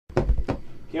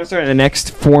You know, start in the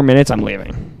next 4 minutes, I'm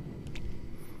leaving.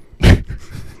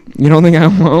 You don't think I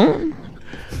won't?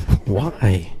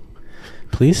 Why?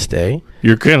 Please stay.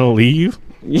 You're gonna leave?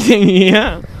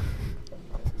 Yeah.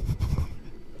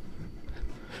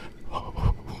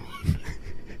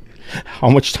 How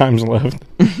much time's left?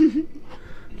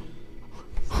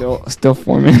 Still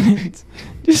 4 minutes.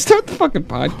 Just start the fucking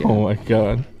podcast. Oh my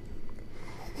god.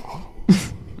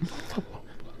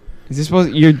 Is this supposed?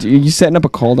 Are you setting up a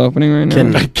cold opening right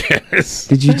now? I guess.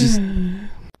 Did you just?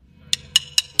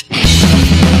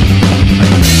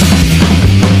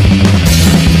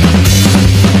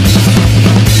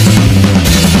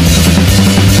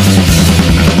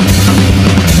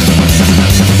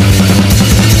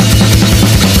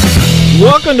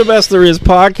 Welcome to Best There Is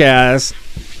Podcast.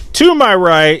 To my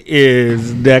right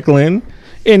is Declan,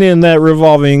 and in that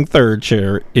revolving third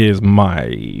chair is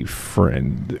my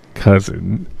friend,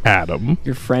 cousin, Adam.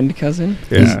 Your friend cousin?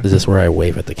 Yeah. Is this where I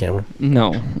wave at the camera?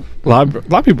 No. A lot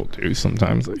of people do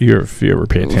sometimes. If you ever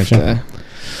pay attention.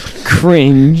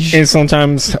 Cringe. And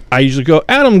sometimes I usually go,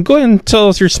 Adam, go ahead and tell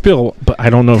us your spill. But I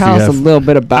don't know Tell if you us have. a little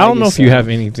bit about I don't know if you yourself. have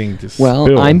anything to Well,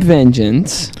 spill. I'm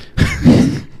Vengeance.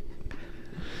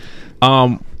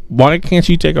 Why can't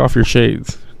you take off your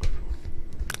shades?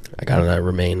 I gotta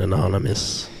remain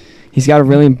anonymous. He's got a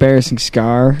really embarrassing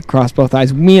scar across both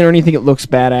eyes. Me, I don't even think it looks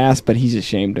badass, but he's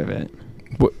ashamed of it.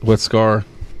 What scar?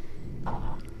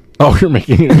 Oh, you're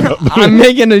making it up. I'm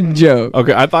making a joke.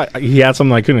 Okay, I thought he had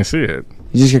something I couldn't see it.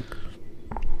 You just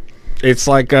It's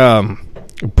like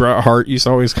Bret Hart used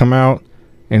to always come out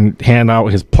and hand out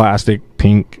his plastic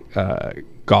pink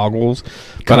goggles,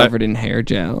 covered in hair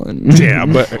gel and yeah,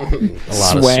 but A lot of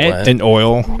Sweat. sweat. and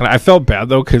oil. And I felt bad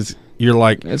though because you're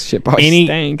like that shit probably any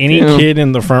stank, any too. kid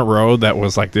in the front row that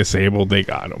was like disabled, they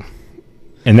got him,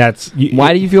 and that's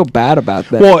Why do you feel bad about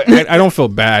that? Well, I don't feel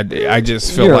bad. I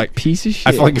just feel You're like a piece of shit.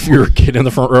 I feel like if you're a kid in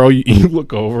the front row, you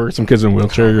look over some kids in a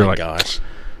wheelchair, you're Oh my like, gosh.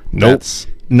 nope, That's-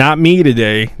 not me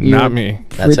today, You're- not me.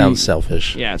 That Pretty- sounds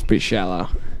selfish. Yeah, it's pretty shallow.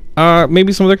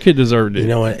 Maybe some other kid deserved it. You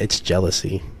know what? It's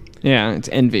jealousy. Yeah, it's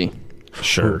envy.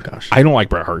 Sure. Oh, gosh. I don't like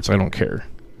Bret Hart, so I don't care.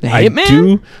 The I Hitman?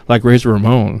 do like Razor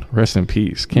Ramon. Rest in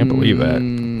peace. Can't believe that.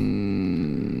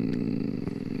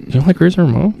 You don't like Razor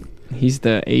Ramon? He's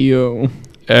the Ayo.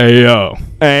 Hey, yo.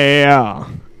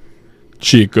 Ayo.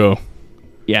 Chico.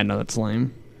 Yeah, no, that's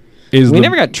lame. We We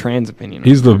never got Tran's opinion.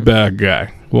 He's the on him. bad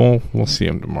guy. We'll see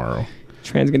him tomorrow.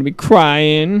 Tran's gonna be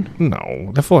crying.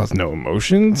 No, that fool has no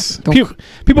emotions. Don't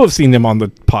People have seen him on the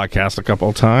podcast a couple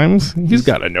of times. He's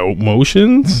got no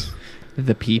emotions.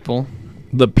 The people.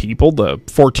 The people, the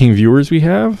 14 viewers we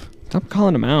have, Stop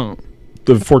calling them out.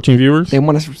 the 14 viewers, They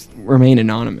want us to remain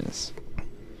anonymous.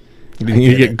 you need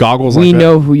to get goggles We like that.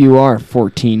 know who you are,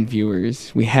 14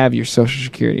 viewers. We have your social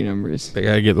security numbers. They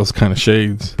gotta get those kind of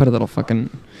shades. Put a little fucking...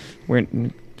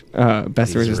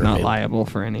 Best There Is These not remain- liable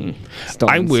for any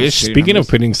stolen I wish, social security speaking of numbers.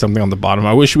 putting something on the bottom,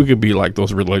 I wish we could be like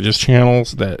those religious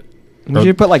channels that We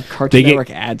should put like Cartoon they Network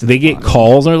get ads. at they the get bottom.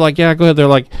 calls and they're like, yeah, go ahead. They're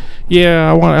like, yeah,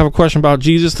 I want to have a question about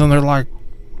Jesus, and they're like,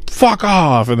 fuck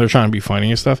off, and they're trying to be funny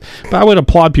and stuff. But I would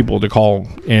applaud people to call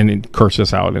in and curse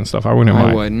us out and stuff. I wouldn't I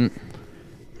mind. wouldn't.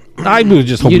 I would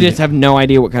just hope You we just have no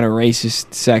idea what kind of racist,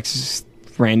 sexist,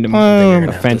 random, You're gonna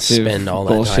have to offensive spend all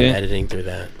that bullshit. time editing through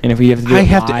that. And if we have to do I it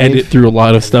have to live- edit through a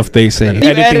lot of stuff they say. You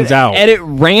Edit things out. Edit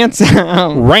rants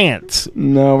out. Rant.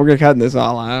 No, we're gonna cut this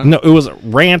all out. No, it was a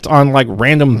rant on like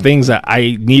random things that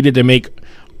I needed to make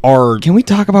our Can we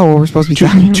talk about what we're supposed to be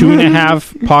talking about?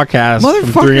 2.5 podcasts from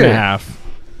Motherfucker. 3.5.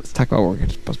 Let's talk about what we're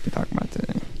supposed to be talking about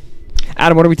today.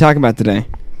 Adam, what are we talking about today?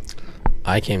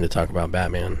 I came to talk about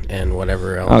Batman and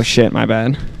whatever else. Oh shit, my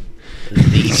bad. The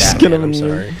Just Batman, I'm kidding.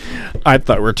 sorry. I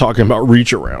thought we were talking about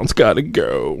reach arounds. Gotta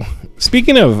go.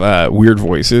 Speaking of weird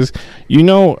voices, you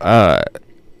know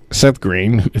Seth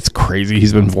Green. It's crazy.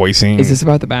 He's been voicing. Is this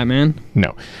about the Batman?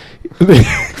 No.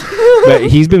 But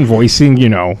he's been voicing. You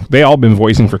know, they all been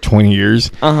voicing for 20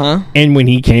 years. Uh And when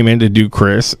he came in to do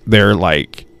Chris, they're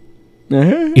like,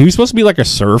 huh. he was supposed to be like a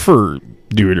surfer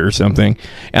dude or something.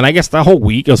 And I guess that whole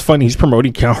week it was funny. He's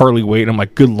promoting Can't Hardly Wait. I'm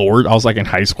like, good lord. I was like in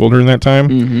high school during that time.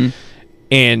 Mm-hmm.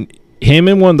 And him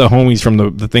and one of the homies from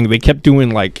the thing, they kept doing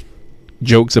like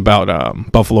jokes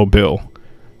about Buffalo Bill.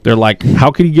 They're like,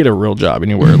 how could he get a real job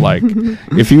anywhere? Like,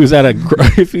 if he was at a,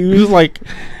 if he was like,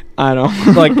 I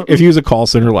don't like if he was a call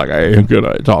center, like, I am good,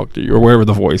 I talk to you, or whatever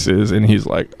the voice is, and he's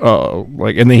like, oh,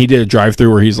 like, and then he did a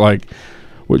drive-through where he's like,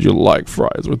 would you like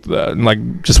fries with that? And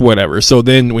like just whatever. So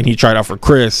then when he tried out for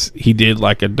Chris, he did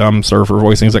like a dumb surfer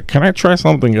voice. And he's like, can I try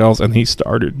something else? And he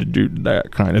started to do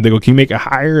that kind of. They go, can you make it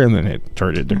higher? And then it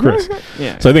turned into Chris.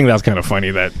 Yeah. So I think that's kind of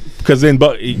funny that because then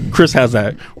Chris has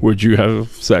that. Would you have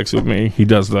sex with me? He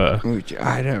does the.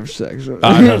 I'd have sex with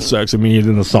I'd have sex with me. And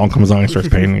then the song comes on and he starts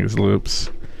painting his lips.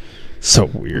 So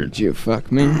weird. Would you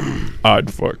fuck me?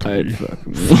 I'd fuck I'd me. fuck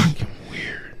me. Fucking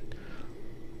weird.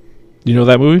 You know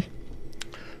that movie?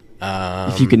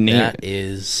 If you can name that it.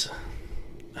 is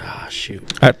shoot.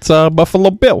 That's Buffalo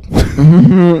Bill.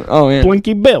 Oh yeah,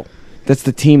 Blinky Bill. that's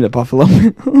the team, the Buffalo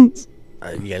Bills.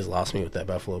 You guys lost me with that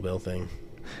Buffalo Bill thing.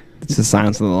 It's the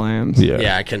Silence of the Lambs.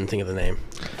 Yeah, I couldn't think of the name.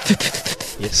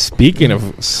 Speaking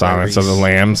of Silence of the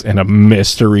Lambs and a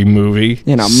mystery movie.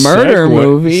 In a murder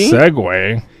movie.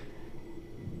 Segue.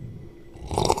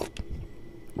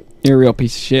 You're a real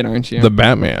piece of shit, aren't you? The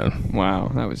Batman.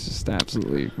 Wow, that was just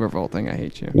absolutely revolting. I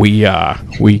hate you. We What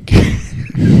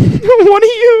are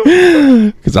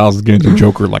you? because I was getting the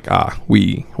Joker like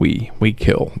we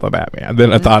kill the Batman.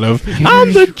 Then I thought of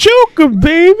I'm the Joker,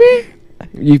 baby.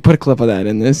 You put a clip of that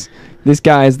in this. This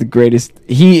guy is the greatest.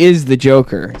 He is the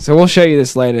Joker. So we'll show you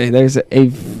this later. There's a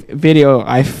video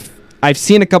I've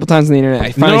seen a couple times on the internet.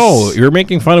 I finally You're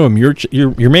making fun of him.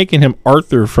 You're making him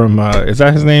Arthur from is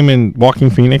that his name in Walking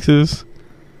Phoenixes?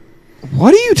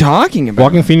 What are you talking about?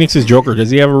 Walking Phoenix's Joker. Does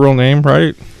he have a real name,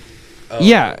 right?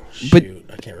 Yeah, but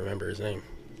I can't remember his name.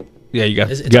 Yeah, you got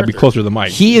It's to be Arthur. closer to the mic.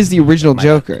 he is the original My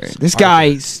Joker. God, This Arthur.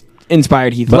 guy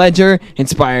inspired Heath Ledger,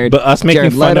 inspired But us making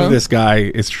Jared fun Leto. of this guy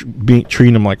is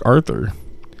treating him like Arthur.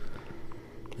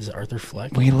 Is it Arthur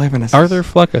Fleck? We live in a Arthur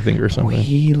Fleck, I think, or something.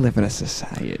 We live in a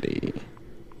society.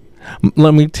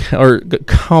 Let me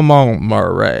come on,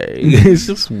 Murray. It's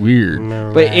just weird.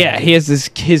 But yeah, he has this.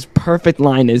 His perfect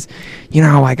line is, "You know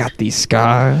how I got these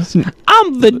scars?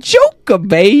 I'm the Joker,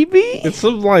 baby." It's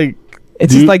some like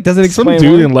It's just like doesn't explain. some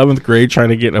dude what- in 11th grade trying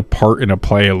to get a part in a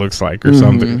play. It looks like or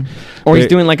something. Or he's But-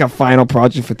 doing like a final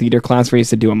project for theater class where he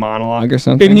has to do a monologue or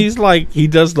something. And he's like, he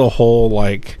does the whole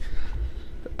like,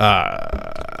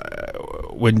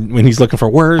 when he's looking for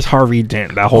where's Harvey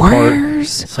Dent, that whole part. Where's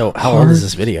So how old is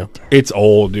this video? It's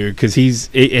old, dude, because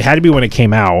it had to be when it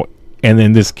came out, and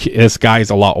then this guy's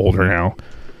a lot older now.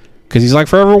 Because he's like,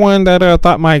 for everyone that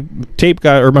thought my tape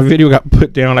got or my video got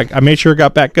put down, I made sure it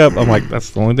got back up. I'm like,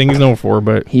 that's the only thing he's known for.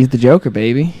 But He's the Joker,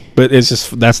 baby. it's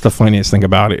just that's the funniest thing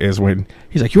about it is when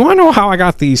he's like, you want to know how I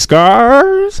got these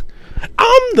scars?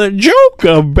 I'm the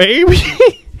Joker, baby.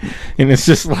 And it's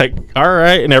just like, all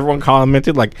right. And everyone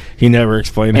commented like he never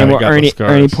explained how And he what got Ernie the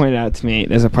scars. pointed out to me,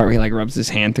 there's a part where he like rubs his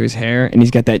hand through his hair, and he's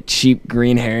got that cheap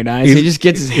green hair dye. So he just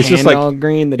gets his it's hand just like- all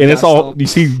green. The and it's dust all you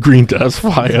see green dust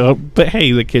fly up. But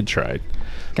hey, the kid tried.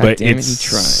 God but damn it, it's he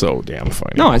tried. so damn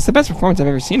funny. No, it's the best performance I've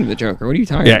ever seen of the Joker. What are you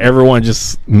talking Yeah, about? everyone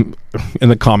just in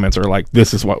the comments are like,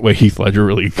 "This is what Heath Ledger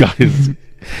really got his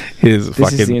This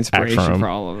fucking is the act inspiration from." for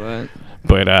all of that.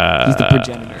 But He's the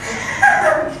progenitor.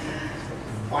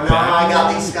 Wanna know how I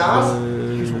got these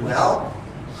scars? Well,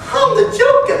 I'm the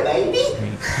Joker, baby.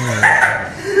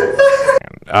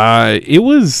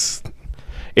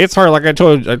 it's hard. Like I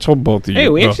told both of you. Hey,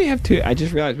 we Oh, actually have two. I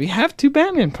just realized we have two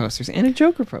Batman posters and a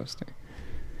Joker poster.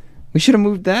 We should have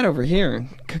moved that over here and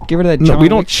get rid of that. no, John we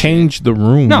don't Wick shit. change the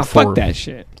room. No, for- fuck that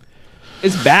shit.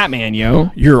 It's Batman,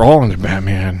 yo. You're all into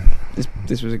Batman.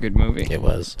 This was a good movie. It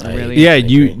was. I really- Yeah, I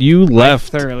you agree. left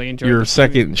thoroughly enjoyed your the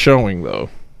second showing though.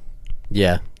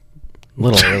 Yeah. A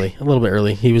little early. A little bit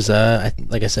early. He was,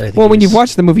 like I said, I think Well, he when was- you've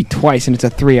watched the movie twice and it's a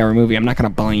 3-hour movie, I'm not gonna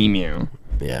blame you.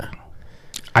 Yeah.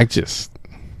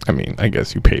 I mean, I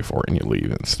guess you pay for it and you leave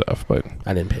and stuff, but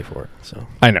I didn't pay for it, so.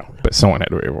 I know, but someone had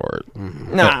to pay for it.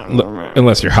 Nah,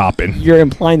 Unless you're hopping. you're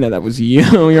implying that was you.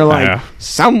 You're like Yeah.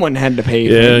 someone had to pay.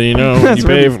 For Yeah, it. you know, That's you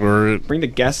pay really- for it. Bring the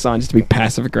guests on just to be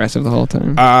passive aggressive the whole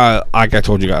time. Like I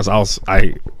told you guys, I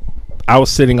was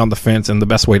sitting on the fence, and the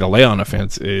best way to lay on a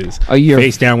fence is Oh, you're-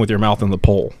 face down with your mouth in the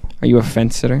pole. Are you a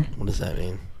fence sitter? What does that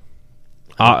mean?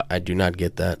 Uh, I do not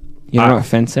get that. You don't know what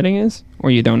fence sitting is, or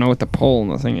you don't know what the pole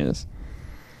and the thing is.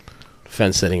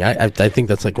 Fence sitting. I think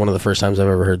that's like one of the first times I've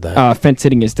ever heard that. Fence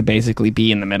sitting is to basically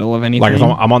be in the middle of anything. Like if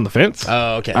I'm on the fence.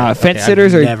 Oh, okay. fence Okay,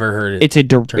 sitters I've are. never heard it. It's a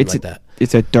termed it's like a, that.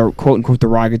 it's a quote unquote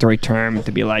derogatory term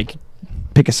to be like,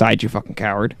 pick a side, you fucking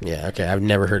coward. Yeah. Okay. I've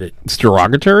never heard it. It's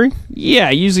derogatory. Yeah,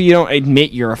 usually you don't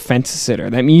admit you're a fence sitter.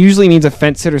 That usually means a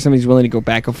fence sitter, somebody's willing to go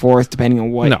back and forth depending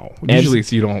on what. No, usually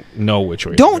it's you don't know which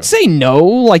way. to Don't go. say no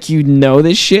like you know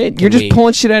this shit. You're just we-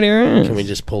 pulling shit out of your ass. Can we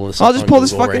just pull this? I'll up just on pull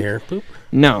this Google fucking- right here. Boop.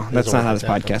 No, that's Doesn't not how work this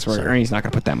like that. podcast works. Sorry. Ernie's not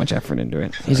going to put that much effort into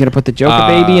it. He's going to put the Joker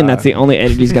baby, and that's the only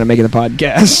edit he's going to make of the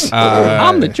podcast.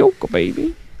 I'm the Joker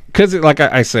baby. because like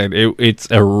I said, it's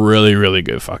a really, really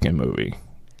good fucking movie.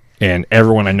 And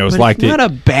everyone I know has liked it. Not a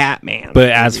Batman. But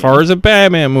as far as a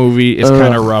Batman movie, it's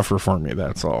kind of rougher for me.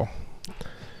 That's all.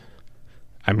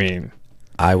 I mean,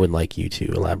 I would like you to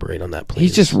elaborate on that, please.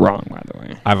 He's just wrong, by the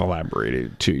way. I've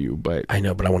elaborated to you, but I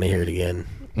know, but I want to hear it again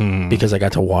because I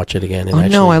got to watch it again. And Oh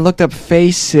no, I looked up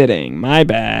face sitting. My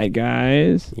bad,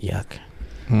 guys. Yuck.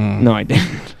 No, I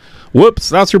didn't. whoops,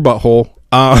 that's your butthole.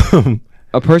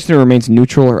 A person who remains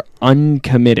neutral or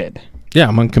uncommitted. Yeah,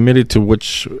 I'm uncommitted to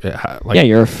which. Yeah,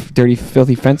 you're a dirty,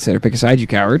 filthy fence sitter. Pick a side, you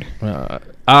coward.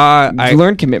 I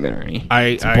learn commitment, Ernie.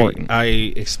 It's important. I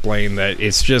explained that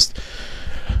it's just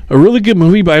a really good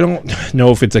movie, but I don't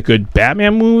know if it's a good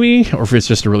Batman movie or if it's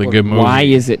just a really good movie. Why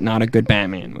is it not a good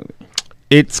Batman movie?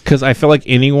 It's because I feel like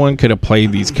anyone could have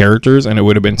played these characters and it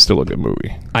would have been still a good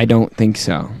movie. I don't think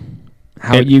so.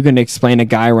 How are you going to explain a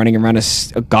guy running around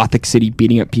a Gothic city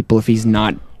beating up people if he's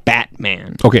not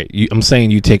Batman? Okay, I'm saying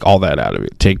you take all that out of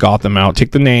it. Take Gotham out.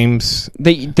 Take the names.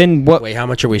 Then what? Wait, how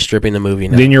much are we stripping the movie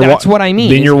now? Then That's what I mean.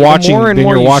 Then you're watching. The more and then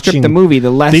more you're you watching strip the movie, the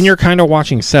less. Then you're kind of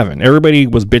watching Seven. Everybody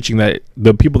was bitching that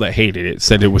the people that hated it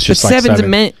said it was just like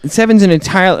Seven. Seven's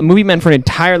a movie meant for an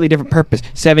entirely different purpose.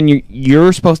 Seven,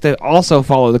 you're supposed to also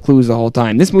follow the clues the whole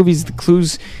time. The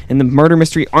clues and the murder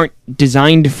mystery aren't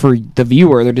designed for the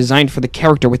viewer. They're designed for the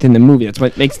character within the movie. That's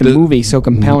what makes the movie so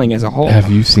compelling as a whole.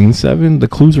 Have you seen Seven? The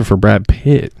clues are for Brad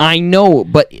Pitt. I know,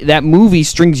 but that movie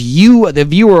strings you, the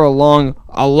viewer, along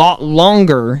a lot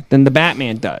longer than the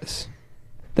Batman does.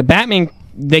 The Batman,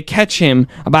 they catch him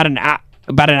about an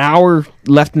hour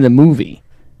left in the movie.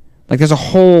 Like there's a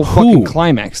whole fucking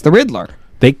climax. The Riddler.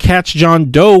 They catch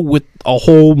John Doe with a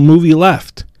whole movie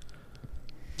left.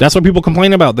 That's what people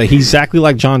complain about. That he's exactly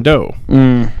like John Doe.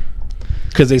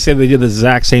 Because they say they did the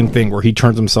exact same thing where he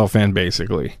turns himself in,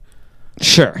 basically.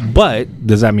 Sure. But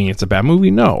does that mean it's a bad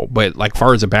movie? No. But like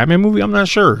far as a Batman movie, I'm not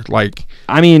sure. Like,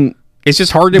 I mean, it's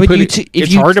just hard to put it.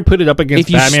 It's hard to put it up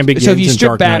against Batman Begins. So if you strip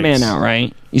Dark Batman Knights. out,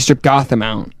 right? You strip Gotham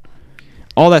out,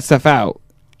 all that stuff out.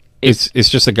 It's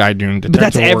just a guy doing detective But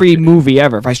that's every movie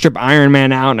ever. If I strip Iron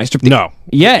Man out and I strip it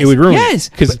would ruin it.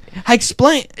 Because I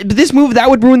explain this movie that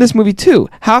would ruin this movie too.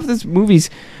 Half this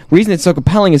movie's reason it's so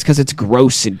compelling is because it's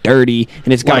gross and dirty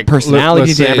and it's got a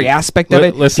personality to every aspect of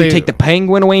it. Let's say take the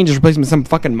Penguin away and just replace him with some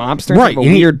fucking mobster, right? Like a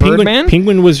weird Birdman.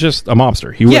 Penguin was just a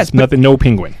mobster. He was nothing. No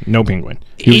Penguin.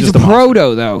 He's a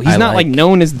proto though. He's not like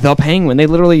known as the Penguin. They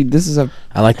literally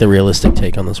I like the realistic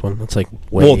take on this one. It's like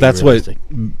that's realistic.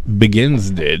 what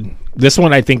Begins did. This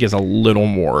one I think is a little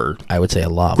more. I would say a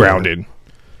lot grounded. More.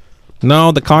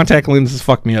 No, the contact lenses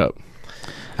fucked me up.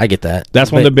 I get that.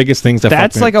 That's one of the biggest things.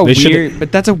 That's like a weird.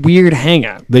 But that's a weird hang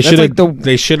up. They should have.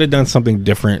 They should have done something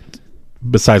different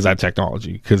besides that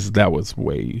technology because that was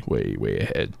way, way, way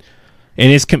ahead.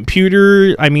 And his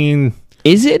computer. I mean,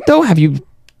 is it though? Have you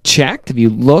checked? Have you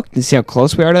looked to see how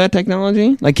close we are to that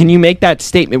technology? Like, can you make that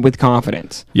statement with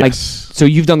confidence? Yes. Like, so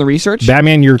you've done the research?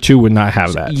 Batman Year 2 would not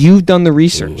have that. You've done the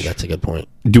research. Ooh, that's a good point.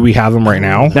 Do we have them right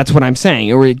now? That's what I'm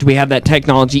saying. Or do we have that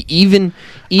technology even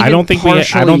I don't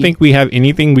think we have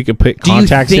anything we could put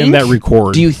contacts in that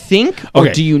record. Do you think? Or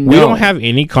do you know? We don't have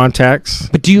any contacts.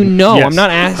 But do you know? Yes. I'm not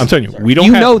asking. I'm telling you, we don't.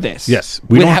 You know this. Yes.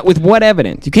 With what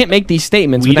evidence? You can't make these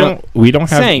statements. We don't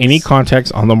have any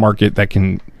contacts on the market that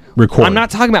can record. I'm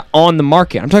not talking about on the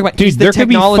market. I'm talking about there could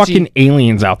be fucking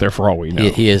aliens out there for all we know.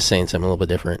 He is saying something a little bit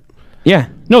different. Yeah.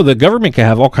 No, the government can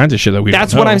have all kinds of shit that we.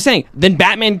 That's don't know. what I'm saying. Then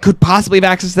Batman could possibly have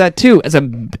access to that too,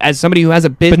 as somebody who has a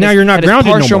business. But now you're not grounded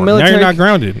no more. Military. Now you're not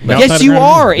grounded. Yes, you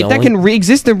are. If that can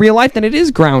exist in real life, then it is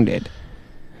grounded.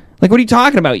 Like, what are you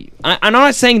talking about? I'm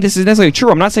not saying this is necessarily true.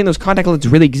 I'm not saying those contact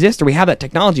lenses really exist or we have that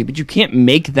technology, but you can't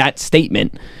make that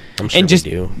statement and just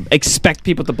expect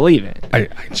people to believe it. I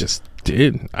just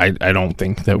did. I don't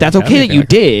think that. That's okay that you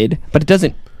did, but it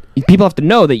doesn't. People have to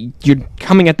know that you're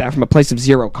coming at that from a place of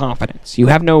zero confidence. You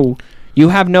have no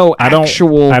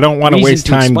actual. I don't want to waste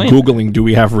time Googling. Do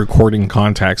we have recording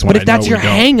contacts? But if that's your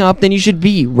hang up, then you should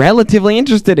be relatively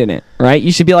interested in it, right?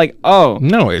 You should be like, oh,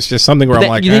 no, it's just something where I'm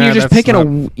like, then you're just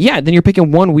picking then you're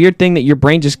picking one weird thing that your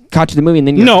brain just caught you the movie, and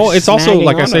then no, it's also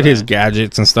like I said, his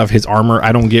gadgets and stuff, his armor.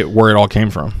 I don't get where it all came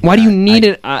from. Why do you need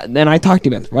it? Then I talked to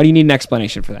you about this. Why do you need an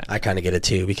explanation for that? I kind of get it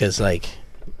too because like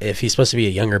if he's supposed to be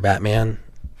a younger Batman.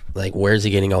 Like, where's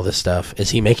he getting all this stuff? Is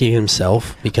he making it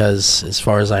himself? Because, as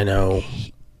far as I know...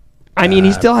 I mean,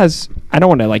 he still has... I don't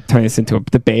want to, like, turn this into a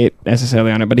debate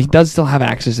necessarily on it, but he does still have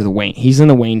access to the Wayne. He's in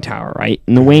the Wayne Tower, right?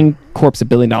 And the Wayne Corp's a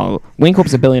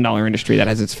 $1 billion industry that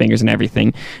has its fingers in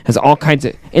everything. Has all kinds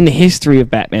of... In the history of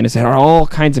Batman, has had all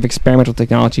kinds of experimental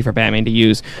technology for Batman to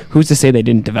use. Who's to say they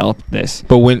didn't develop this?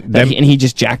 But when... And he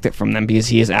just jacked it from them because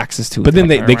he has access to it. But then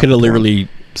they could have literally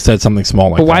said something small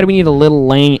like But why that. do we need a little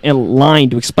line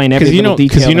to explain every little detail?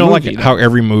 Because you know, of the like movie, how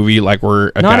every movie, like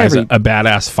where a Not guy's every- a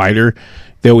badass fighter,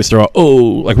 they always throw out,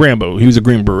 like Rambo, he was a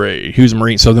Green Beret, he was a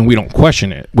Marine, so then we don't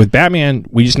question it. With Batman,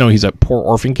 we just know he's a poor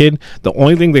orphan kid. The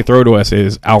only thing they throw to us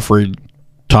is Alfred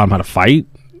taught him how to fight,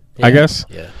 I guess.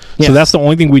 Yeah. Yeah. So that's the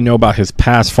only thing we know about his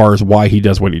past as far as why he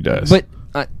does what he does. But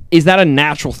is that a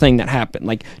natural thing that happened?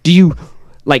 Like, do you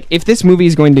like if this movie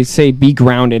is going to say be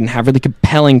grounded and have really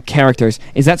compelling characters?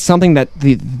 Is that something that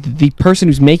the person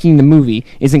who's making the movie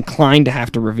is inclined to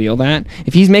have to reveal that?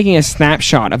 If he's making a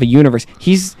snapshot of a universe,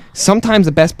 he's sometimes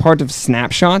the best part of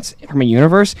snapshots from a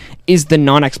universe is the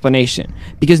non-explanation,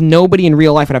 because nobody in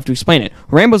real life would have to explain it.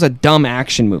 Rambo's a dumb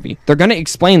action movie. They're going to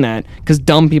explain that because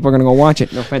dumb people are going to go watch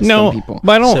it. No offense to dumb people.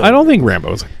 but So- I don't think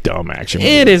Rambo's a dumb action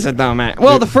movie. It is a dumb action.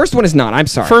 Well, the first one is not. I'm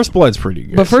sorry. First Blood's pretty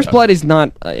good. But First Blood is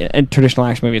not a traditional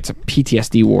action movie. It's a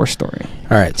PTSD war story.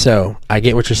 All right, so I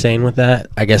get what you're saying with that.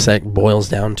 I guess that boils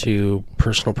down to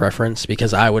personal preference,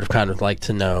 because I would have kind of liked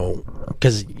to know,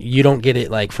 because you don't get it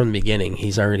like from the beginning.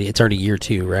 It's already year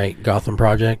 2, right? Gotham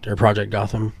Project or Project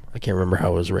Gotham. I can't remember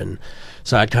how it was written.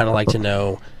 So I'd kind of like to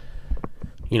know,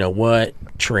 what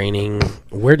training,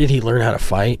 where did he learn how to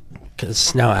fight?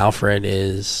 Because now Alfred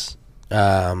is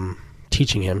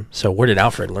teaching him. So where did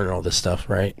Alfred learn all this stuff,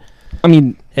 right? I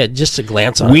mean, Yeah, just to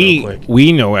glance on it real quick.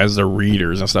 we know as the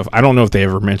readers and stuff. I don't know if they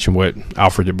ever mentioned what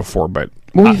Alfred did before, but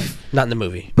we've Not in the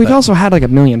movie. we've but- also had like a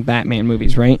million Batman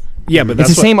movies, right? yeah, but It's that's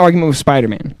the same argument with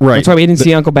Spider-Man. Right. That's why we didn't But-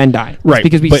 see Uncle Ben die. It's right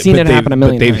because we've seen it happen a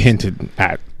million But they've times. hinted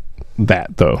at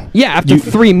that though. Yeah, after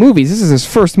 3 movies, this is his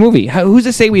first movie. Who's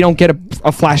to say we don't get a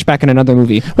flashback in another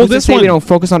movie? Who's this to say one- we don't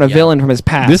focus on a villain from his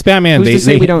past? This Batman, Who's to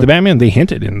say we don't? the Batman they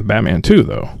hinted in the Batman too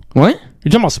though. What? You're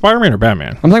talking about Spider-Man or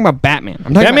Batman? I'm talking about Batman.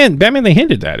 I'm talking about, Batman they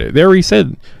hinted at it. They already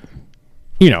said,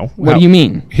 what do you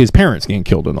mean? His parents getting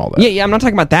killed and all that. Yeah, I'm not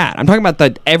talking about that. I'm talking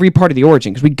about every part of the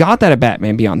origin, because we got that at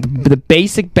Batman Beyond. The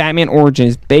basic Batman origin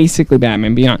is basically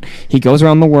Batman Beyond. He goes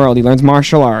around the world. He learns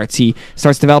martial arts. He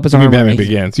starts to develop his I mean, armor. Batman He's-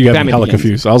 Begins. You got me Batman hella Begins.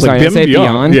 confused. I was Sorry, like, I said Batman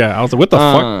Beyond. Yeah, I was like, what the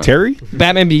fuck, Terry?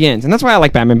 Batman Begins, and that's why I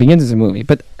like Batman Begins as a movie.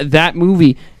 But that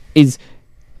movie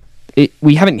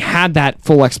we haven't had that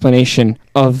full explanation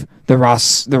of the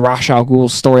Ra's al Ghul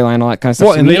storyline, all that kind of stuff.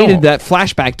 Well, So and we they needed don't- that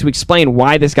flashback to explain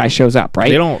why this guy shows up, right?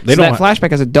 They don't that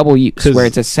flashback has a double use, 'cause- where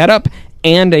it's a setup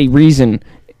and a reason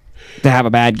to have a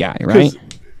bad guy, right?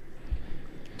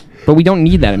 But we don't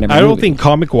need that in every I don't movie. think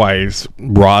comic wise,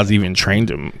 Roz even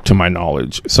trained him, to my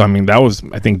knowledge. So I mean, that was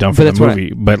I think done for But the that's what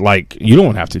movie. But like, you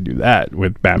don't have to do that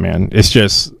with Batman. It's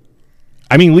just,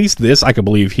 I mean, at least this I could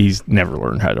believe he's never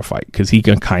learned how to fight, because he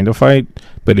can kind of fight,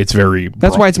 but it's very.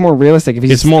 That's why it's more realistic.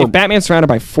 It's more- if Batman's surrounded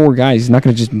by 4 guys, he's not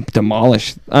going to just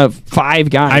demolish 5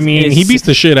 guys. I mean, he beats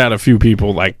the shit out of a few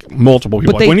people, like multiple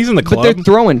people. Like when he's in the But club. they're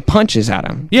throwing punches at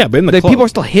him. Yeah, but in the The club. people are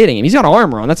still hitting him. He's got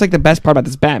armor on. That's like the best part about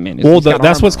this Batman. Is Well, he's got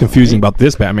that's armor what's on, confusing right? about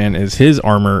this Batman is his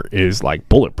armor is like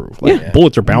bulletproof. Like, Yeah.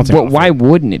 bullets are bouncing. But off why it.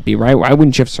 wouldn't it be, right? Why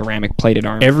wouldn't you have ceramic plated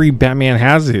armor? Every Batman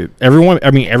has it.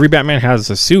 Every Batman has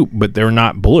a suit, but they're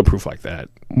not bulletproof like that.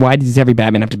 Why does every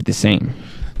Batman have to be the same?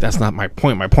 That's not my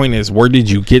point. My point is, where did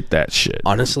you get that shit?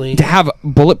 Honestly, To have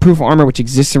bulletproof armor which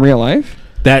exists in real life?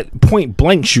 That point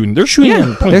blank shooting. They're shooting.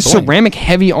 Yeah, point there's blank. ceramic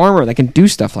heavy armor that can do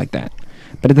stuff like that.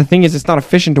 But the thing is, it's not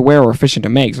efficient to wear or efficient to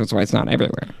make, so that's why it's not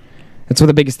everywhere. That's what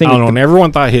the biggest thing I don't know. is. And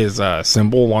everyone thought his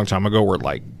symbol a long time ago were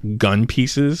like gun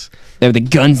pieces. They're the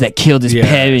guns that killed his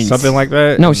parents. something like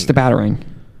that. No, it's just a batarang.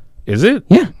 Is it?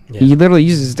 Yeah. Yeah. He literally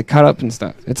uses it to cut up and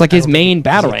stuff. It's like his main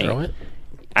Does he throw batarang. it?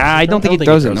 I don't think I don't he think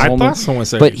throws he it. in throws the I whole thought movie. someone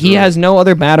said. But he has no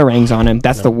other batarangs on him.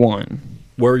 That's the one.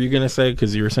 What were you gonna say?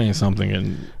 Because you were saying something.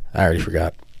 And I already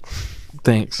forgot.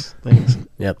 thanks.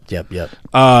 Yep. Yeah.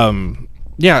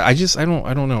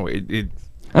 I don't know. It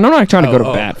And I'm not trying to go to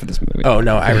Oh, bat for this movie. Oh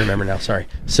no, I remember now. Sorry.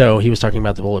 So he was talking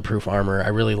about the bulletproof armor. I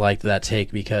really liked that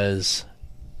take because,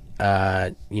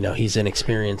 he's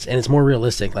inexperienced and it's more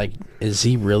realistic. Like, is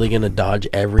he really gonna dodge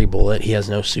every bullet? He has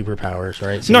no superpowers,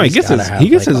 right? So no, he he's gets gotta his have, he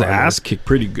gets like, his armor. ass kicked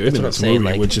pretty good That's in what this I'm saying,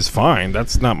 movie, like- which is fine.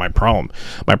 That's not my problem.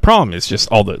 My problem is just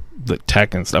all the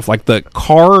tech and stuff. Like the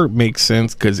car makes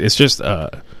sense because it's just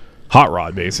a hot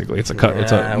rod basically. It's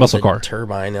Yeah, a with muscle the car.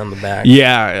 turbine on the back.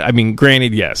 Yeah, I mean,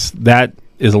 granted, yes, that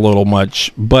is a little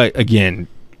much, but again,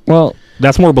 Well,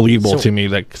 that's more believable So- to me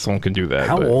that someone can do that.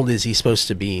 How but old is he supposed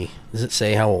to be? Does it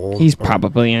say how old? he's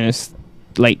probably in his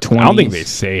late 20s. I don't think they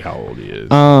say how old he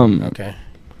is. Okay.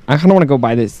 I kind of want to go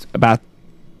by this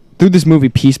through this movie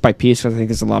piece by piece, because I think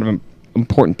there's a lot of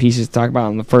important pieces to talk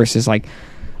about. And the first is like,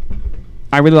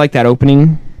 I really like that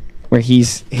opening where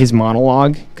he's his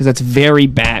monologue, because that's very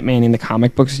Batman in the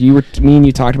comic books. Me and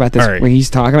you talked about this, All right. where he's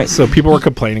talking about. So people were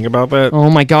complaining about that. Oh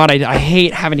my god, I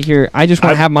hate having to hear. I just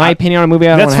want to have my I- opinion on a movie.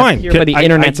 I don't That's wanna have fine. to hear about the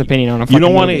internet's opinion on a fucking You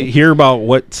don't want to movie. hear about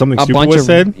what something A stupid bunch was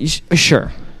of said.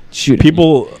 Sure, shoot. it.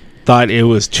 People thought it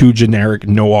was too generic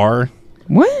noir.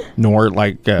 What? Noir,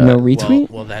 like No retweet.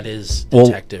 Well, that is Well,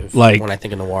 detective. like- when I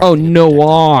think of noir. Oh, I think of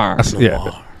noir. detective. yeah.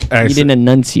 Noir. I You said- didn't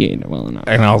enunciate it well enough.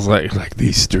 and I was like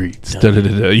these streets,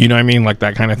 da-da-da-da. You know what I mean, like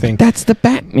that kind of thing. That's the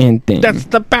Batman thing. That's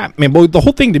the Batman. But the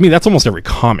whole thing to me, that's almost every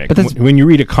comic. But that's- When you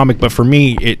read a comic, but for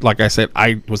me, it, like I said,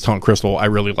 I was telling Crystal, I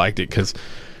really liked it because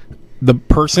the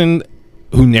person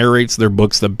who narrates their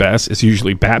books the best is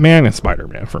usually Batman and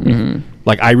Spider-Man for me. Mm-hmm.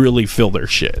 Like I really feel their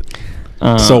shit.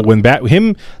 So when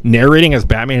him narrating as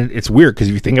Batman, it's weird because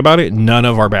if you think about it, none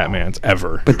of our Batmans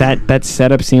ever. But that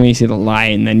setup scene when you see the light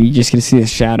and then you just get to see the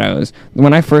shadows.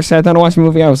 When I first sat down to watch the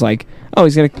movie, I was like, "Oh,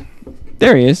 he's gonna."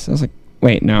 There he is. I was like,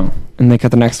 "Wait, no." And they cut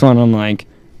the next one. I'm like,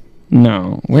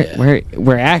 "No,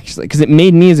 we're actually," because it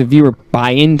made me as a viewer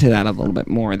buy into that a little bit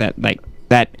more. That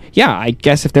yeah, I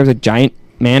guess if there's a giant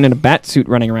man in a bat suit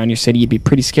running around your city, you'd be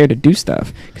pretty scared to do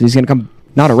stuff because he's gonna come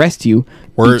not arrest you,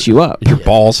 beat you up. Your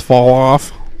balls fall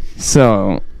off.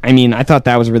 So, I mean, I thought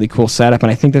that was a really cool setup,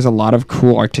 and I think there's a lot of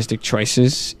cool artistic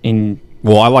choices in.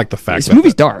 Well, I like the fact This that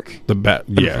movie's dark, the bat.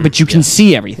 Yeah, but you can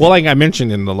see everything. well, like I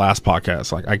mentioned in the last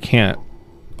podcast, like I can't.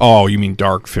 Oh, you mean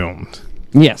dark filmed?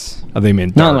 Yes, They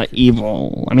meant not dark. like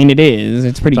evil. I mean, it is.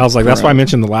 It's pretty. I was like, that's why I gross.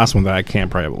 mentioned the last one that I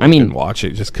can't probably. I mean, didn't watch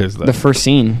it just because The first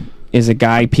scene is a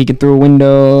guy peeking through a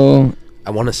window. I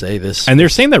want to say this. And they're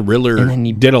saying that Riddler And then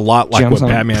he did a lot like jumps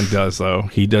what on. Batman does, though.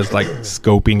 He does like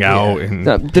scoping out,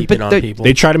 and peeping on people.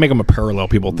 they try to make him a parallel.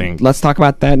 People think. Let's talk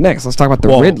about that next. Let's talk about the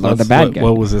Well, Riddler, the bad guy.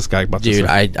 What was this guy about to Dude,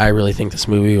 say? I really think this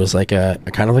movie was like a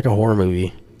kind of like a horror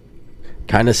movie.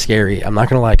 Kind of scary. I'm not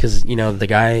gonna lie, because the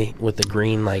guy with the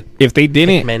green like If they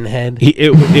didn't, men head.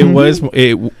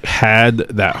 it had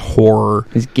that horror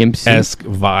His gimp suit. esque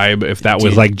vibe. If that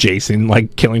was Dude. like Jason,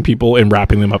 like killing people and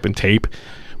wrapping them up in tape,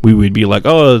 we would be like,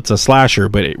 "Oh, it's a slasher,"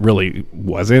 but it really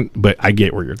wasn't. But I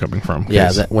get where you're coming from. 'cause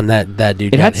Yeah, when that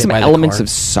dude. It got had hit some by the elements car. of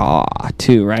Saw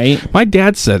too, right? my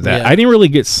dad said that. Yeah. I didn't really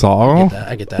get Saw.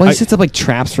 I get that. Well, he sets up like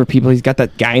traps for people. He's got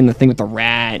that guy in the thing with the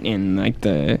rat and like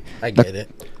the. I get it.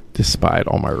 Despite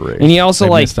all my rage, And he also, I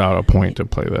like- missed out a point to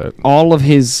play that. All of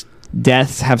his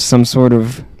deaths have some sort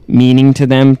of meaning to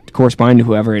them, corresponding to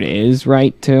whoever it is,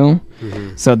 right? Too. Mm-hmm.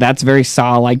 So that's very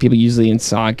Saw-like. People usually in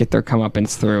Saw get their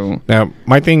comeuppance through. Now,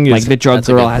 my thing is, Like the drug that's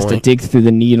a girl good has to point. dig through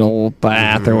the needle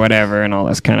bath or whatever, and all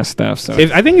this kind of stuff. So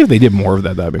I think if they did more of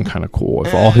that, that'd been kind of cool.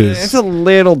 If all it's his, a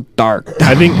little dark.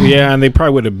 I think, yeah, and they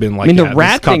probably would have been like, I mean, yeah, the this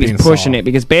rat thing is copying pushing Saw. it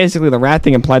because basically the rat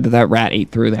thing implied that rat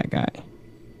ate through that guy.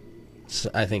 So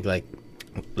I think like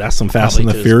That's some Fast and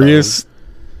Probably the to his Furious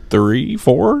 3,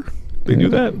 4. They do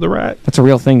that. The rat. That's a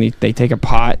real thing. They take a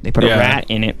pot, they put Yeah. a rat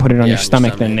in it, put it on Yeah, your on your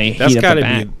stomach, then stomach. they That's heat up got the to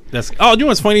bat. be. That's. Oh, you know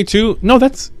what's funny too? No,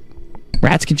 that's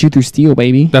Rats can chew through steel,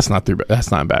 baby. that's not through.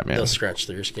 That's not Batman. they'll scratch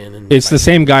through your skin. And It's the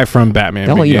same guy from Batman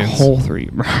They'll eat a Begins. hole through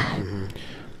you, bro.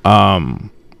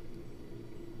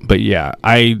 But yeah,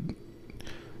 I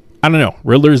don't know.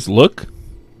 Riddler's look.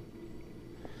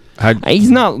 He's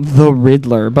not the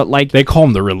Riddler, but like They call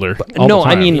him the Riddler. all no, the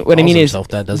I time. mean what I calls mean is himself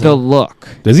that, doesn't the he? look.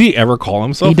 does he ever call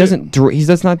himself? He it? doesn't. He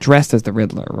does not dressed as the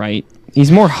Riddler, right?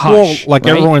 He's more hush. Well, like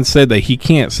right? everyone said that he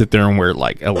can't sit there and wear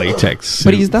like a latex suit.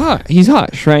 But he's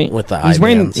hush, right? With the he's eye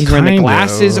wearing bands. he's wearing the Kind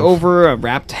glasses of. over a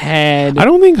wrapped head. I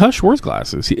don't think Hush wears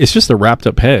glasses. It's just a wrapped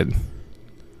up head.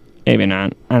 Maybe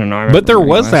not. I don't know. I But there remember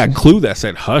was that glasses. clue that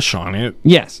said Hush on it.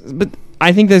 Yes, but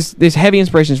I think there's heavy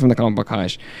inspirations from the comic book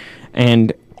Hush,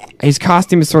 and his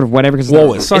costume is sort of whatever because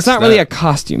Whoa, it it's sucks not really that- a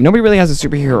costume. Nobody really has a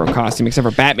superhero costume except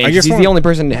for Batman. I 'cause just he's wanna- the only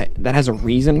person that has a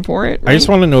reason for it. I just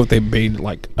right? want to know if they made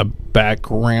like a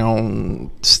background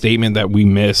statement that we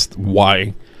missed.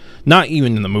 Why? Not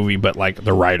even in the movie, but like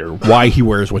the writer. Why he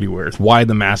wears what he wears. Why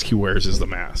the mask he wears is the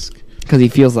mask. because he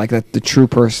feels like that the true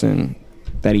person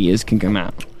that he is can come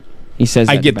out. He says,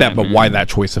 I to get that, but Batman. why that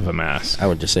choice of a mask? I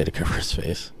would just say to cover his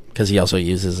face because he also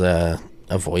uses a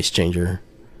voice changer.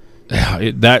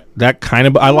 Yeah, that kind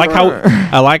of. I like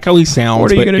how he sounds,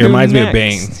 What are you but gonna it do reminds me of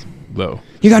next? Bane, though.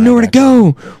 You got nowhere to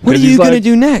go. What are 'Cause you he's gonna like,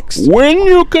 do next? When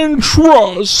you can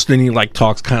trust, and he like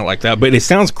talks kind of like that, but it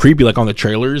sounds creepy. Like on the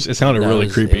trailers, it sounded No, really it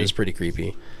was, creepy. It was pretty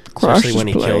creepy, Crash especially when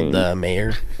he is playing. killed the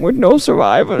mayor. With no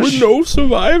survivors. With no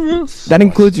survivors. That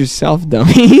includes yourself,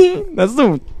 dummy. That's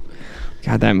the.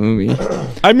 God, that movie.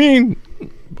 I mean,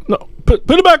 no, put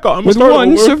it back on. With Start one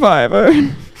over. survivor.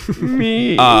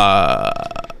 Me.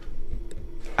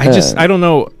 I don't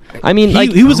know. I mean,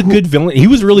 like, he was a good villain. He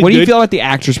was really What good. do you feel about the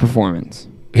actor's performance?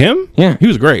 Him? Yeah. He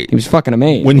was great. He was fucking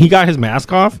amazing. When he got his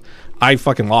mask off, I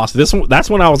fucking lost. That's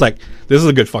when I was like, this is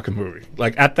a good fucking movie.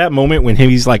 Like, at that moment when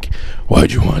he's like,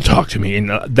 why'd you want to talk to me? And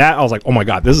that, I was like, oh my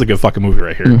God, this is a good fucking movie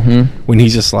right here. Mm-hmm. When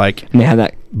he's just like, and they had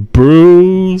that.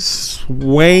 Bruce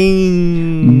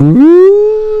Wayne.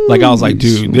 Like, I was like,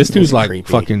 dude, this dude's like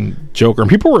creepy. fucking Joker. And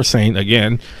people were saying,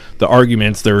 again, the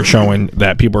arguments they were showing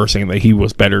that people are saying that he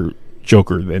was better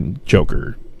Joker than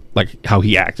Joker, like how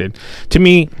he acted. To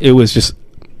me, it was just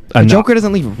The Joker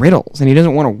doesn't leave riddles, and he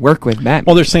doesn't want to work with Batman.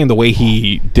 Well, they're saying the way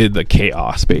he did the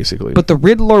chaos, basically. But the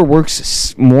Riddler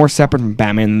works more separate from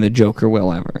Batman than the Joker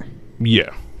will ever. Yeah.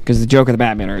 Because the Joker and the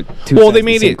Batman are two Well, sides they of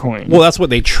the made same it. coin. Well, that's what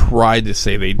they tried to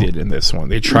say they did in this one.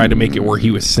 They tried to make it where he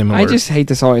was similar. I just hate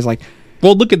this always like,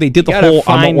 Well, look at they did the gotta whole I'm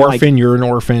find, an orphan, you're an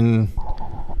orphan,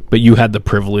 but you had the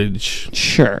privilege.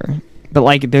 sure. But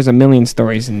like, there's a million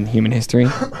stories in human history.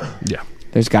 Yeah.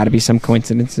 There's got to be some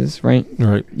coincidences, right?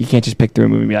 Right. You can't just pick through a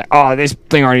movie and be like, oh, this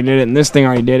thing already did it, and this thing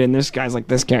already did it, and this guy's like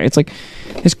this character. It's like,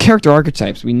 there's character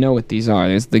archetypes. We know what these are.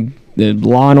 There's the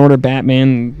Law and Order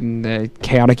Batman, the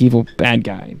chaotic evil bad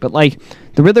guy. But like,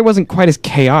 the Riddler wasn't quite as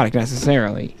chaotic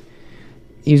necessarily.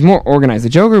 He was more organized. The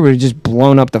Joker would have just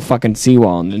blown up the fucking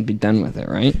seawall and then be done with it,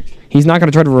 right? He's not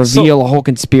going to try to reveal a whole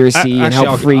conspiracy and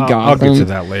help free Gotham. I'll get to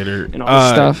that later. And all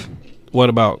this stuff. What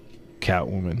about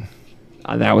Catwoman?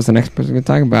 That was the next person we're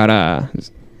going to talk about.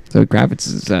 So Kravitz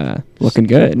is looking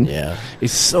good. Yeah.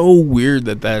 It's so weird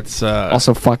that's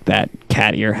Also, fuck that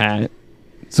cat ear hat.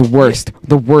 It's the worst.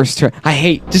 The worst. I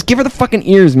hate. Just give her the fucking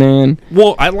ears, man.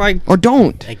 well, I like Or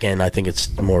don't. Again, I think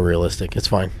it's more realistic. It's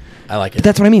fine. I like it. But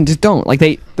that's what I mean. Just don't. Like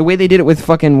the way they did it with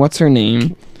fucking what's her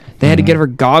name. They had to get her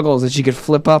goggles that she could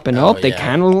flip up and they yeah.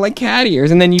 kind of look like cat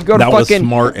ears. And then you go to that was fucking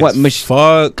smart what? as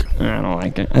fuck. I don't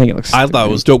like it. I think it looks. I thought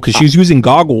it was dope because she's using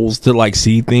goggles to like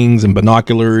see things and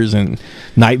binoculars and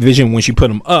night vision. When she put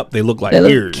them up, they look like They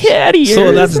look ears. cat ears.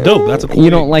 So that's dope. That's a cool.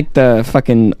 You don't thing. like the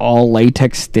fucking all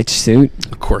latex Stitch suit?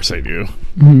 Of course I do.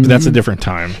 But that's a different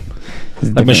time.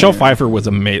 Like Michelle Pfeiffer was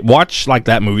amazing. Watch like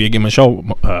that movie again. Michelle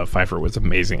Pfeiffer was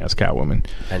amazing as Catwoman.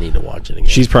 I need to watch it again.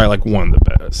 She's probably like one of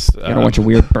the best. You ever watch a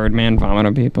weird Birdman vomit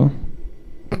on people?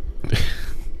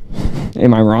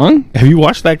 Am I wrong? Have you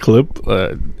watched that clip?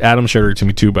 Adam showed it to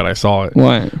me too, but I saw it.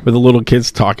 What? Where the little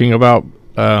kid's talking about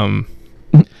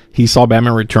he saw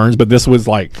Batman Returns, but this was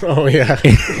like Oh yeah.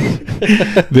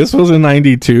 this was in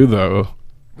 '92 though.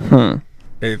 Huh.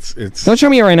 It's Don't show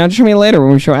me it right now. Just show me it later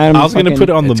when we show Adam. I was gonna put it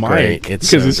on the It's mic great. because It's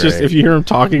so it's just great. if you hear him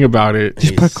talking about it,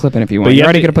 Just put a clip in if you But want. you You're have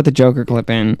already to- gonna put the Joker clip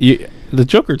in. the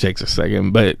Joker takes a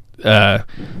second, but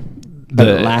But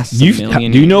it lasts a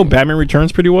million do you know years. Batman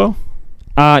Returns pretty well?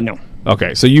 No.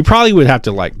 Okay, so you probably would have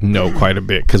to like know quite a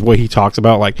bit because what he talks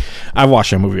about, like I've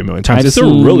watched that movie a million times. I've It's a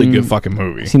seen- really good fucking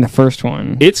movie. I've seen the first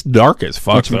one. It's dark as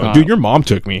fuck though, Whatchamacallit? dude. Your mom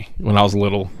took me when I was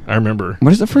little. I remember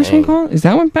What is the first one called? Is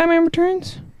that one Batman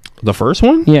Returns? the first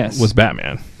one. Yes. was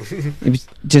Batman. It was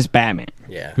just Batman.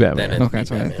 Yeah. Batman. Then it'd Okay, be that's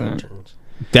what I Batman thought. Returns.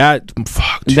 That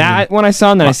fuck. Dude. That one I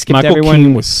saw, and then I skipped Michael everyone.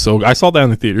 Keaton was so. I saw that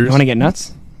in the theaters. You want to get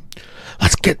nuts?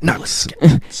 Let's get nuts.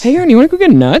 Hey, Aaron, you want to go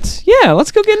get nuts? Yeah,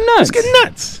 let's go get nuts. Let's get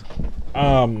nuts.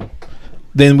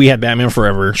 Then we had Batman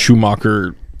Forever.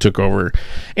 Schumacher took over,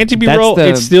 and to be That's real, the-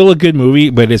 it's still a good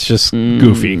movie, but it's just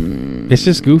goofy. It's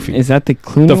just goofy. Is that the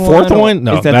Clooney The fourth or one?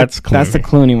 No, is that that's that's the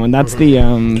Clooney. Clooney one. That's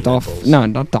the Dolph. No,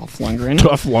 not Dolph Lundgren.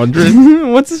 Tough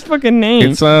Lundgren. What's his fucking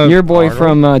name? It's, your boy Arnold?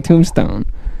 from Tombstone.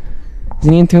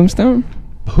 Isn't he in Tombstone?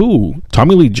 Who?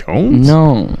 Tommy Lee Jones?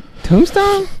 No,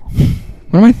 Tombstone.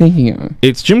 What am I thinking of?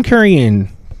 It's Jim Carrey and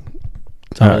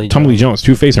Tommy Lee Jones,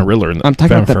 Two-Face and Riddler. I'm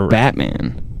talking about the Forever.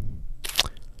 Batman.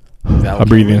 Val I'm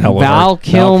breathing Kilmer. hella Val hard.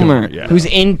 Kilmer, yeah. who's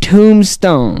in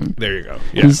Tombstone. There you go.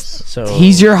 He's Yes. So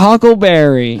he's your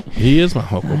Huckleberry. He is my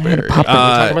Huckleberry. pop- Are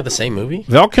we talking about the same movie?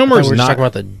 Val I thought Kilmer's we were not. talking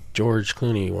about the George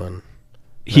Clooney one.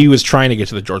 He was trying to get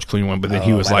to the George Clooney one, but then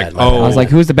he Oh, was my like, bad, my "Oh, bad. I was like,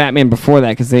 who's the Batman before that?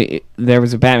 Because there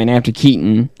was a Batman after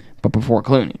Keaton, but before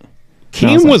Clooney. Keane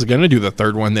I was was gonna do the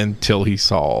third one then until he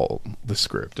saw the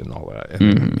script and all that,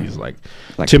 and then he's like,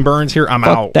 Like, Tim Burton's here, I'm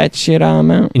Fuck out." that shit,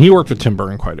 I'm out. And he worked with Tim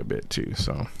Burton quite a bit too,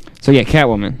 so So yeah,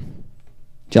 Catwoman.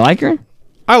 Do you like her?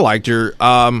 I liked her.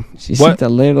 She seemed a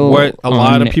little what a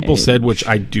lot on of people the said, edge. which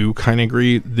I do kind of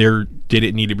agree, there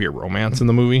didn't need to be a romance in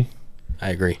the movie.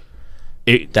 I agree.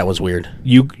 It That was weird.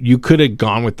 you could have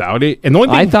gone without it, and the only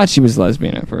thing I thought she was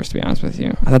lesbian at first, to be honest with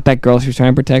you. I thought that girl she was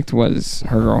trying to protect was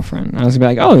her girlfriend. I was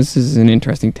gonna be like, oh, this is an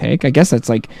interesting take. I guess that's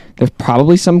like, there's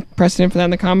probably some precedent for that in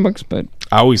the comic books, but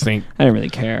I always think I didn't really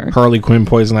care. Harley Quinn,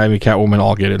 Poison Ivy, Catwoman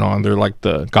all get it on. They're like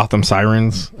the Gotham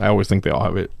Sirens. I always think they all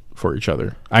have it for each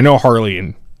other. I know Harley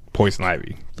and Poison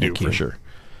Ivy do Thank for you. sure.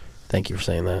 Thank you for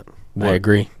saying that. What? I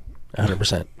agree.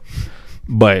 100%.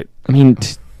 But I mean,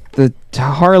 the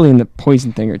Harley and the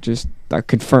poison thing are just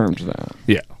confirmed though.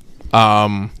 yeah.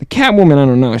 The Catwoman, I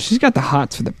don't know. She's got the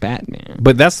hots for the Batman.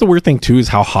 But that's the weird thing too, is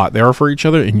how hot they are for each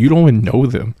other, and you don't even know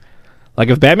them. Like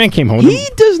if Batman came home, He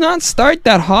does not start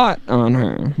that hot on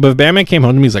her. but if Batman came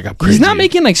home to me, he's like, I'm crazy. He's not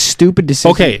making like stupid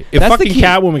decisions. Okay, if That's the fucking key.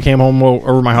 Catwoman came home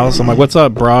over my house, I'm like, "What's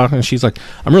up, brah?" And she's like,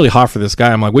 "I'm really hot for this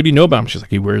guy." I'm like, "What do you know about him?" She's like,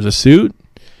 "He wears a suit.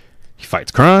 He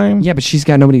fights crime." Yeah, but she's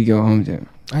got nobody to go home to.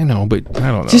 I know, but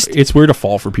I don't know. Just- It's weird to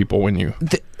fall for people when you.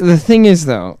 The thing is,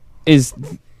 though, is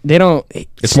they don't.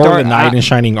 It's more of the knight in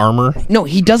shining armor. No,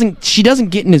 he doesn't. She doesn't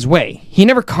get in his way. He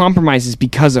never compromises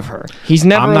because of her. He's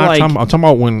never I'm not like. talking. I'm talking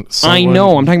about when. I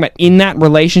know. I'm talking about in that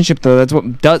relationship, though. That's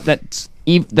what does.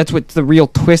 That's what the real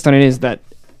twist on it is. That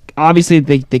obviously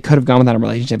they could have gone without a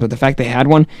relationship, but the fact they had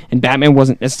one and Batman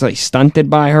wasn't necessarily stunted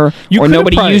by her, You or could've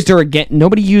nobody probably- used her again.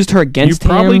 Nobody used her You against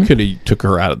probably him. could have took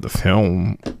her out of the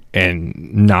film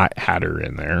and not had her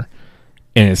in there,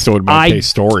 and it still would have been a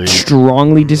story.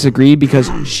 Strongly disagree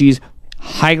because she's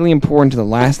highly important to the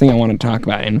last thing I want to talk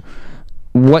about. And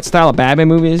what style of Batman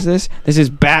movie is this? This is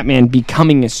Batman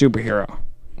becoming a superhero,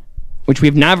 which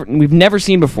we've never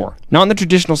seen before, not in the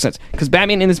traditional sense. Because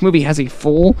Batman in this movie has a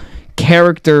full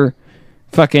character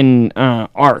fucking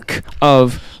arc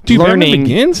of Dude, Batman learning.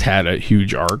 Begins had a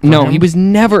huge arc. No, for him. he was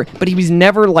never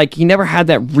had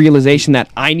that realization that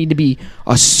I need to be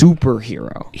a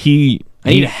superhero. I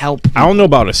need help. I don't know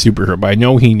about a superhero, but I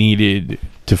know he needed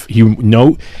to. He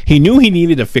knew he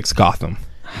needed to fix Gotham.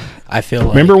 I feel like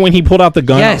Remember when he pulled out the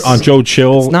gun Yes. on Joe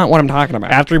Chill? It's not what I'm talking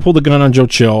about. After he pulled the gun on Joe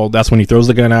Chill, that's when he throws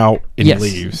the gun out and Yes.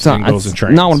 he leaves So and goes and that's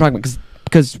trains. not what I'm talking about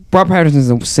because Robert Pattinson's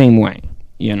the same way.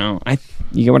 You know,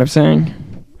 you get what I'm saying?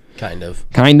 kind of.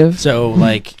 Kind of. So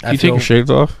like I You take feel your shades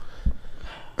off?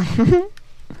 oh,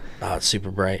 it's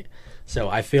super bright. So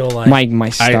I feel like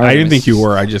my I didn't think you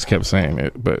were. I just kept saying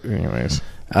it. But anyways,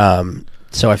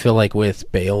 so I feel like with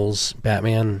Bale's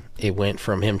Batman, it went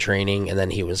from him training and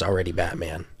then he was already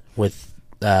Batman. With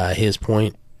his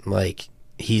point, like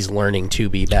he's learning to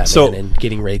be Batman and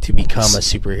getting ready to become a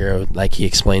superhero. Like he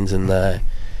explains in the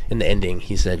ending,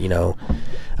 he said,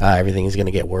 everything is going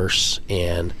to get worse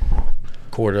and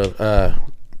court of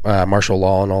martial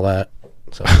law and all that.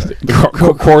 So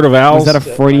Court of Owls. Was that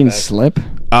a Freudian slip?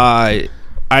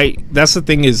 That's the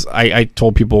thing is I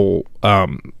told people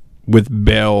with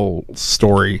Bale's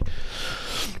story,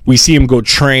 we see him go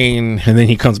train and then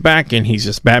he comes back and he's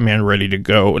just Batman ready to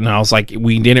go. And I was like,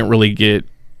 we didn't really get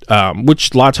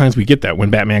which a lot of times we get that when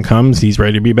Batman comes, he's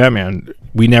ready to be Batman.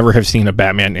 We never have seen a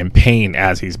Batman in pain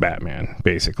as he's Batman,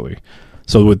 basically.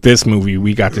 So with this movie,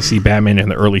 we got to see Batman in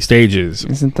the early stages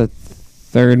Isn't the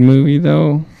third movie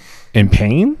though? in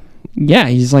pain. Yeah,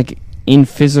 he's like in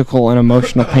physical and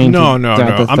emotional pain. No.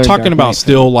 throughout the I'm third talking Dark about Knight.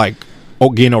 still like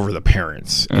getting over the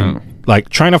parents and like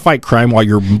trying to fight crime while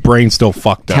your brain's still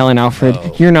fucked up. telling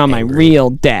Alfred, "You're not my real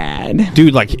dad."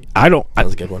 Dude, like that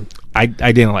was a good one. I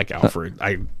didn't like Alfred.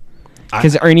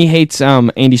 Because Ernie hates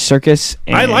Andy Serkis.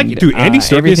 And, I like Dude. Andy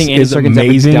Serkis everything Andy is Serkis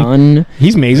amazing. Ever done.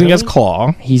 He's amazing as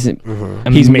Claw. He's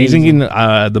He's amazing in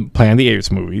the Planet of the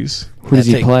Apes movies. Who does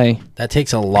he That play? That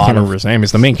takes a I lot can't of remember his name.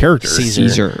 It's the main character.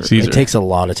 Caesar. It takes a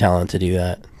lot of talent to do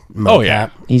that. Oh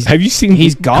yeah. He's- Have you seen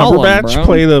he's Gollum, Cumberbatch bro.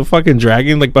 play the fucking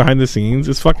dragon like behind the scenes?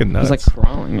 It's fucking nuts. He's like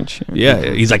crawling and shit. yeah,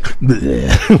 he's like,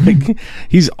 like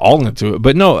he's all into it.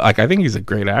 But no, like I think he's a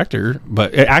great actor.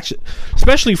 But it actually,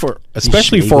 especially for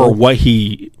Schmeagol. what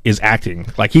he is acting.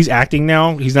 Like he's acting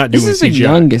now. He's not This doing is the CGI.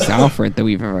 youngest Alfred that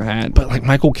we've ever had. But like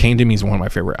Michael Caine to me is one of my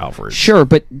favorite Alfreds. Sure,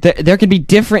 but there can be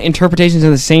different interpretations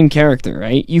of the same character,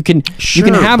 right? You can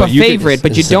Sure, have a but you can- favorite,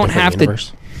 but It's you a don't different have universe.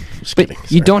 to. Just But kidding,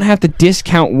 you sorry. don't have to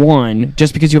discount one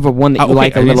just because you have a one that you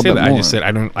like a I didn't little say bit that. more. I just said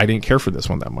I didn't care for this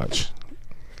one that much.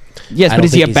 Yes, I but don't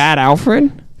is he think a he's- bad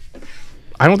Alfred?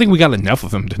 I don't think we got enough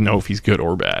of him to know if he's good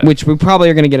or bad. Which we probably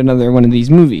are going to get another one of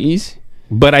these movies.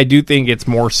 But I do think it's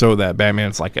more so that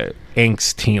Batman's like a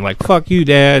angst teen, like "fuck you,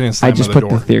 dad," and I slam just the put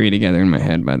door. the theory together in my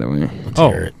head, by the way. Oh,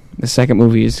 Hear it. The second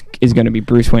movie is going to be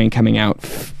Bruce Wayne coming out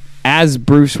as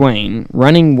Bruce Wayne,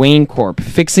 running Wayne Corp,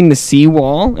 fixing the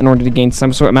seawall in order to gain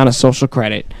some sort of amount of social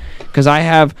credit. Because I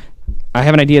have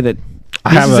an idea that I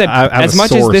have this is a- I have as a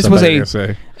much as source this was about it, a I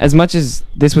say. as much as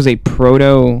this was a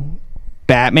proto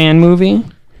Batman movie,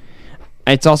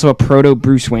 it's also a proto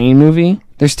Bruce Wayne movie.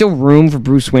 There's still room for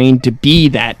Bruce Wayne to be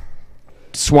that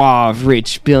suave,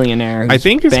 rich billionaire who's I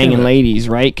think it's banging gonna- ladies,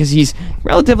 right? Because he's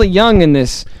relatively young in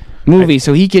this movie,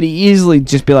 so he could easily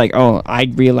just be like, "Oh,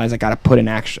 I realize I got to put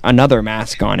another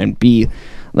mask on and be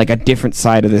like a different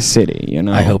side of the city." You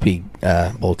know, I hope he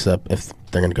bulks up if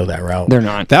they're going to go that route. they're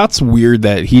not. That's weird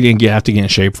that he didn't have to get in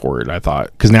shape for it. I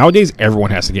thought because nowadays everyone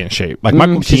has to get in shape. Like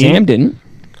Michael Shazam Caine, didn't.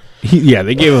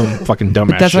 They gave him fucking dumbass.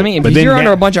 But that's what I mean. But If then you're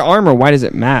under a bunch of armor, why does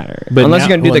it matter? But Unless now-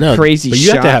 you're gonna do well, the no, crazy but you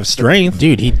shot. have to have strength.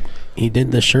 Dude, he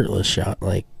did the shirtless shot.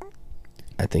 Like,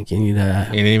 I think you need to.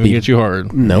 It didn't even get you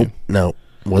hard. Nope.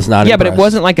 Was not. Yeah, but it impressed.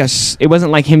 wasn't like it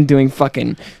wasn't like him doing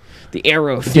fucking the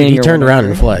arrow Dude, thing. he or turned around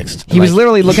whatever. and flexed. He was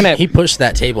literally looking at. He pushed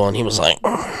that table and he was like,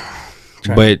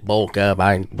 trying But- to bulk up.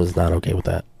 I was not okay with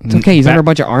that. It's okay. He's Back- under a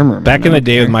bunch of armor. man. Back I in the don't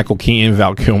day care. with Michael Keaton,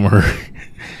 Val Kilmer.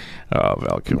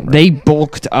 Val Kilmer. they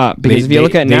bulked up because if you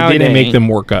look at they nowadays, didn't make them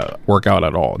work out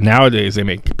at all. Nowadays, they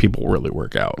make people really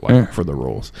work out like Yeah. for the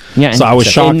roles. Yeah, So I was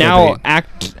shocked. And now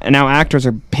that now actors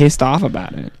are pissed off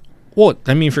about it. well,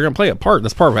 I mean, if you're gonna play a part,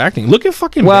 that's part of acting. Look at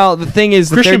fucking Well, the thing is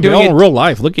that they're Christian doing Bale in it. real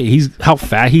life. Look at how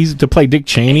fat he's to play Dick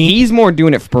Cheney. He's more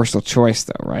doing it for personal choice,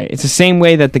 though, right? It's the same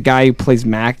way that the guy who plays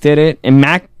Mac did it, and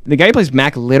the guy who plays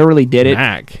Mac literally did it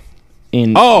Mac.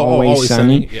 in Always Always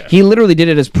Sunny. Sunny, yeah. He literally did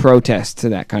it as protest to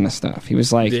that kind of stuff. He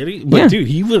was like, Did he? But yeah. dude,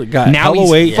 he would have got Now hella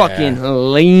he's weight. fucking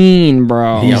lean,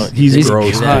 bro. He's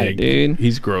gross cut, big, dude.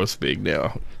 He's gross big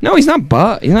now, No, he's not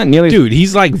butt. He's not nearly. dude.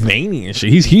 He's like veiny and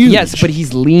shit. He's huge. Yes, but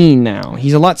he's lean now.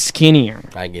 He's a lot skinnier,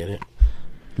 I get it.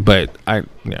 but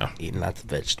Eating lots of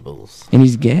vegetables. and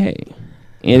he's gay.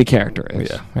 And the character is.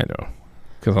 yeah, I know.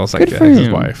 Because I was like, Good yeah, for that's his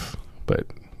him. wife, but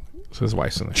so his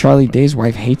wife's in the show. Charlie Day's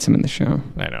wife hates him in the show.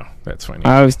 I know that's funny.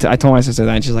 I told my sister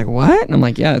that, and she's like, "What?" And I'm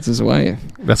like, "Yeah, it's his wife."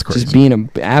 That's crazy. Just being an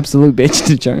absolute bitch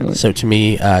to Charlie. So to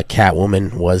me,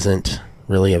 Catwoman wasn't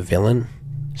really a villain.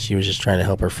 She was just trying to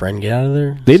help her friend get out of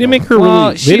there. They didn't make her Well,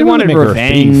 really. she they didn't wanted make her a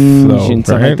revenge thief, though, and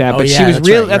stuff right? like that. Oh, But yeah, she was that's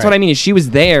real. right, That's right. what I mean. Is she was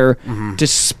there to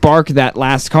spark that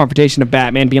last confrontation of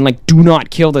Batman being like, "Do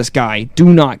not kill this guy. Do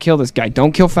not kill this guy.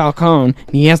 Don't kill Falcone."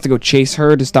 And he has to go chase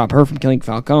her to stop her from killing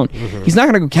Falcone. He's not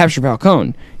going to go capture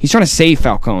Falcone. He's trying to save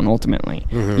Falcone ultimately.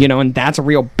 You know, and that's a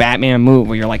real Batman move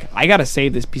where you're like, "I got to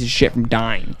save this piece of shit from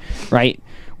dying," right?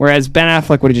 Whereas Ben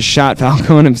Affleck would have just shot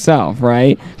Falcone himself,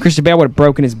 right? Christian Bale would have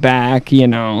broken his back, you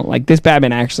know. Like, this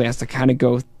Batman actually has to kind of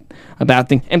go about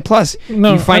things. And plus,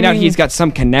 No, you find I out mean- he's got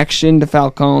some connection to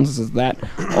Falcone, this is that,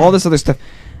 all this other stuff.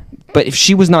 But if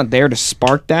she was not there to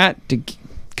spark that,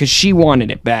 because she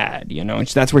wanted it bad, you know, and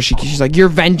that's where she's like, "Your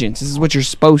vengeance. This is what you're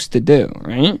supposed to do,"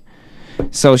 right?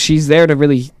 So she's there to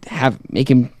really make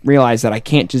him realize that I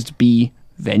can't just be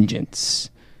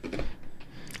vengeance.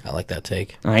 I like that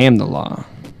take. I am the law.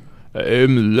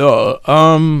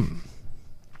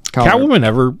 Catwoman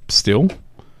ever steal?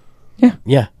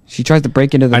 Yeah. She tries to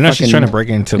break into the I know she's fucking- trying to break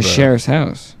into the the sheriff's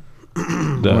house. the,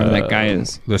 Whatever that guy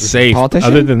is. the safe. Politician?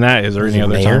 Other than that, is there Is any he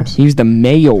other mayor? times? He was the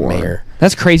mayor. Mayor.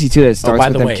 That's crazy too. That it starts by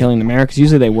with the them way- killing the mayor because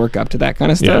usually they work up to that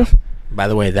kind of Yeah. stuff. By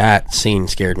the way, that scene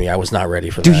scared me. I was not ready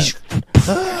for Dude,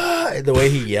 that. The way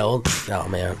he yelled. Oh,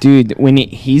 man. dude, when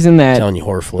he's in I'm that, telling you,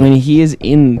 horror flick. when he is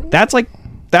in, that's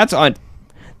on.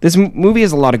 This movie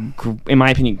has a lot of, in my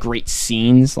opinion, great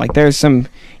scenes. Like there's some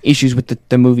issues with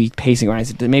the movie pacing wise.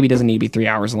 It maybe doesn't need to be 3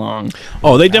 hours long.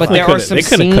 Oh, they But definitely there are could. some They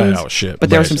could have cut scenes- out shit. But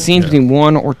there are some scenes yeah. between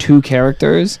one or two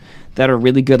characters that are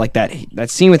really good. Like that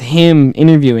scene with him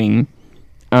interviewing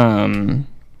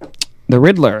the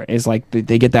Riddler is like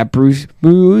they get that Bruce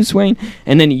Wayne,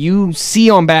 and then you see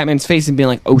on Batman's face and being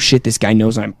like, "Oh shit, this guy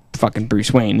knows I'm fucking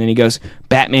Bruce Wayne." And then he goes,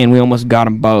 "Batman, we almost got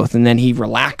them both." And then he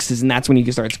relaxes, and that's when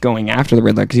he starts going after the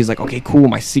Riddler because he's like, "Okay, cool,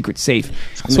 my secret's safe."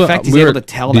 And So, the fact he's we able were- to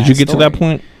tell. Did that you get to that story-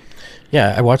 point?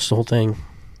 Yeah, I watched the whole thing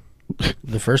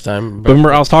the first time. But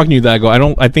remember, I was talking to you that I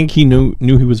go. I think he knew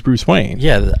he was Bruce Wayne.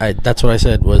 Yeah, that's what I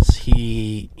said. Was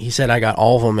he said I got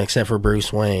all of them except for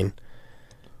Bruce Wayne,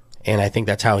 and I think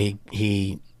that's how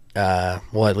he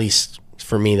well, at least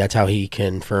for me, that's how he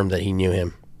confirmed that he knew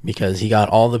him, because he got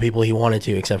all the people he wanted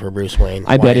to except for Bruce Wayne.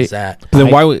 I Why bet is it- that? But then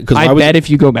I- why? Because I bet if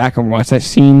you go back and watch that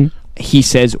scene, he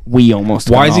says we almost.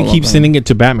 why got does he all of keep them." sending it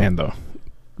to Batman though?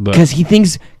 Because he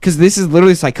thinks, because this is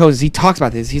literally psychosis. He talks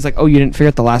about this. He's like, "Oh, you didn't figure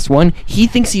out the last one." He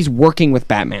thinks he's working with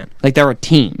Batman, like they're a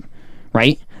team,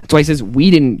 right? That's why he says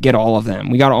we didn't get all of them.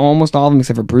 We got almost all of them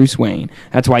except for Bruce Wayne.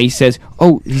 That's why he says,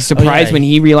 "Oh, he's surprised yeah. when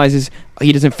he realizes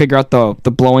he doesn't figure out the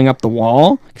blowing up the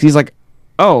wall." Because he's like,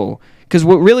 "Oh," because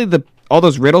what really all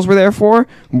those riddles were there for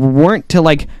weren't to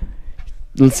like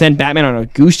send Batman on a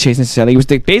goose chase necessarily. It was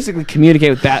to basically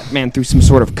communicate with Batman through some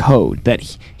sort of code that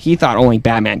he thought only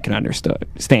Batman can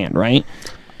understand, right?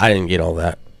 I didn't get all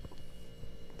that.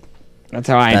 That's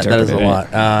how I That interpreted is a it.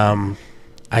 lot.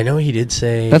 I know he did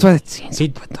say. That's why that scene's so he,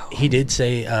 good, though. he did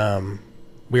say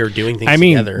we were doing things I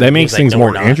mean, together. that He makes was like, things "No, more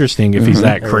we're not." interesting if he's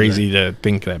that Mhm. crazy to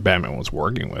think that Batman was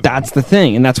working with him. That's the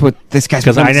thing, and that's what this guy's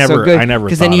 'Cause I become so never- good. I never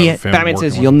Because then thought of him Batman working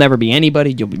says, with "You'll him. never be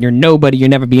anybody. You're nobody. You'll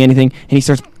never be anything," and he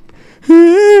starts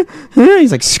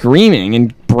he's like screaming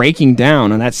and breaking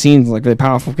down, and that scene's like really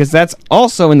powerful because that's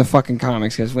also in the fucking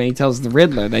comics. Because when he tells the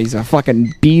Riddler that he's a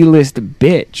fucking B-list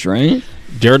bitch, right?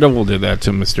 Daredevil did that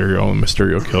to Mysterio, and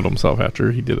Mysterio killed himself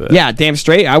after he did that. Yeah, damn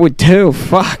straight. I would too.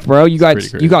 Fuck, bro. You pretty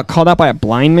crazy. got called out by a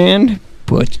blind man.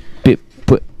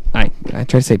 I tried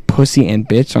to say pussy and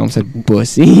bitch. I almost said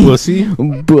bussy. Pussy.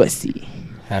 Bussy.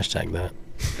 Hashtag that.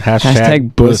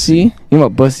 Hashtag bussy. You know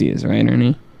what bussy is, right,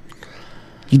 Ernie?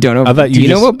 You don't know. I thought do you you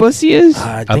know just- what bussy is?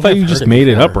 I thought you just made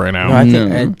it up right now. No, I think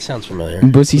No. it sounds familiar.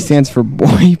 Bussy stands for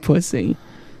boy pussy.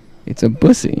 It's a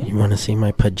bussy. You want to see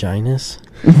my paginas?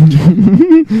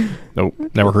 Nope,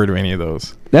 never heard of any of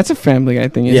those. That's a Family Guy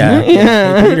thing, isn't Yeah. it?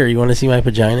 Yeah. Hey, Peter, you want to see my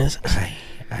paginas?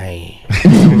 I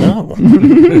don't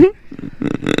know.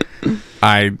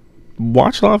 I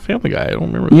watched a lot of Family Guy. I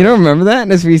don't remember. You don't remember that?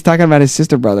 That's what he's talking about his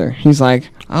sister brother. He's like,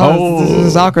 this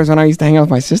is awkward when I used to hang out with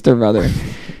my sister brother.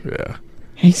 Yeah.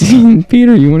 Hey,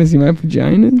 Peter, you want to see my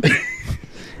vagina?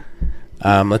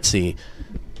 Let's see.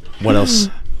 What else?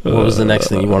 What was the next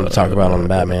thing you wanted to talk about on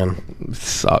Batman?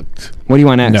 Sucked. What do you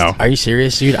want next? No. Are you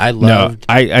serious, dude? I No, loved.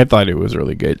 I thought it was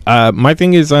really good. My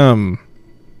thing is,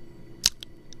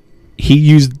 he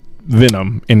used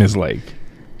venom in his leg.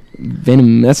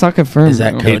 Venom. That's not confirmed. Is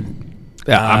that bro. code?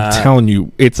 I'm telling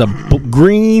you, it's a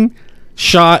green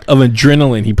shot of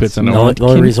adrenaline he puts in The him.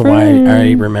 only reason why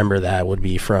I remember that would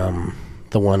be from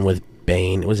the one with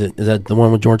Bane. Is that the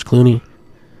one with George Clooney?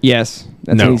 Yes.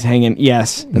 That's No. when he's hanging.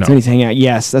 Yes. That's No. when he's hanging out.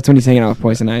 Yes. That's when he's hanging out with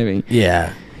Poison Ivy.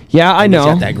 Yeah. Yeah, I And he's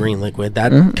know. got that green liquid.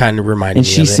 That Uh-huh. kind of reminded And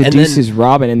me she of it. And seduces then,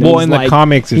 Robin. And then Well, he's in the like,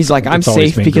 comics, he's like, I'm it's always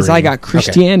safe been because I green. got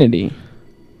Christianity.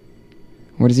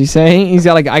 What does he say? He's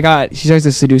got like, she tries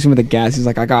to seduce him with a gas. He's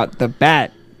like, I got the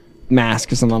bat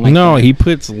mask or something like that. No, he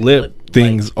puts lip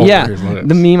things over Yeah, his lips.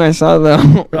 the meme I saw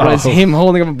though was him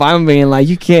holding up a Bible being like,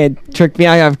 "You can't trick me.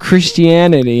 I have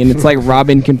Christianity," and it's like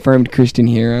Robin confirmed Christian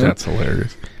hero. That's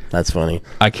hilarious. that's funny.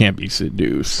 I can't be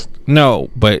seduced. No,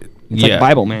 but It's like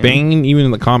Bible Man. Bane, even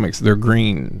in the comics, they're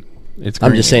green. It's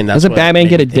green. I'm just saying that's Doesn't what Batman made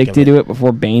get me think of addicted to it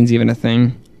before Bane's even a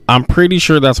thing? I'm pretty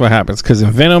sure that's what happens because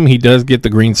in Venom he does get the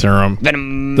green serum.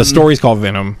 Venom. The story's called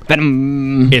Venom.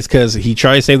 Venom. It's because he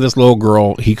tried to save this little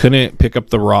girl. He couldn't pick up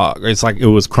the rock. It's like it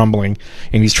was crumbling,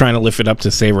 and he's trying to lift it up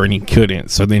to save her, and he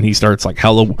couldn't. So then he starts like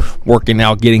hella working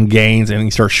out, getting gains, and he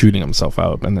starts shooting himself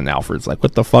out. And then Alfred's like,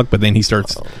 "What the fuck?" But then he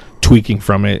starts tweaking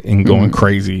from it and going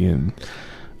crazy. And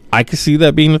I could see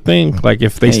that being a thing. Like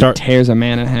if they And he start, tears a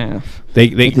man in half they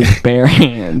with his bare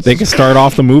hands. they could start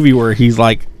off the movie where he's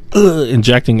like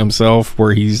injecting himself,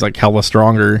 where he's like hella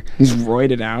stronger, He's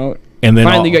roided out. and then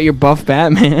Finally, got your buff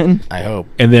Batman. I hope.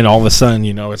 and then all of a sudden,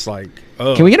 you know, it's like,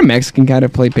 oh, Can we get a Mexican guy to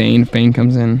play Bane if Bane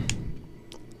comes in?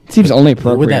 Seems only Who would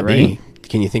appropriate, that right? be?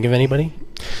 Can you think of anybody?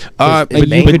 Uh, Is but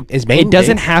Bane- you could- is Bane It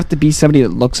doesn't big? have to be somebody that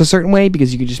looks a certain way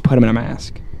because you could just put him in a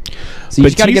mask. So you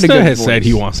just got to get a Batista good has voice. said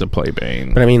he wants to play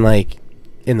Bane. But I mean, like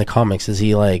in the comics, is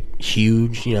he like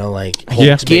huge? You know, like Yeah.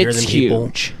 Hulk's bigger Gets than people.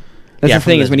 huge. That's Yeah, the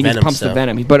thing from is when he the gets Venom pumps the stuff.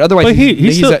 venom. But otherwise, But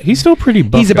he's still pretty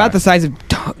buff. he's about guy. the size of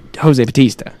Jose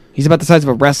Batista. He's about the size of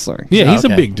a wrestler. Yeah, he's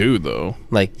Okay. a big dude though.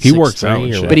 Like He works 6'3" out and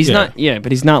or shit. what? But he's Yeah. not. Yeah,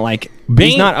 but he's not like he's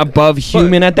Bane- not above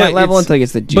human at that but level it's- until he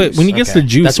gets the juice. But when he gets Okay. the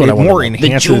juice, That's what it I wanna more know. the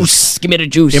enhances. juice, give me the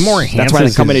juice. It more That's why they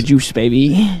enhances come in a his- juice,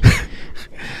 baby.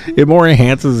 It more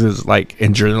enhances his like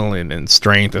adrenaline and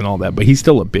strength and all that. But he's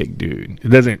still a big dude. It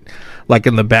doesn't like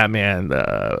in the Batman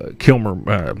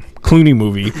Clooney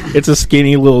movie. It's a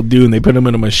skinny little dude, and they put him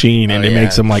in a machine, and Oh, it yeah.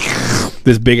 makes him like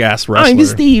this big ass wrestler. I'm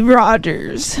Steve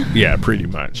Rogers. Yeah, pretty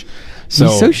much. So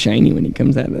He's so shiny when he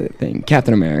comes out of that thing.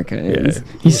 Captain America is. Yeah.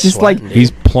 He's just sweating, like dude.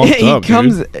 he's plumped he up.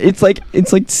 comes. Dude. It's like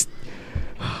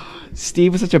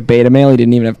Steve was such a beta male. He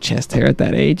didn't even have chest hair at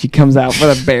that age. He comes out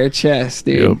with a bare chest,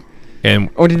 dude. Yep. And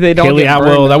Or did they don't Haley get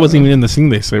Atwell, burned that up? wasn't even in the scene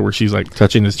they said where she's like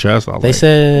touching his chest. I was They like,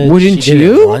 said, Wouldn't she did it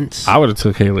you? once. I would have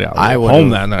took Haley Atwell I would've. home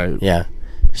that night. Yeah.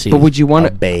 She's But would you want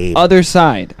a babe? other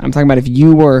side? I'm talking about if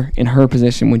you were in her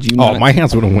position, would you? Oh, not? my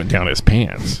hands would have went down his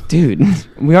pants. dude.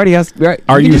 We already asked. Are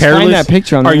we you can just hairless? Find that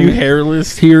picture on Are the you internet.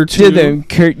 hairless here too? Do the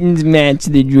curtains match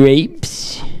the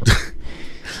drapes?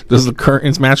 Does the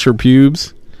curtains match your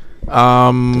pubes?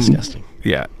 Disgusting.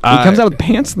 Yeah. He comes out with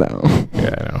pants though.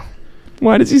 Yeah, I know.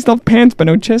 Why does he still have pants but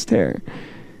no chest hair?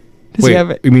 Does he Wait,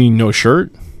 have it? you mean no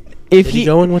shirt? If Did he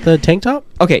go in with a tank top?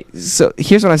 okay, so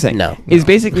here's what I'm saying. No. Is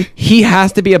basically he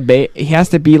has to be he has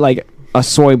to be like a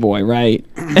soy boy, right?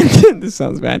 And this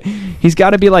sounds bad. He's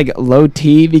got to be like low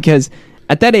T because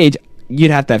at that age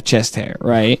you'd have to have chest hair,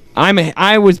 right?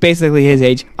 I was basically his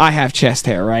age. I have chest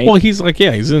hair, right? Well, he's like,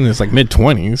 yeah, he's in his like mid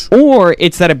 20s. Or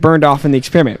it's that it burned off in the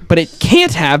experiment, but it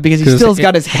can't have because he 'Cause still's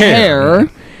got his hair. hair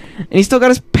and he's still got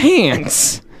his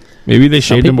pants. Maybe they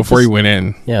shaved him people before he just- went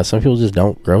in. Yeah, some people just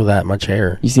don't grow that much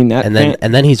hair. You seen that? And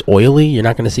then he's oily. You're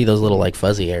not going to see those little like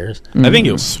fuzzy hairs. I think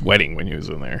he was sweating when he was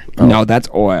in there. No, that's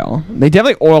oil. They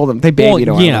definitely oiled him. They babied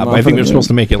oil. yeah, but I think they're supposed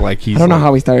to make it like he's. I don't know like,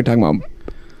 how we started talking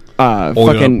about Oil.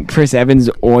 fucking Chris Evans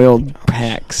oiled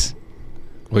pecs.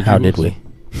 what How you did was- we?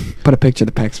 Put a picture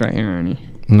of the pecs right here, Ernie.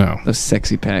 No, Those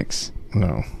sexy pecs.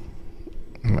 no.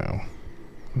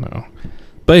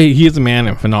 But he is a man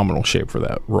in phenomenal shape for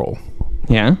that role.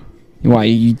 Yeah. Why,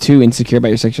 you too insecure about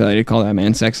your sexuality to call that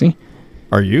man sexy?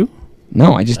 Are you?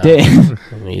 No, I just did.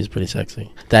 I mean, he's pretty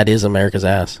sexy. That is America's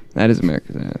ass. That is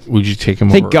America's ass. Would you take him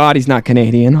Thank over? God he's not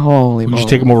Canadian. Holy Would moly. you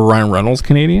take him over Ryan Reynolds,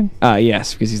 Canadian?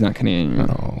 Yes, because he's not Canadian.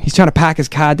 Oh. He's trying to pack his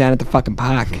car down at the fucking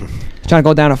park. He's trying to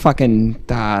go down to fucking,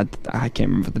 I can't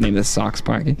remember the name of the Sox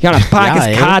park. He's trying to park Yeah,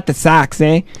 his eh? car at the Sox,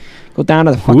 eh? Go down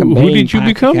to the fucking Who bay and did you park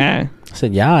the become? car. I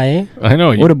said, yeah, eh? I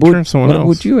know. You What about turned someone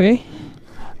else. you, eh?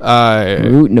 Uh,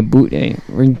 Rootin' a boot, eh?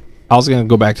 I was gonna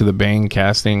go back to the Bane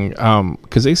casting,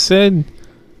 because they said,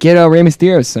 Get Rey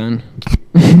Mysterio's son.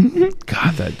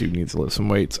 God, that dude needs to lift some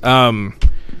weights.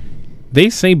 They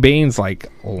say Bane's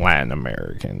like Latin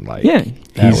American, like Yeah.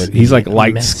 That would he's be like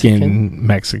light skinned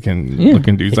Mexican Yeah.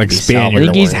 looking dude. He's He could like be I Spaniard.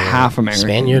 think he's or- half American.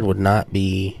 Spaniard would not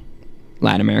be.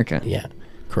 Latin America. Yeah,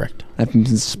 correct. That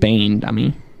means Spain,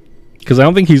 dummy. Because I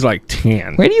don't think he's like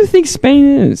tan. Where do you think Spain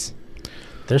is?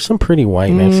 There's some pretty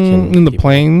white Mexican in the people.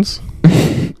 plains.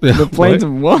 The plains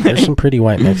of what? There's some pretty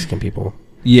white Mexican people.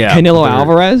 Yeah, Canelo they're-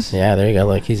 Alvarez? Yeah, there you go.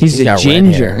 Like He's a got red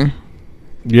ginger. hair.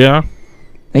 Yeah,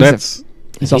 He's, that's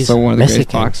also he's one of the greatest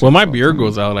Mexican. boxers. when my beard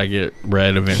goes out, I get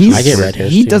red eventually. He's, I get red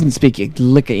hairs, He too. doesn't speak a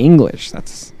lick of English.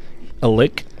 That's a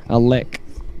lick. a lick.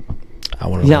 I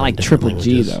want to. He's not like Triple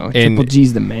G, though. Triple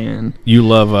G's the man. You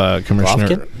love Commissioner.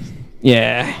 Golovkin?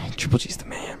 Yeah, Triple G's the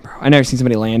man, bro. I never seen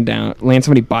somebody land so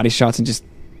many body shots and just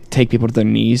take people to their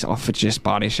knees off of just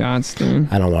body shots, dude.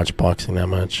 I don't watch boxing that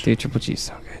much. Dude, Triple G's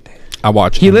so good, dude. I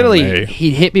watch. He MMA. literally,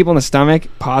 he'd hit people in the stomach,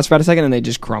 pause for a second, and they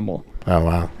just crumble. Oh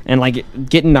wow. And like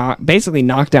getting basically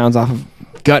knockdowns off of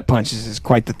gut punches is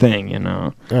quite the thing, you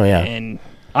know. Oh yeah. And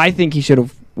I think he should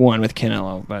have won with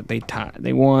Canelo, but they tied.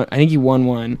 They won. I think he won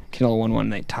one. Canelo won one.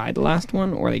 And they tied the last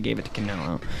one, or they gave it to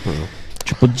Canelo.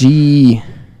 Triple G.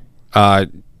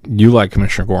 You like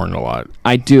Commissioner Gordon a lot.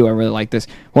 I do. I really like this.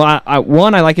 Well, I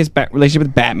like his relationship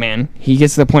with Batman. He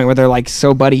gets to the point where they're like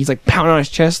so buddy. He's like pounding on his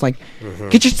chest, like,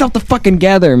 get yourself the fucking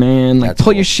together, man. Like, That's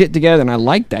pull cool. your shit together. And I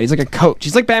like that. He's like a coach.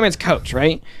 He's like Batman's coach,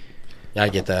 right? I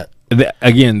get that.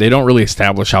 Again, they don't really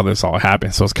establish how this all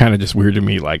happened, so it's kind of just weird to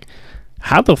me. Like,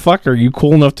 how the fuck are you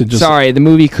cool enough to just? Sorry, the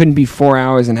movie couldn't be 4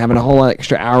 hours and having a whole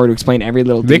extra hour to explain every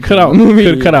little. They detail could of the movie.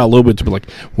 have cut out a little bit to be like,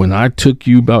 when I took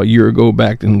you about a year ago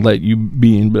back and let you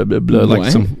be in blah blah blah. Like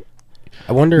What? some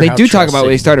I wonder. They how do talk about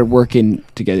when they trusting- started working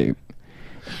together.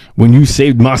 when you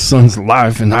saved my son's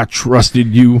life and I trusted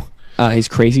you. His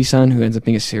crazy son, who ends up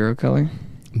being a serial killer.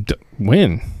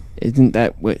 When? Isn't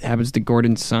that what happens to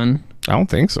Gordon's son? I don't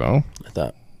think so. I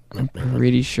thought. I'm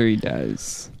pretty sure he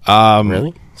does.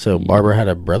 Really? So Barbara had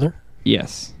a brother?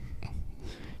 Yes.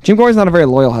 Jim Gordon's not a very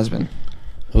loyal husband.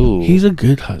 Ooh. He's a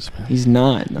good husband. He's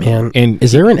not. No. Man, And-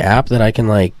 is there an app that I can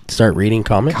like start reading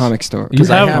comics? Comic store. You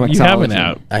I have, have you have an Comixology.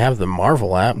 app. I have the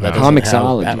Marvel app that doesn't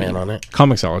Comixology. have Batman on it.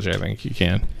 Comixology, I think you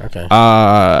can. Okay.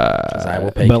 I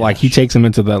will pay but like he cash. takes him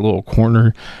into that little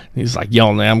corner. He's like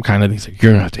yelling at him, kind of. He's like,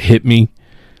 "You're gonna have to hit me,"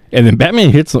 and then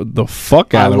Batman hits the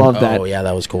fuck I out of love him. that. Oh yeah,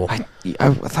 that was cool.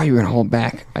 I thought you were gonna hold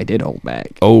back. I did hold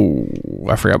back. Oh,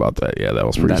 I forgot about that. Yeah, that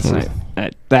was pretty That's smooth.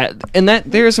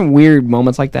 there are some weird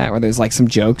moments like that where there's like some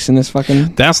jokes in this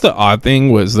fucking. That's the odd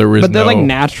thing was there was But they're no, like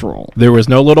natural. there was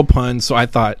no little puns. So I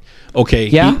thought, okay,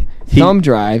 Yeah. Thumb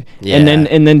drive. Yeah.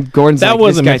 And then Gordon's that like,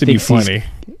 wasn't this guy meant to be thinks he's- funny.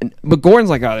 But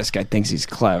Gordon's like, oh, this guy thinks he's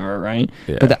clever, right?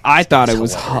 Yeah. But I thought it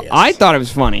was, hilarious. I thought it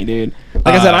was funny, dude. Like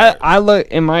I said, I look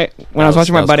in my when I was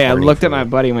watching my that was buddy, I corny looked for at my me.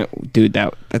 buddy and went, dude,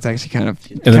 that's actually kind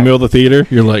of In the middle of the theater,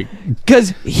 you're like,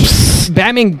 because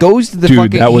Batman goes to the Dude,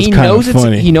 fucking. that was he kinda knows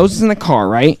funny. he knows it's in the car,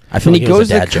 right? I feel And like it was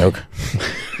a to dad the- joke.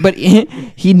 But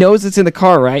he knows it's in the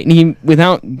car, right? And he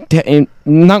without and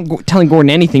not telling Gordon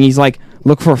anything, he's like,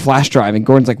 look for a flash drive, and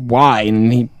Gordon's like, why?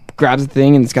 And he grabs the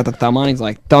thing and it's got the thumb on. He's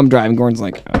like, thumb drive, and Gordon's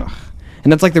like, ugh.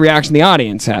 And that's like the reaction the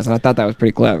audience has, and I thought that was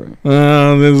pretty clever.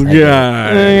 oh, this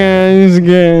guy. It's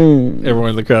good. Everyone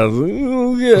in the crowd's like,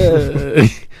 oh,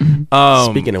 yeah.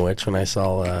 Speaking of which, when I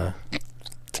saw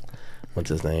what's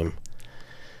his name?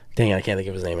 Dang it, I can't think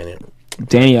of his name in it.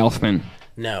 Danny Elfman.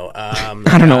 No, I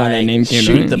don't know why that name came to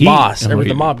Shoot, me. the He- boss, oh, or he-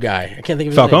 the mob guy. I can't think of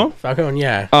his Falcone? name. Falcone,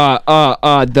 yeah.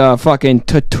 The fucking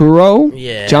Turturro.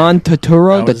 Yeah. John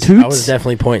Turturro, the I was Toots.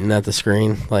 definitely pointing at the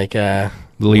screen, like,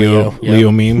 Leo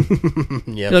Yep. meme.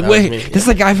 Yeah, You're like, wait, this is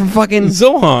the guy from fucking.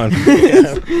 Zohan.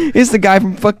 It's the guy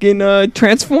from fucking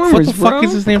Transformers. What the fuck bro.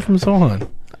 is his name from Zohan?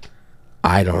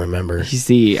 I don't remember. He's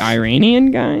the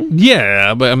Iranian guy.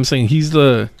 Yeah, but I'm saying he's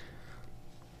the.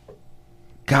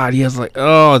 God, he has like,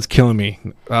 oh, it's killing me.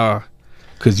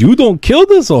 Because you don't kill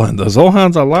the Zohan. The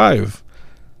Zohan's alive.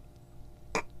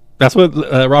 That's what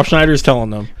Rob Schneider's telling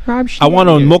them. Rob I want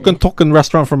a Schneider. Moken Token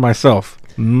restaurant for myself.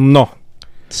 No.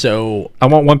 So I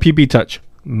want one PP touch.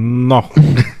 No.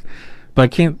 But I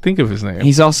can't think of his name.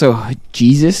 He's also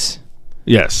Jesus.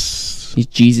 Yes. He's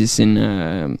Jesus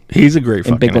in He's a great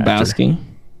fucking Big actor. Lebowski. You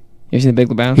ever seen the Big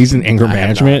Lebowski? He's in Anger I have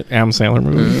Management, Adam Sandler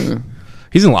movies.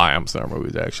 He's in a lot of Adam Sandler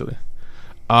movies, actually.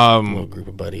 little group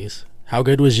of buddies. How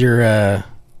good was your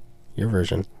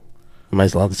version? Am I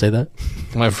allowed to say that?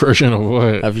 My version of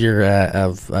what? Of your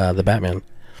the Batman.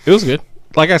 It was good.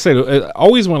 Like I said,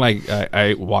 always when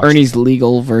I watch Ernie's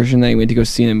legal version that he went to go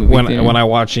see in the movie theater. when I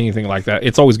watch anything like that,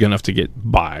 it's always good enough to get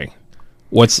by.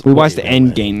 we watched Wait,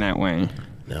 Endgame that way.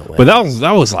 No way. But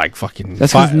that was like fucking.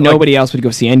 That's because nobody else would go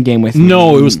see Endgame with me.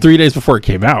 No, it was 3 days before it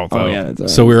came out. Though. Oh, yeah, that's right.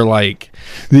 So we were like,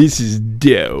 "This is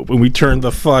dope," and we turned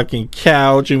the fucking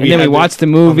couch and And then we had watched the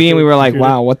movie and we were like,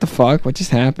 "Wow, what the fuck? What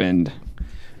just happened?"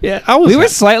 Yeah, I was. We were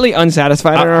slightly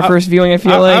unsatisfied in our first viewing. I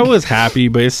feel like I was happy,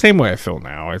 but it's the same way I feel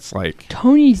now. It's like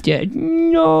Tony's dead.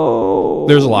 No,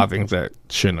 there's a lot of things that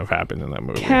shouldn't have happened in that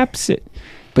movie. Caps it,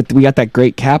 but we got that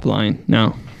great Cap line.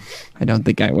 No, I don't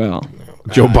think I will.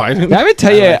 Joe Biden. Let me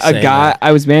tell you, like a saying guy. that.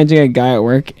 I was managing a guy at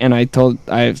work, and I told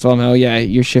him, "Oh yeah,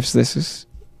 your shift's this is.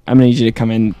 I'm gonna need you to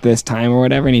come in this time or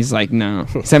whatever." And he's like, "No."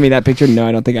 Send me that picture. No,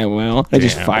 I don't think I will. I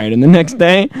just Damn. fired him the next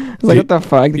day. I was like, "What the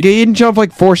fuck?" He didn't show up for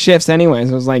like 4 shifts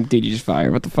anyways. I was like, "Dude, you just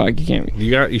fired. What the fuck? You can't."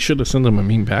 You should have sent him a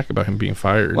meme back about him being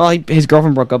fired. Well, his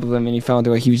girlfriend broke up with him, and he fell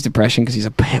into a huge depression because he's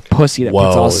a pussy that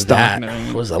puts all Whoa, stuff. that in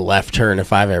everything. was a left turn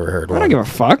if I've ever heard I one. don't give a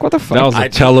fuck. What the fuck? that was a I-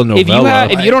 telenovela.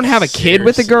 if you don't have a kid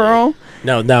with a girl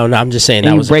No, I'm just saying that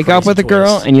and you was break up crazy with a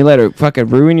girl twist. and you let her fucking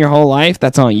ruin your whole life,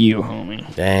 that's on you,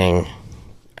 homie. Dang.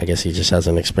 I guess he just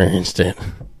hasn't experienced it.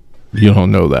 You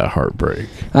don't know that heartbreak.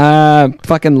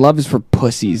 Fucking love is for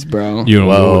pussies, bro. You don't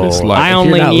know Whoa. what it's like. I you're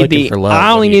only not need looking the for love, I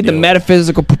what only do you need the do?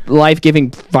 metaphysical,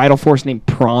 life-giving, vital force named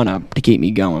Prana to keep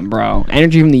me going, bro.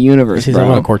 Energy from the universe, He's talking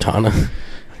bro. about Cortana.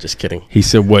 Just kidding. He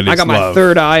said, "What is I got my love?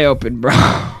 third eye open, bro.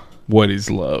 What is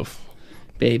love?"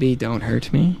 Baby, don't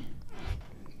hurt me.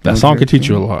 That Don't song could hurt teach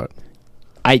you me. a lot.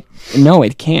 No,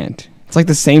 it can't. It's like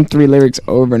the same 3 lyrics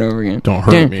over and over again. Don't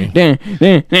hurt me.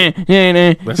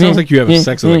 That sounds like you having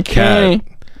sex with a cat.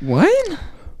 What?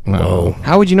 No,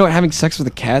 How would you know what having sex with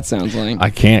a cat sounds like? I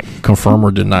can't confirm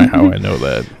or deny how I know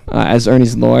that. As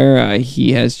Ernie's lawyer,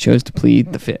 he has chose to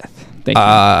plead the 5th. Thank you.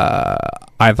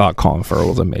 I thought Colin Farrell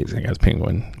was amazing as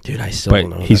Penguin, Dude, I still don't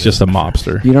know. but who he's that just is. a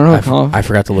mobster. You don't know I, what Colin? I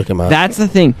forgot to look him up. That's the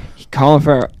thing. Colin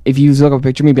Farrell. If you look up a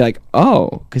picture of me, be like,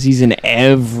 oh, because he's in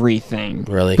everything.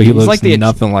 Really? But he He's looks like the-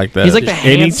 nothing like that. he's like the And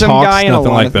he handsome talks guy in a nothing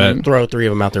lot like of that. things. Throw 3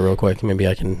 of them out there real quick. Maybe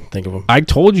I can think of them. I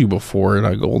told you before, and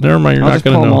I go, never mind, you're I'll not just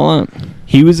going pull to them know. all up.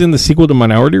 He was in the sequel to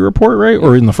Minority Report, right?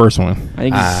 Or in the first one? I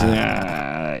think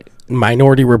he's.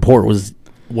 Minority Report was,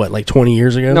 what, like 20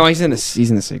 years ago? No, he's in the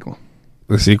sequel.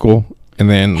 The sequel? And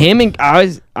then Him and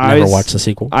I Never watched the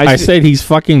sequel. I said he's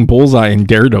fucking Bullseye in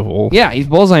Daredevil. yeah, he's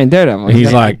Bullseye in Daredevil. And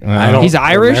he's like, I don't He's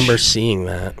Irish? remember seeing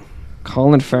that.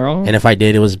 Colin Farrell. And if I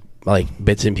did, it was like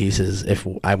bits and pieces if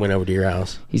I went over to your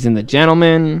house. He's in The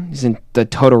Gentleman. He's in the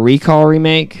Total Recall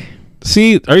remake.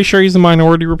 see, are you sure he's the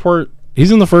Minority Report?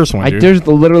 He's in the first one, I dude. just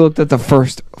literally looked at the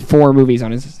first 4 movies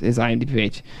on his IMDb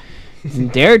page. He's in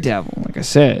Daredevil, like I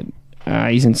said.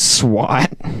 He's in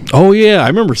SWAT. Oh, yeah, I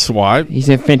remember SWAT. He's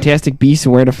in Fantastic Beasts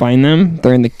and Where to Find Them.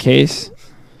 They're in the case.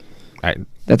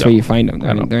 That's where you find them.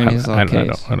 They're in his little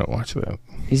case. I don't watch that.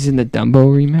 He's in the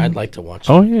Dumbo remake. I'd like to watch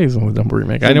Oh, yeah, he's in the Dumbo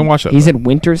remake. I didn't watch that. He's though. in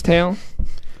Winter's Tale.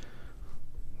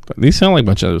 These sound like a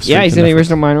bunch of Yeah, he's in straight the to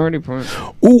original Minority Report.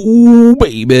 Netflix. Ooh,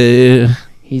 baby.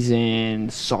 He's in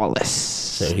Solace.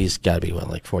 So he's got to be, what,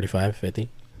 like 45, 50?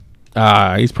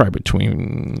 He's probably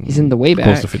between. He's in the way close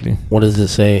back. to 50. What does it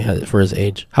say for his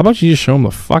age? How about you just show him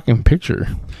the fucking picture?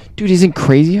 Dude, he's in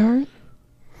Crazy Heart?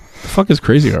 The fuck is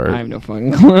Crazy Heart? I have no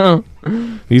fucking clue.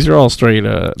 These are all straight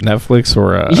Netflix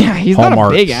or Yeah, he's not a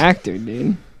Hallmarks. big actor,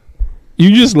 dude.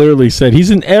 You just literally said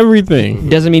he's in everything.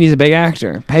 Doesn't mean he's a big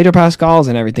actor. Pedro Pascal's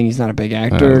in everything. He's not a big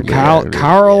actor. Yeah,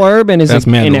 Carl Urban is That's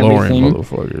in Mandalorian, everything.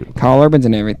 motherfucker. Carl Urban's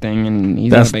in everything, and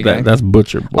he's not a big actor. That's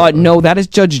Butcher Boy. No, that is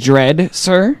Judge Dredd,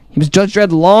 sir. He was Judge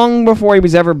Dredd long before he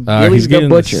was ever Billy he's the getting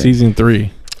Butcher. season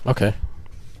 3. Okay.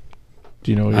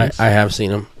 Do you know what it is? I have seen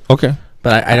him. Okay.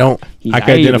 But I don't. He's I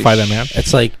can identify that man.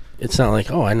 It's like It's not like,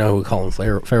 oh, I know who Colin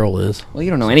Farrell is. Well, you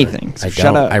don't know anything. So I shut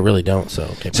don't. up. I really don't. So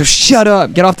okay. So shut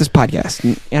up. Get off this podcast.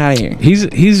 Get out of here.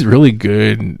 He's really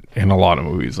good in a lot of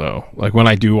movies though. Like when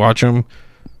I do watch him,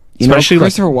 You know especially like,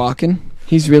 Christopher Walken?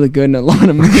 He's really good in a lot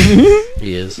of movies.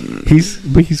 He is.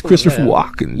 he's Christopher Yeah.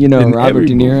 Walken. You know, in Robert every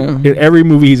De Niro. movie. In every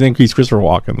movie he's in, he's Christopher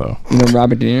Walken though. You know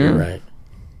Robert De Niro? You're right.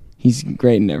 He's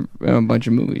great in a bunch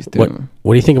of movies, too.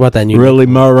 What do you think about that new? Really,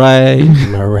 Murray?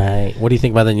 All right. What do you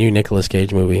think about the new Nicolas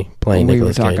Cage movie? Playing We were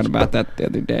Nicolas Cage. talking about that the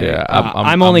other day. Yeah,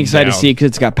 I'm only I'm excited down. to see it because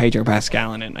it's got Pedro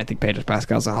Pascal in it. And I think Pedro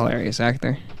Pascal's a hilarious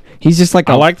actor. He's just like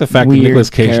I like the fact that weird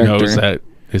Nicolas Cage character. knows that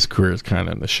his career is kind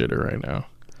of in the shitter right now.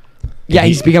 Yeah,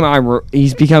 he's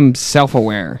become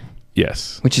self-aware,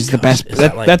 Yes. which is the Gosh, best. is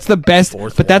that like That's the best.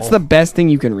 fourth But that's wall? the best thing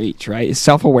you can reach, right? Is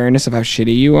self-awareness of how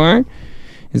shitty you are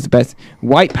is the best.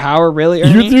 White power, really? You're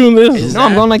Ernie? doing this. Is No,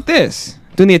 I'm that- going like this.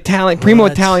 Doing the Primo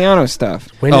What? Italiano stuff.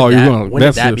 When Oh, did you're that, going- when did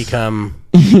that's that this. become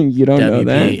You don't know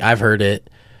WP? that? I've heard it.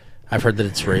 I've heard that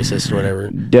it's racist or whatever.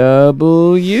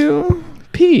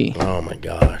 WP. Oh my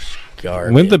gosh,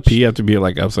 garbage. When the P have to be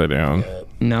like upside down?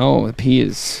 No, the P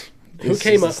is. Who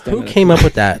came up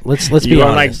with that? Let's be You go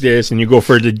honest. like this, and you go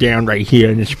further down right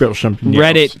here, and you spell something. else.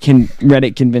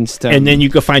 Reddit convinced. And then you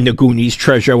can find the Goonies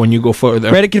treasure when you go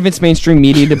further. Reddit convinced mainstream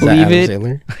media to Is that believe Adam it.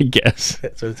 Sandler? I guess.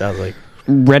 That's what it sounds like.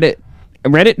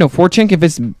 Reddit, no, 4chan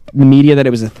convinced the media that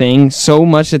it was a thing so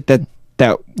much that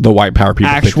The white power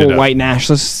people. picked actual it up. white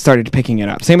nationalists started picking it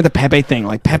up. Same with the Pepe thing.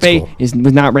 Like Pepe cool. was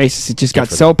not racist. It just got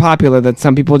for so popular that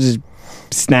some people just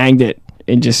snagged it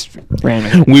and just ran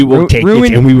with it. We will take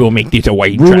ruined it and we will make this a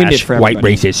white ruined trash, it for white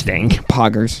everybody. racist thing.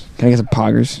 Poggers. Can I get some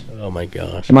poggers? Oh my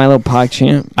gosh. Am I a little pog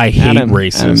champ? I hate Adam,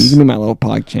 racists. you can be my little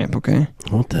pog champ, okay?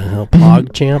 What the hell?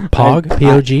 Pog champ? Pog?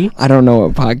 P-O-G? I don't know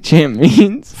what pog champ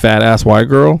means. Fat ass white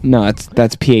girl. No, that's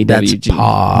That's PAWG.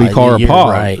 Pog. We call her You're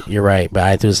Pog. right. You're right. But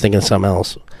I was thinking of something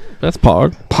else. That's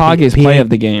Pog. Pog is play of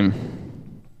the game.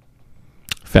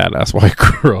 Fat ass white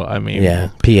girl. I mean, Yeah.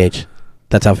 PH.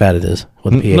 That's how fat it is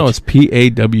with a PH. No, it's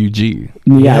PAWG.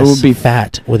 Yeah, it Yes, would be.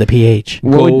 fat with a PH.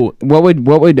 What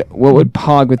would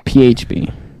pog with PH be?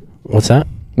 What's that?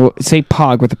 Well, say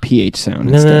pog with a PH sound.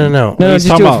 No, instead. no. No, He's just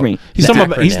talking do it about, for me. He's The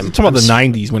talking about, he's acronym. talking about the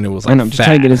 90s when it was like I know. I'm just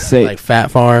trying to get him to say. Like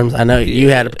Fat Farms. I know you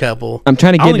had a couple. I'm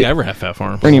trying to I don't get. think I ever had Fat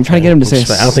Farm. Ernie, I'm trying to get him to say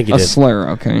I don't think you a did. slur.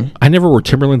 Okay, I never wore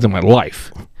Timberlands in my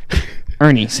life.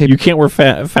 Ernie, say. You can't wear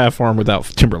Fat Farm without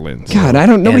Timberlands. God, I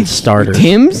don't know. And starters.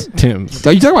 Tim's? Tim's.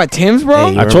 Are you talking about Tim's,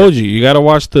 bro? Hey, I told you, you got to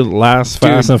watch the last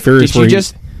Fast and Furious Did where you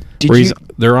just? Did you?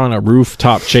 they're on a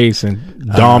rooftop chase and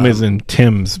Dom is in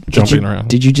Tim's jumping around.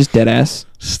 Did you just dead ass?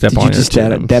 Step Did on you just your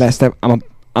dead Timbs. ass step?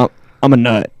 I'm a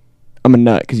nut. I'm a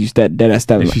nut because you dead ass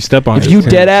step. If you step on If your you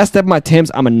Timbs- dead ass step my Tim's,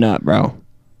 I'm a nut, bro.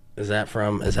 Is that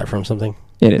from something?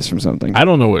 It is from something. I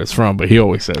don't know what it's from, but he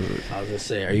always says it. I was gonna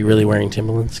say, are you really wearing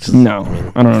Timberlands? 'Cause, No, I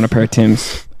mean, I don't own a pair of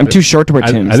Tim's. I'm too short to wear I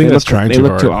Tim's. think They that's look, trying They too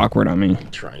look too hard. awkward on me.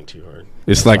 trying too hard.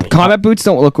 It's like Combat boots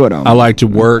don't look good on me. I like to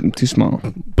work, I'm too small.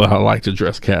 but I like to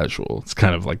dress casual. It's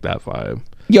kind of like that vibe.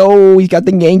 Yo, he's got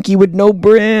the Yankee with no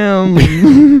brim.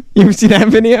 You ever see that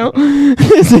video?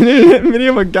 There's an internet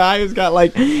video of a guy who's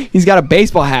got he's got a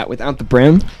baseball hat without the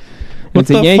brim. What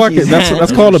It's a the fuck? Yankees That's hat.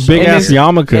 called a big And ass this-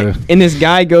 yarmulke. And this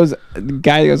guy goes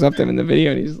up to him in the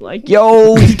video and he's like,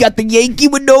 "Yo, he's got the Yankee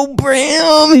with no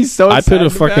brim." He's so. I put a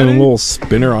excited about fucking it. little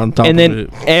spinner on top And of then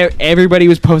it. everybody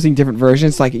was posting different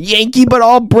versions, like Yankee but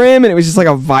all brim, and it was just like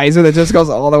a visor that just goes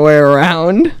all the way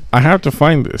around. I have to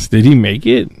find this. Did he make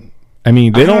it? I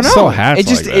mean, they I don't don't sell know. hats It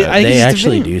just- like that. I think They it's just a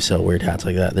actually video. do sell weird hats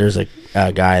like that. There's a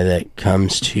guy that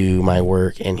comes to my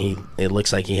work and it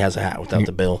looks like he has a hat without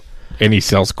the bill. And he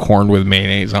sells corn with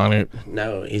mayonnaise on it.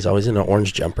 No, he's always in an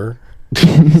orange jumper.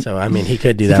 So I mean, he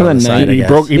could do that From on the the side. I 90s.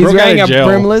 guess. He He's broke out wearing of a jail.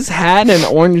 brimless hat and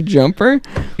an orange jumper.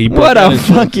 He broke What out a of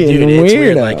jail. fucking Dude, it's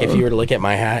weird. weirdo. Like if you were to look at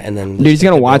my hat and then Dude, he's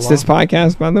gonna take the watch bill this off,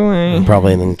 podcast, by the way.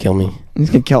 probably and then kill me. He's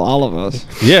gonna kill all of us.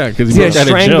 Yeah, because He's he gonna broke out of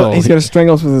strangle. jail. He's gonna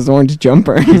strangle us with his orange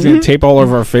jumper. He's gonna tape all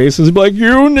over our faces and be like,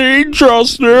 "You need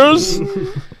justice,"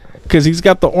 because he's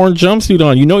got the orange jumpsuit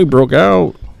on. You know he broke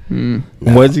out.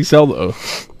 What does he sell though?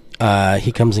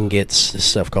 He comes and gets this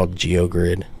stuff called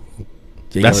GeoGrid.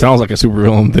 That sounds like a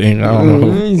supervillain thing. I don't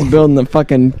know. He's building a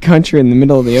fucking country in the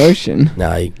middle of the ocean.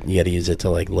 No, you got to use it to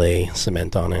like lay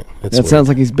cement on it. It's That weird. sounds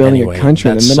like he's building Anyway, a country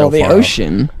in the that's middle so of the far off.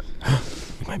 ocean.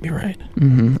 You might be right.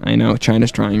 I know. China's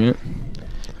trying it.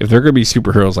 If there could be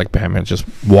superheroes like Batman just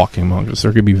walking among us,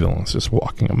 there could be villains just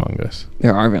walking among us.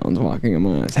 There are villains walking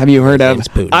among us. Have you heard of? name's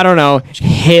Putin. I don't know.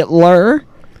 Hitler,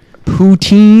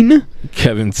 Putin,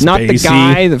 Kevin Spacey. not the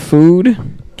guy, the food.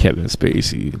 Kevin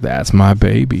Spacey. That's my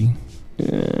baby. You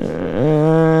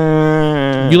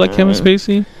You like Kevin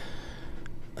Spacey?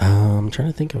 I'm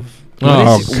trying to think of.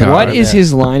 What is Yeah.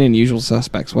 his line in Usual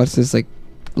Suspects? What's his like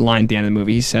line at the end of the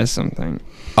movie? He says something.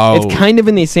 Oh, It's kind of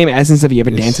in the same essence of you ever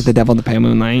dance with the devil in the pale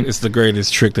moonlight. it's the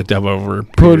greatest trick the devil ever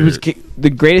Pulled was the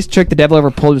greatest trick the devil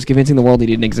ever pulled was convincing the world he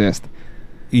didn't exist.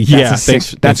 Yeah, That's a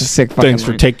sick, that's a sick fucking Thanks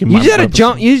for line. taking You my just had to purpose.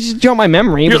 jump. You just jump my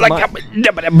memory. You're but like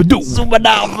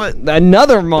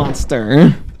another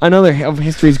monster. Another of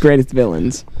history's greatest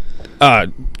villains.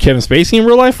 Kevin Spacey in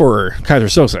real life or Kaiser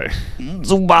Sose?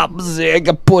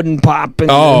 Pudding pop.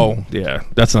 Oh, yeah,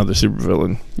 that's another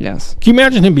supervillain. Yes. Can you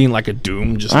imagine him being like a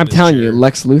Doom? Just I'm in his telling chair? you,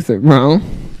 Lex Luthor, bro.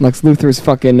 Lex Luthor is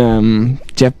fucking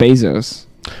Jeff Bezos.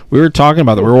 We were talking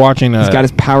about that. We were watching. He's got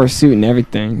his power suit and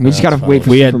everything. We just gotta That's wait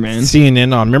for we had Superman.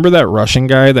 CNN on. Remember that Russian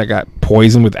guy that got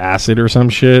poisoned with acid or some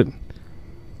shit?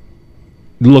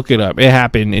 Look it up. It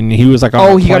happened, and he was like, on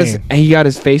Oh, a he plane. got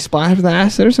his face splashed with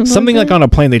acid or something. Something like that? on a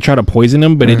plane. They tried to poison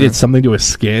him, but it did something to his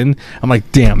skin. I'm like,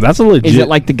 damn, that's a legit. Is it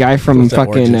like the guy from What's that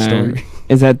fucking? origin story?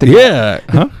 Is that the? Yeah,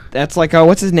 huh? That's like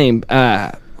what's his name?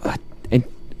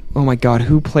 Oh my god,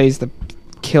 who plays the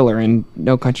killer in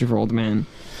No Country for Old Men?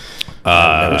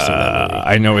 I've never seen that movie.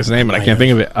 I know his name, but I I can't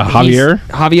think of it. He's- Javier.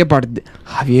 Javier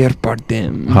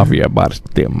Bardem. Javier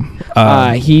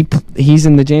Bardem. He's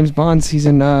in the James Bonds. He's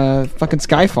in fucking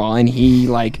Skyfall, and he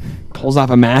like pulls off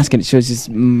a mask and it shows his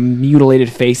mutilated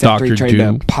face after he Dr. tried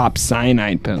Doom. to pop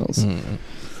cyanide pills.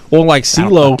 Well, like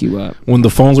That'll CeeLo, fuck you up. when the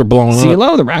phones were blowing up.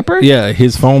 CeeLo, the rapper? Yeah,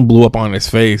 his phone blew up on his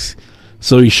face,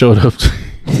 so he showed up.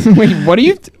 Wait, what are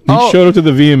you? He showed up to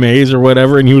the VMAs or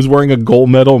whatever, and he was wearing a gold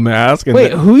medal mask. And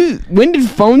wait, when did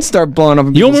phones start blowing up?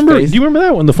 In you people's remember? face? Do you remember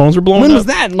that when the phones were blowing When up? was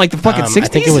that? In like the fucking 60s? I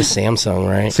think it was Samsung,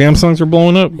 right? Samsungs were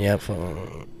blowing up. Yep.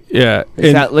 Yeah,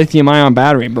 It's that lithium ion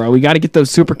battery, bro. We got to get those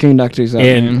superconductors up,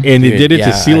 and man. it Dude, did it yeah,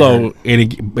 to I CeeLo,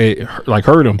 and it like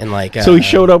hurt him. And like, so he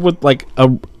showed up with like a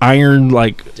iron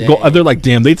like. Dang. They're like,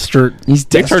 damn, they turned him He's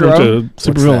to Destro?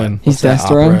 supervillain. He's What's that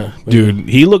Destro? opera? Dude,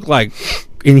 he looked like,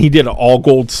 and he did an all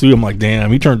gold suit. I'm like,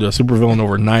 damn, he turned to a supervillain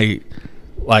overnight.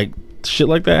 Like shit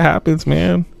like that happens,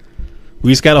 man.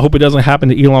 We just gotta hope it doesn't happen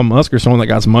to Elon Musk or someone that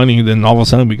got money. Then all of a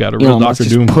sudden we got a real Elon Musk Doctor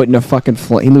just Doom. putting a fucking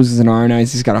he loses an arm now.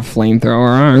 He's got a flamethrower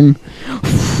arm.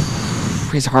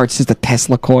 His heart's just a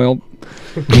Tesla coil.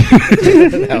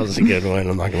 That was a good one.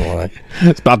 I'm not gonna lie.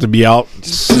 It's about to be out.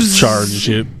 Charge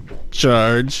shit.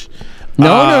 Charge.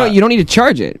 No, you don't need to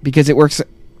charge it because it works.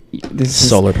 This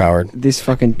Solar powered. This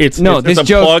fucking It's no. It's This a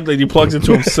joke. plug that he plugs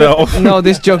into himself. No,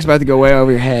 this joke's about to go way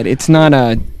over your head. It's not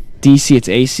a DC. It's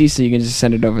AC, so you can just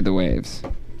send it over the waves.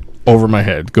 Over my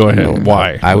head. Go ahead.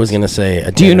 Why? I was gonna say.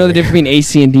 Do you know the difference between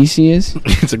AC and DC is?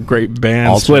 It's a great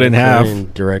band. Split in half.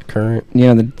 Direct current.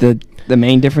 You know the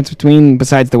main difference between,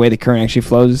 besides the way the current actually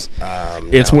flows.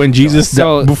 It's when Jesus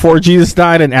So- before Jesus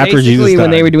died and after Basically, Jesus died.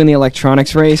 when they were doing the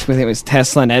electronics race, with it was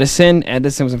Tesla and Edison.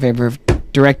 Edison was in favor of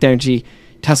direct energy.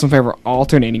 Tesla in favor of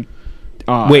alternating.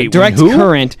 Wait, direct who?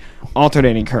 current,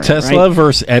 alternating current. Tesla right?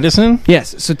 versus Edison?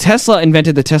 Yes. So Tesla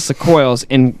invented the Tesla coils,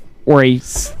 and or a.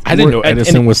 I didn't know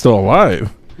Edison was still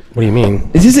alive. What do you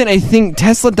mean? This isn't a thing.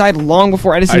 Tesla died long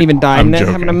before Edison even died, I'm and that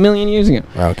joking. happened a million years ago.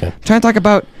 Okay. I'm trying to talk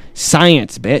about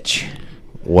science, bitch.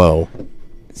 Whoa.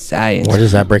 Science. Where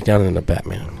does that break down into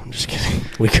Batman? I'm just kidding.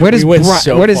 Where does we went bri-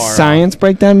 so where does far science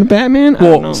break down to Batman? I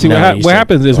don't know. Well, see No, what, you what said-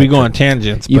 happens is we go on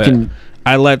tangents. You But can-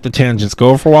 I let the tangents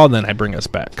go for a while, then I bring us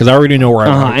back because I already know where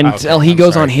I'm. Until he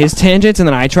goes on his tangents, and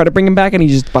then I try to bring him back, and he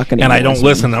just fucking. and I ignores don't me.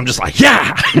 listen. I'm just like,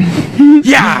 yeah,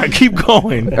 yeah, keep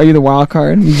going. Are you the wild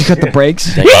card? Did you cut the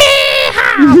brakes?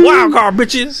 Wild card,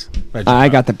 bitches. I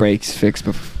got the brakes fixed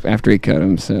after he cut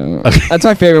them, so that's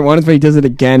my favorite one. Is when he does it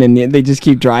again, and they just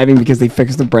keep driving because they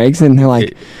fixed the brakes, and they're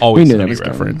like, Always "We knew a that was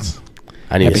coming." reference.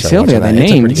 I need Pepe to start Sylvia, watching the that.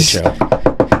 It's a name. pretty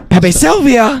good show. Pepe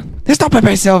Sylvia. There's no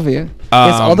Pepe Sylvia.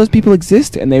 Yes, all those people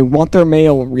exist, and they want their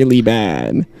mail really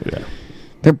bad. Yeah.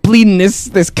 They're bleeding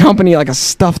this company like a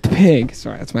stuffed pig.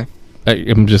 Sorry, that's my.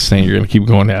 I'm just saying you're gonna keep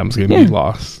going. Adam's gonna Yeah. be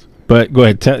lost. But go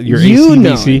ahead. Tell your You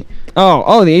know AC/DC. it.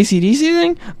 Oh, the ACDC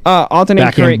thing. Alternating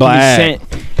Back in current black. can be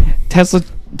sent.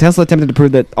 Tesla attempted to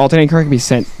prove that alternating current can be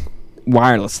sent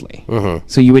wirelessly. Mhm.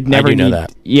 So you would never do know need.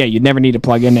 that. Yeah, you'd never need to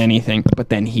plug into anything. But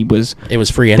then he was. It was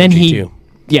free Then energy he. too.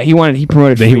 Yeah, he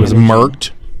promoted. Then he free was energy.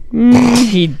 murked.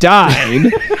 He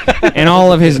died, and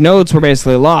all of his notes were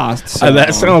basically lost. So.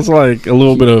 That sounds like a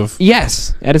little bit of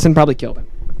Yes, Edison probably killed him,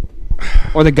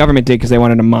 or the government did because they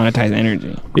wanted to monetize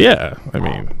energy. yeah. I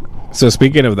mean, so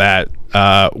speaking of that,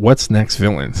 what's next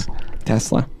villains?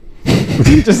 Tesla,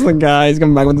 just the guy. He's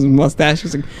coming back with his mustache.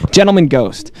 He's like, gentleman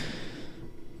ghost.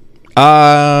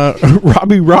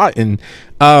 Robbie Rotten,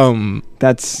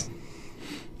 That's.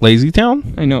 Lazy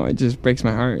Town. I know. It just breaks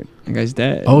my heart. That guy's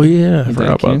dead. Oh yeah, I He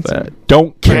forgot died about of cancer. that.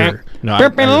 Don't care. No, you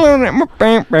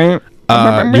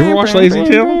ever watch Lazy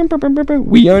Tail?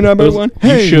 We are number one.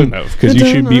 You shouldn't have, because you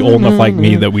should be old enough like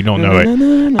me that we don't know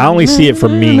it. I only see it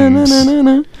from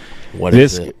memes. What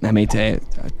is This- it? Let me tell you.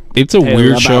 It's a Tale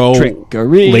weird about show.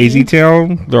 trickery. Lazy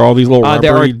Tail. They're all these little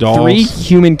There are rubbery dolls, 3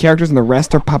 human characters and the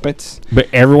rest are puppets. but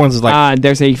everyone's like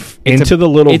There's a into the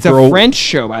little It's girl. a French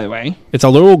show, by the way. It's a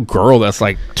little girl that's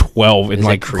like 12 and Is it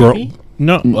like creepy?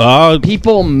 No,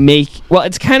 People make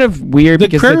it's kind of weird the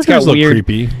because it's got characters look weird.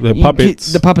 creepy. The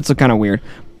puppets, The puppets look kind of weird,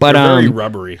 but they're very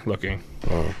rubbery looking.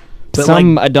 But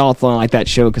some adults don't like that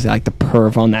show because they like the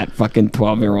perv on that fucking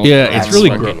 12-year-old. Yeah, That's it's really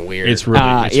fucking weird. It's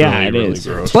really, it's yeah, really, it really is.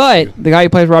 gross. But the guy who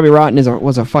plays Robbie Rotten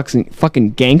was a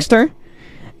fucking gangster,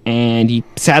 and he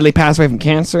sadly passed away from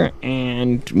cancer.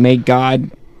 And may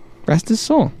God rest his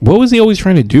soul. What was he always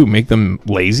trying to do? Make them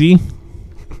lazy?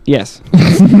 Yes,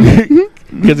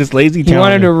 Because it's Lazy he Town.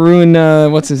 wanted to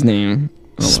ruin what's his name?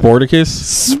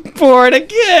 Sporticus.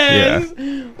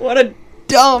 Sporticus. What a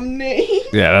dumb name.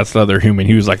 Yeah, that's the other human.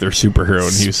 He was like their superhero,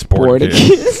 and he was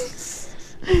Sporticus.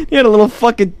 He had a little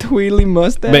fucking tweedly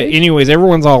mustache. But anyways,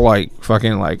 everyone's all like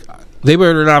fucking like they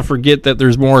better not forget that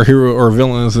there's more hero or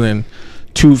villains than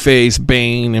Two-Face,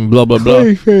 Bane, and blah blah blah.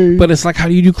 Clayface. But it's like, how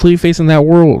do you do Clayface in that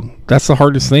world? That's the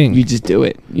hardest thing. You just do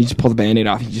it. You just pull the band-aid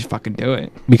off. You just fucking do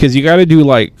it. Because you got to do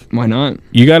like Why not?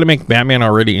 you got to make Batman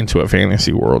already into a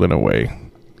fantasy world in a way,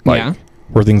 like Yeah.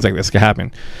 where things like this can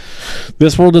happen.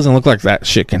 This world doesn't look like that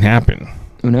shit can happen.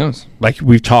 Who knows? Like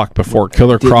we've talked before,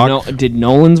 Killer Croc. Did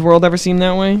Nolan's world ever seem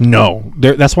that way? No,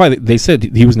 that's why they said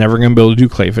he was never going to be able to do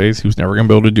Clayface. He was never going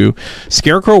to be able to do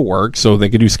Scarecrow. Work, so they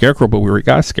could do Scarecrow, but we already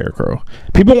got Scarecrow.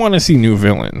 People want to see new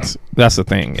villains. That's the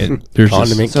thing. There's just,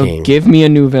 Condiment So King. give me a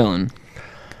new villain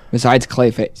besides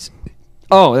Clayface.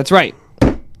 Oh, that's right.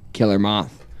 Killer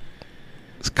Moth.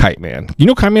 it's Kite Man. You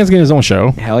know, Kite Man's getting his own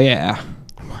show. Hell yeah.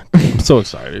 I'm so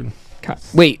excited.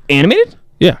 Wait, animated?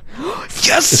 Yeah,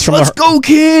 Yes. It's from Let's the- go,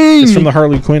 King. it's from the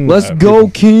Harley Quinn. Let's go, people.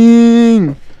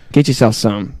 King. Get yourself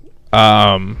some.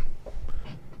 I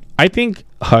think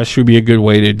Hush would be a good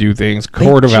way to do things. They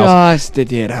Court of Owls. just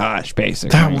did Hush,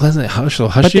 basically. That wasn't Hush though.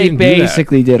 Hush But they didn't do that.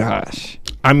 basically did Hush.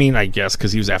 I mean, I guess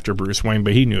because he was after Bruce Wayne,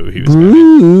 but he knew he was.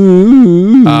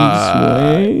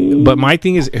 Batman. But my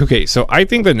thing is, okay, so I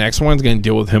think the next one's going to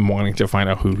deal with him wanting to find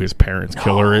out who his parents'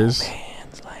 killer is.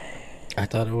 I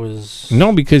thought it was.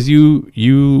 No, because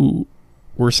you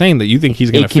were saying that you think he's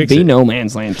going It to could fix be it. No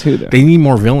Man's Land too, though. They need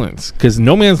more villains because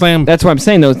No Man's Land. That's what I'm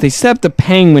saying, though. They set up the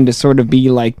Penguin to sort of be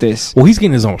like this. Well, he's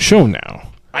getting his own show now.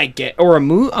 I get or a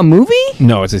movie.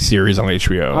 No, it's a series on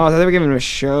HBO. Oh, I thought they were giving him a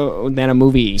show, then a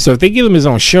movie. So if they give him his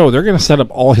own show, they're going to set up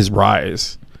all his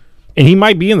rise, and he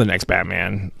might be in the next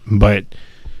Batman. But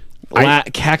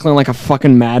Cackling like a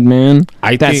fucking madman.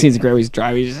 I That think- scene's great. He's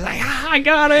driving. He's just like, I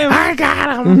got him. I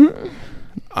got him.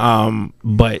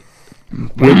 But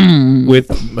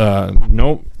with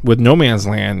No Man's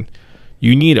Land,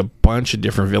 you need a bunch of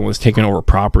different villains taking over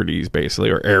properties, basically,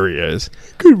 or areas.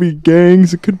 Could be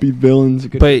gangs. It could be villains. It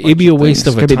could But it'd be a waste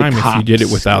of a Could be the time if you did it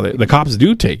cops. without it. The cops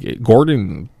do take it.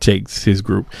 Gordon takes his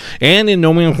group, and in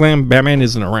No Man's Land, Batman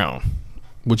isn't around,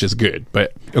 which is good.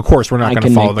 But of course, we're not I going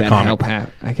can to follow make the that comic.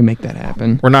 I can make that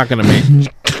happen. We're not going to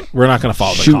make. We're not going to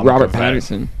follow the Shoot comic. Robert of that.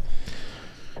 Pattinson.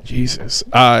 Jesus.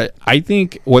 I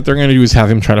think what they're going to do is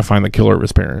have him try to find the killer of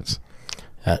his parents.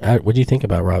 What do you think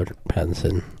about Robert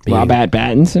Pattinson? Robert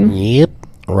Pattinson. Yep.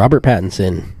 Robert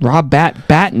Pattinson.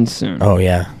 Pattinson. Oh,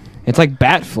 yeah. It's like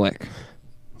Batflick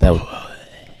That was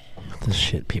the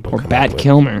shit people or come Bat up with.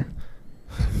 Kilmer.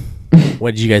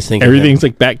 What did you guys think Everything's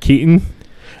like Bat Keaton.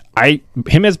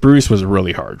 Him as Bruce was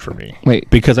really hard for me. Wait.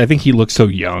 Because I think he looked so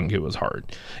young, it was hard.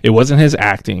 It wasn't his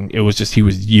acting. It was just he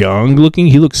was young looking.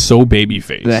 He looked so baby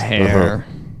faced. The hair.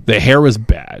 The hair was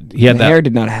bad. He had The that hair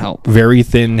did not help. very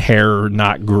thin hair,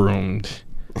 not groomed.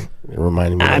 It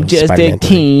reminded me I'm of just Spider-Man a 3.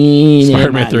 teen.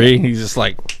 Spider-Man 3, he's just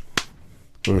like...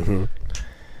 Mm-hmm.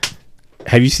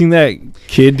 Have you seen that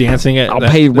kid dancing at... I'll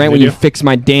that- pay that rent when you video? fix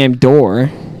my damn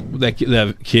door.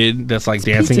 That kid that's like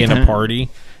dancing pizza in a time. party,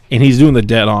 and he's doing the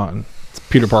dead on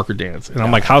Peter Parker dance, and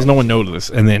I'm like, how's no one noticed?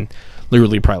 And then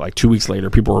literally probably like 2 weeks later,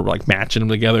 people were like matching them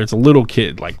together. It's a little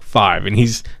kid, like 5, and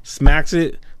he's smacks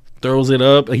it, throws it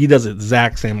up. He does the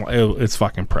exact same. It's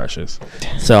fucking precious.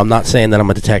 So I'm not saying that I'm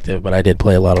a detective, but I did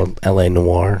play a lot of LA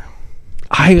Noire.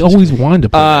 I always wanted to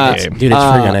play that game. Dude, it's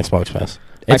free on Xbox Pass.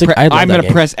 I love I'm that gonna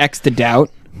game. press X to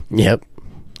doubt. Yep.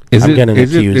 Is I'm it, getting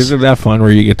is it accused. is it that fun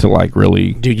where you get to like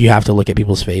really? Dude, you have to look at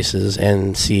people's faces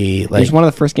and see, It like, was one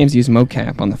of the first games to use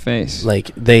mocap on the face.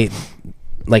 like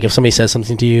if somebody says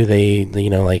something to you, they you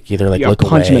know, like either like You look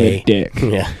punch away. him in the dick.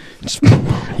 Yeah.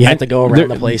 You have to go around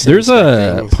the place. and There's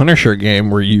inspect a things. Punisher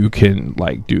game where you can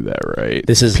like do that, right?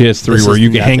 This is- PS3 this where is you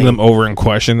can hang nothing. them over and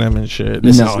question them and shit.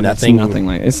 This no, is that's nothing- nothing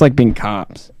like it's like being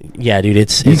cops. Yeah, dude,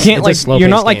 it's You it's, can't it's like a slow you're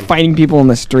not like game. fighting people in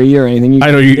the street or anything. I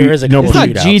know you. There is a no, It's not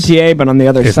shootouts. GTA, but on the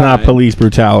other it's side. not police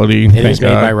brutality. It thank is made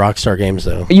God. by Rockstar Games,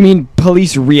 though. You mean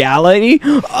police reality?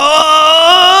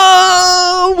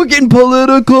 Oh, we're getting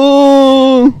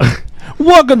political.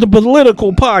 Welcome to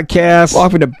Political Podcast.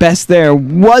 Welcome to Best There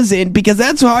Wasn't, because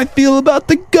that's how I feel about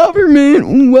the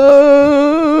government.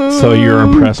 Whoa. So you're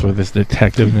impressed with this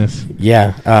detectiveness?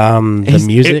 Yeah, the It's-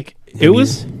 music. It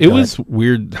was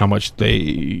weird how much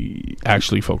they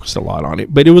actually focused a lot on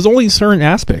it, but it was only certain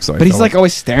aspects. But he's like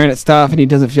always staring at stuff, and he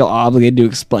doesn't feel obligated to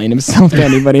explain himself to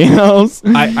anybody else.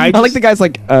 I like just- the guy's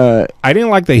like, I didn't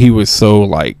like that he was so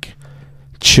like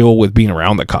chill with being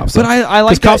around the cops. But I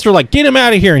like because cops that- are like, get him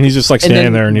out of here, and he's just like and standing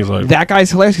then there, and he's like, that guy's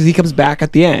hilarious because he comes back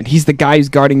at the end. He's the guy who's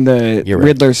guarding the You're right.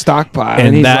 Riddler stockpile, And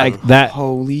and he's that- like, that-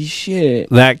 holy shit.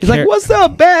 that He's like, char- what's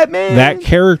up, Batman? that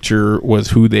character was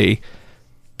who they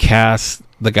cast.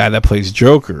 The guy that plays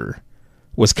Joker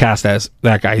was cast as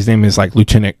that guy. His name is like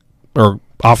Lieutenant or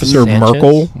Officer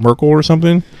Sanchez? Merkel or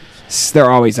something.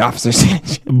 They're always Officer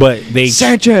Sanchez. But they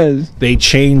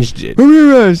changed it.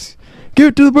 Ramirez,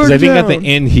 get to the 'Cause burger I think at town. the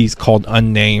end he's called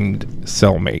unnamed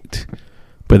cellmate.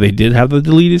 But they did have the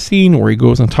deleted scene where he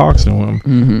goes and talks to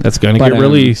him. That's going to But, get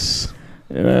released.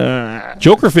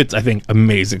 Joker fits, I think,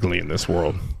 amazingly in this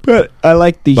world. But I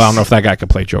like the. But I don't know if that guy could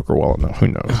play Joker well enough. Who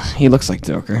knows? He looks like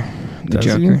Joker. The Does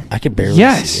he? Joker. I could barely.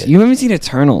 Yes, see it. you haven't seen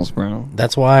Eternals, bro.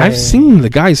 That's why I've seen the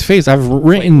guy's face. I've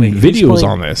written wait, who's videos playing-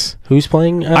 on this. Who's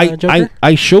playing Joker?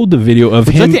 I showed the video of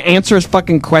Would you him. like to answer his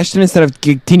fucking question instead of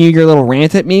continue your little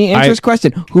rant at me? Answer I- his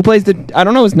question. Who plays the? I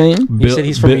don't know his name. You said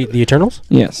he's from the Eternals.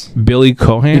 Yes, Billy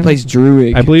Cohan. he plays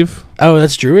Druid. I believe. Oh,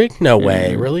 that's Druid. No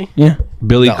way, really? Yeah,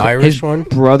 Billy. The Irish his one.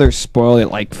 brother spoiled it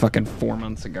like fucking 4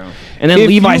 months ago, and then If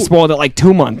Levi you- spoiled it like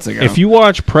 2 months ago. If you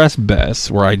watch Press Best,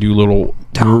 where I do little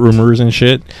rumors and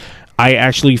shit, I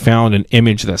actually found an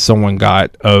image that someone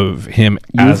got of him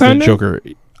You as the found it? Joker.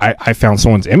 I found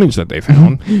someone's image that they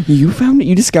found. you found it,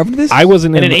 you discovered this. I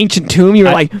wasn't in in an the- ancient tomb. You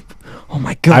were I- like, oh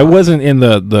my god. I wasn't in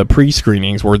the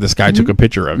pre-screenings where this guy took a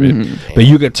picture of it, but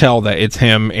you could tell that it's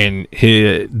him. And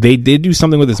they did do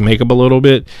something with his makeup a little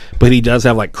bit, but he does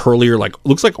have like curlier, like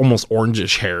looks like almost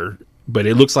orangish hair. But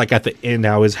it looks like at the end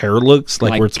how his hair looks like,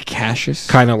 like where it's Cassius.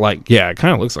 kind of like it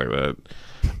kind of looks like that.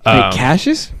 Wait,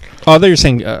 Cassius? Oh, they're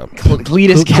saying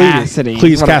Cletus Cassidy.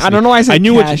 Cletus What- Cassidy. I don't know why I said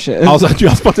knew Cassius. I was about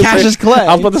to Cassius say Clay.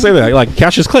 I was about to say that, like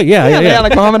Cassius Clay. Yeah, Yeah, yeah.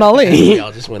 like Muhammad Ali. We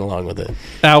all just went along with it.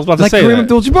 I was about to like say Kareem that.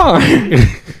 Abdul-Jabbar.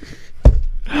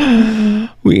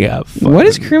 We have fun. What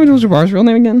is Kareem Abdul-Jabbar's real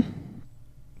name again?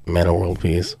 Meta World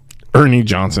Peace. Ernie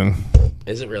Johnson?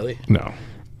 Is it really? No.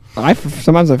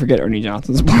 Sometimes I forget Ernie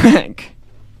Johnson's black.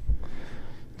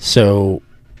 So,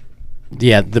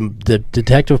 yeah, the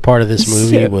detective part of this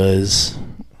movie Shit. was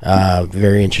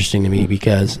very interesting to me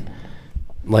because,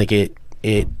 like, it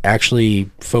actually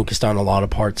focused on a lot of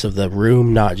parts of the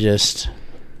room, not just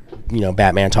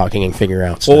Batman talking and figuring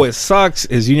out stuff. Well, what sucks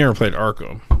is you never played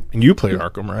Arkham, and you played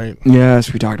Arkham, right?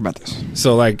 Yes, we talked about this.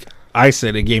 So, like I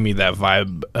said, it gave me that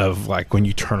vibe of like when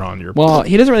you turn on your. Well,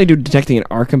 he doesn't really do detecting in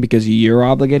Arkham because you're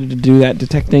obligated to do that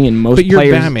detecting, and most But you're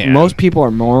players, Batman. most people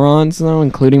are morons, though,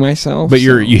 including myself. But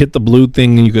so- you hit the blue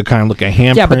thing, and you could kind of look at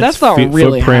handprints. Yeah, but that's not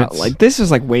really how, footprints. like this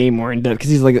is like way more in depth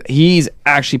because he's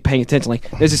actually paying attention. Like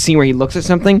there's a scene where he looks at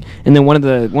something and then one of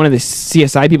the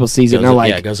CSI people sees it and they're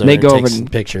like goes over they and go over takes and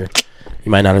a picture. You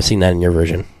might not have seen that in your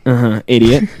version.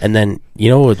 Idiot. And then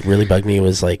what really bugged me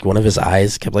was like one of his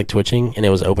eyes kept like twitching and it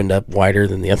was opened up wider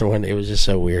than the other one. It was just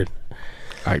so weird.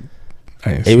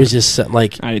 It was just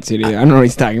like I didn't see it either. I don't know what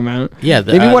he's talking about. yeah.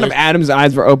 Maybe one of Adam's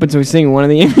eyes were open, so he's seeing one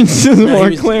of the images he more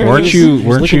was- clearly. Weren't He you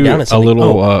was looking down at a something.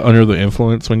 little under the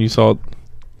influence when you saw it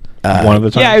one of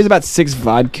the times? Yeah, it was about 6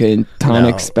 vodka and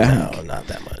tonics back. No, not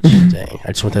that much. Dang, I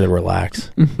just wanted to relax.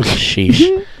 Sheesh.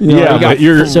 You Yeah, got but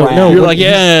you're thrashed. you're like,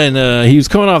 yeah, and he was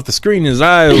coming off the screen. His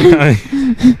eye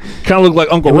kind of looked like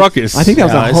Uncle Ruckus. I think that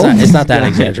was No, a it's whole. not, it's not that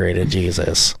exaggerated.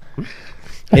 Jesus.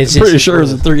 It's pretty just- sure it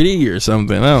was a 3D or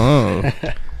something. I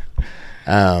don't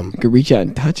know. You could reach out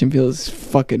and touch and feel his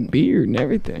fucking beard and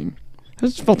everything. I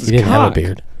just felt his He didn't have a cock.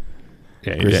 beard.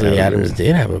 Yeah, Grizzly Adams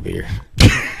did have a beard.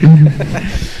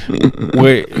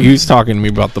 Wait, he was talking to me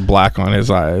about the black on his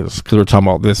eyes because we're talking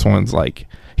about this one's like.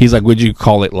 He's like, would you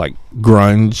call it like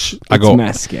grunge? I It's go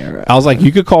mascara. I was like,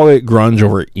 you could call it grunge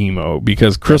over emo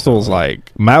because Crystal's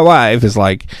like, my wife is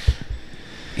like,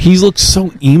 he looks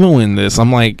so emo in this.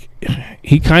 I'm like,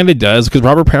 he kind of does because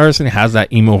Robert Pattinson has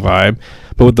that emo vibe,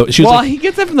 But she was Well, like, he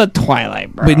gets it from the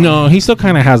Twilight, bro. but no, he still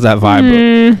kind of has that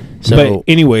vibe. So But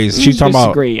anyways, she's talking about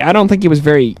disagree. I don't think he was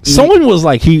very. someone was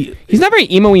like He's not very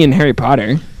emo-y in Harry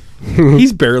Potter.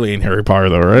 he's barely in Harry Potter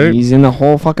though, right? He's in the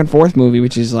whole fucking fourth movie,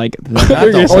 which is like not the, They're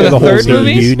whole, gonna say the the whole third series.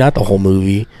 movie. dude, not the whole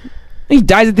movie. He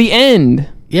dies at the end.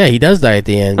 Yeah, he does die at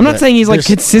the end. I'm not but saying he's like there's-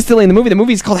 consistently in the movie. The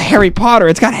movie's called Harry Potter.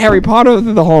 It's got Harry Potter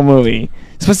through the whole movie.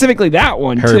 Specifically that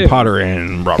one Harry too. Potter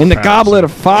and Robert In the Pattinson. Goblet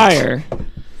of Fire.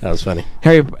 That was funny.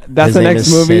 Harry. That's His the name next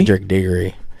is movie. Cedric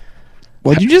Diggory.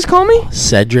 What'd you just call me?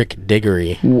 Cedric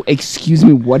Diggory. Excuse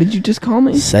me. What did you just call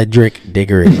me? Cedric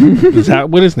Diggory. Is that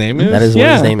what his name is? That is what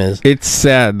Yeah. his name is. It's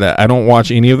sad that I don't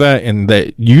watch any of that, and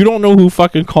that you don't know who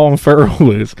fucking Colin Farrell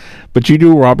is, but you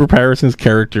do Robert Pattinson's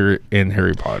character in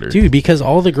Harry Potter. Dude, because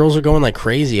all the girls are going like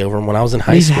crazy over him when I was in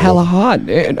high He's school. hella hot.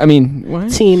 I mean,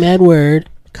 what? Team Edward.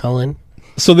 Cullen.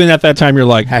 So then at that time you're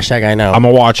like, Hashtag I know. I'm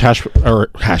gonna watch Hash. No,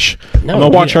 I'm gonna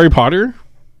watch yeah. Harry Potter.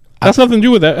 That's nothing to do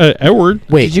with that, Edward.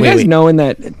 Wait, Did you wait, guys wait. know in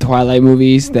that Twilight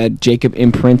movies that Jacob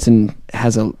imprints and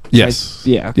has a Yes.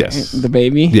 yeah, Yes. the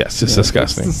baby? Yes, it's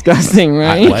disgusting. It's disgusting,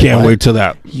 right? What? Can't wait till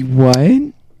that. What?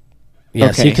 Yeah,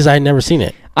 Okay. see, because I had never seen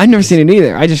it. I've never seen it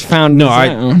either. I just found No, this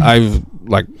out. I've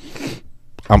like,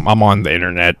 I'm on the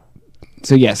internet.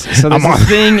 So yes, so there's I'm a on-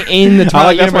 thing in the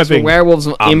Twilight that's my universe where thing. werewolves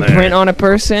will I'm imprint there. on a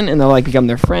person and they'll like become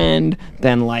their friend,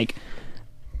 then like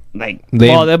They-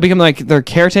 well they'll become like their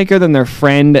caretaker, then their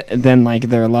friend, then like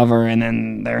their lover, and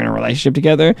then they're in a relationship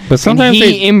together. But sometimes and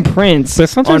he they- imprints. But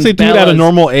sometimes on they do it at a Bella's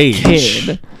normal age.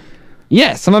 kid.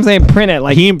 Yes, sometimes they imprint it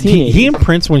like He teenagers.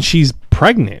 imprints when she's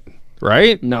pregnant,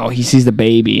 right? No, he sees the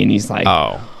baby and he's like,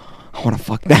 Oh. I want to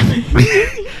fuck that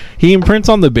baby. He imprints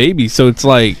on the baby, so it's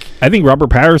like I think Robert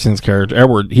Patterson's character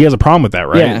Edward, he has a problem with that,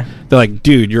 right? Yeah. They're like,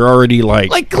 dude, you're already like,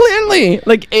 Like clearly,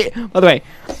 like by the way,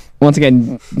 once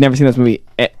again, never seen this movie.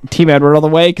 Team Edward all the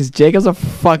way because Jacob's a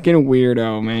fucking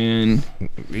weirdo, man.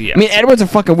 yeah. I mean, Edward's a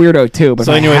fucking weirdo too. But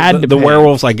so if anyway, I had to the pick-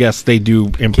 werewolves, I guess they do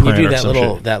imprint. Can you do or that some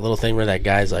little shit. that little thing where that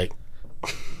guy's like,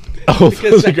 Oh,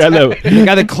 the guy that, the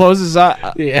guy that closes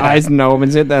Yeah. eyes and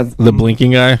opens it. That's the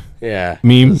blinking guy yeah,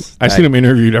 meme. I seen him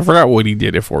interviewed. I forgot what he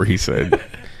did it for. He said,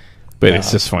 but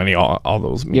it's just funny. All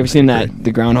those. You ever seen that?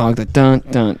 The groundhog, the dun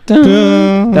dun dun.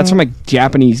 Dun. That's from a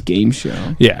Japanese game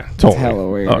show. Yeah, totally. hella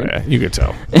weird. Oh yeah, you could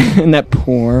tell. And that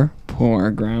poor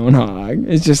groundhog.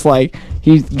 It's just like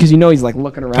because he's like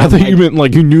looking around. I thought like, you meant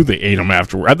like you knew they ate him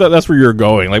afterward. I thought that's where you were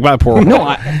going. Like my poor. no,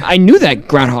 I knew that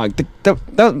groundhog.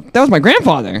 That was my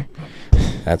grandfather.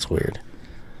 that's weird.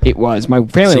 It was my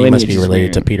family. So you must lineage be is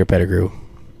related to weird. Peter Pettigrew.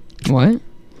 What?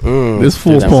 This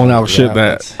fool's Dude, pulling that's- out shit yeah, that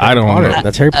that's I don't Potter. know.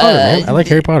 That's Harry Potter, man. I like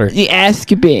Harry Potter. The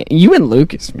Azkaban. You and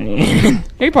Lucas, man.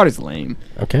 Harry Potter's lame.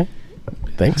 Okay,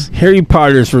 thanks. Harry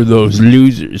Potter's for those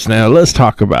losers. Now let's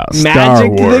talk about Star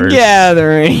Magic Wars. the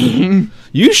Gathering.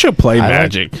 You should play I like-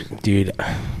 Magic Dude,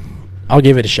 I'll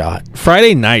give it a shot.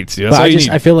 Friday nights. Dude. That's But all you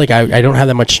I need. feel like I don't have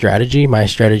that much strategy. My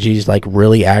strategy is like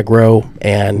really aggro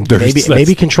and That's-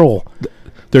 maybe control.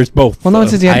 There's both. Well, no one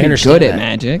though. said you had I to be understand good at that.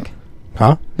 Magic.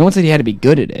 Huh? No one said you had to be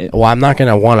good at it. Well, I'm not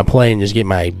gonna want to play and just get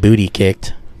my booty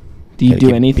kicked. Do you Gotta do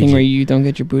keep anything PG. where you don't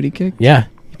get your booty kicked? Yeah,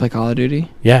 You play Call of Duty?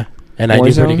 yeah, and I do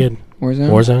pretty Warzone? good. Warzone?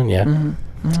 Warzone,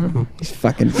 yeah. He's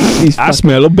fucking. He's I fucking.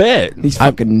 smell a bed. He's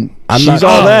fucking. I'm She's not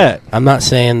all that. I'm not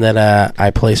saying that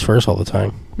I place first all the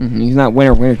time. He's not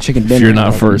winner chicken dinner. If you're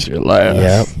not first, you're last.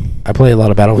 Yeah, I play a lot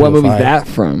of Battlefield. What movie's 5. that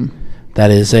from? That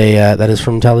is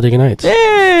from Talladega Nights.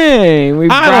 Hey, we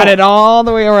I brought don't- it all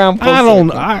the way around. full I don't.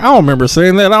 circle. I don't remember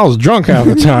saying that. I was drunk half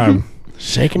the time.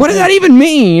 Shaking. What does that even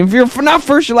mean? If you're not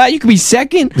first, you're last. You could be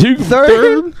second, You-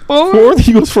 third, fourth. Fourth,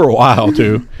 he was for a while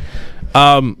too.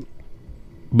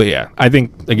 But yeah, I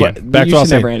think again But back you to what I was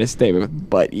should never saying. end a statement with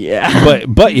 "but yeah."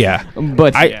 But yeah,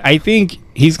 But yeah. I think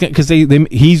he's because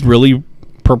he's really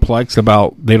perplexed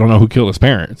about they don't know who killed his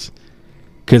parents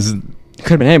because Could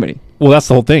have been anybody. well that's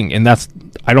the whole thing, and that's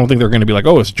I don't think they're going to be like,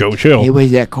 oh, it's Joe Chill. It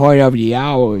was that court of the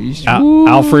owls.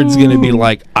 Alfred's going to be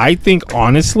like, I think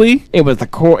honestly, It was the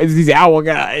court. It's these owl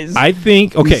guys. I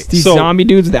think okay, these so zombie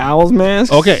dudes with the owls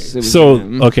masks. okay, It was so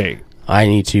them. okay, I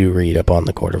need to read up on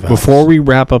the Court of Owls. before we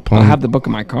wrap up I'll on have the book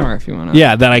in my car if you want to.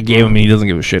 yeah that I gave him, and he doesn't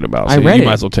give a shit about. So I read you it.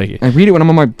 might as well take it. I read it when I'm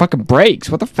on my fucking breaks.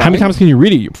 What the fuck? How many times can you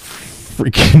read it? You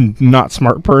freaking not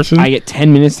smart person. I get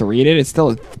 10 minutes to read it. It's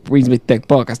still a reasonably thick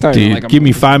book. I started Dude, like give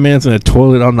me 5 minutes in the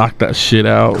toilet. I'll knock that shit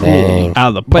out. Dang. Out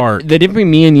of the But park. the difference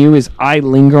between me and you is I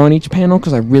linger on each panel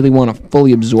because I really want to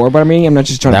fully absorb what I'm reading. I'm not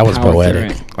just trying That to was power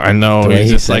poetic. through it. I know. The way He he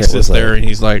just said like it sits was there like- and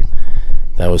he's like,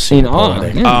 That was super In awe.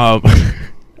 poetic. Yeah.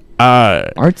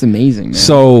 Art's amazing, man.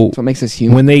 so That's what makes us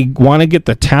human. when they want to get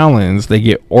the Talons, they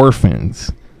get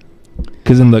orphans.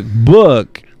 Because in the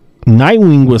book,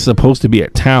 Nightwing was supposed to be a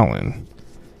Talon.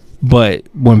 But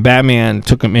when Batman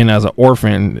took him in as an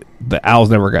orphan, the Owls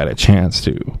never got a chance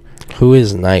to. Who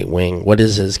is Nightwing? What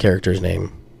is his character's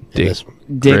name? in Dick. this?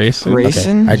 Dick Grayson?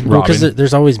 Grayson. Because Robin.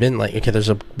 there's always been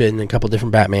been a couple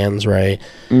different Batmans, right?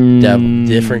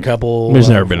 Different couple. There's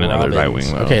never been another Robins.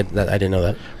 Nightwing, though. Okay, I didn't know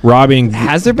that. Robin.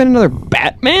 Has there been another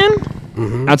Batman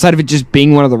Mm-hmm. outside of it just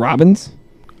being one of the Robins?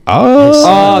 Oh,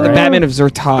 Oh, the right. Batman of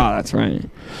Zerta. That's right.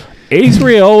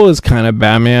 Adriel is kind of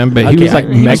Batman, but he Okay, was like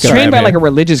He was mecha trained by Batman. like a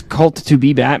religious cult to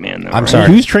be Batman. Though, I'm right? sorry.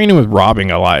 He was training with Robin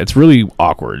a lot. It's really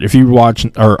awkward. If you watch,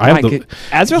 or I have Like,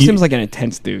 Azrael you- seems like an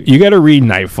intense dude. you got to read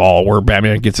Nightfall, where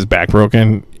Batman gets his back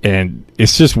broken, and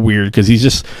it's just weird because he's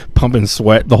just pumping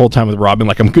sweat the whole time with Robin,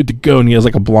 like I'm good to go, and he has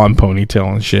like a blonde ponytail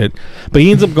and shit. But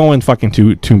he ends up going fucking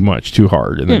too much, too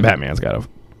hard, and then Batman's got to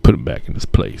put him back in his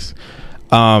place.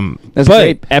 There's but a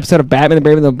great episode of Batman the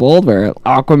Brave and the Bold where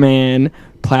Aquaman,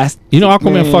 Plastic. you know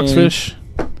Aquaman Man- fucks fish.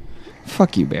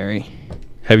 Fuck you, Barry.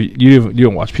 Have you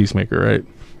don't watch Peacemaker, right?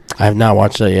 I have not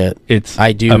watched that yet. It's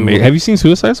I do. amazing. Have you seen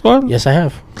Suicide Squad? Yes, I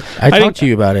have. I didn't- talked to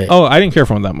you about it. Oh, I didn't care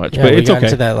for him that much, yeah, but we it's got okay.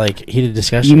 into that like heated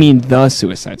discussion. You mean the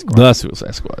Suicide Squad? The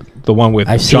Suicide Squad, the one with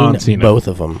I've John seen Cena. both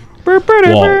of them.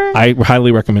 Well, I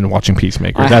highly recommend watching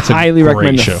Peacemaker. I That's a highly great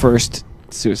recommend show. the first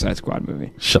Suicide Squad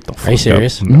movie. Shut the fuck Are you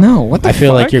serious? up. No, what the I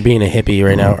feel fuck? like you're being a hippie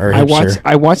right now. Or a hipster.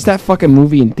 I watched that fucking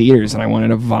movie in theaters and I wanted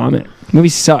to vomit. The movie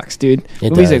sucks, dude.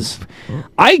 It Movie's does.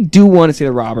 I do want to see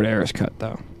the Robert Harris cut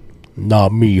though.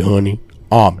 Not me, honey.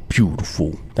 I'm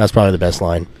beautiful. That's probably the best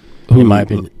line. In my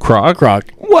opinion. Croc? Croc.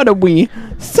 What are we?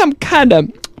 Some kind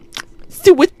of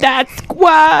Suicide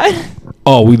Squad?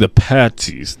 Oh, we the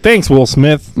Patsies. Thanks, Will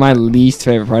Smith. My least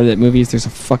favorite part of that movie is there's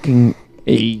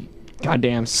a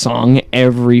goddamn song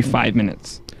every 5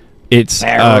 minutes. It's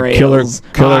Killer.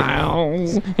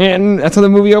 And that's how the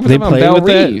movie opens They up on play Belle with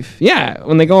that? Reeve. Yeah,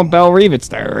 when they go on Belle Reeve, it's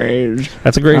the rage.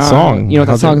 That's a great song. You know what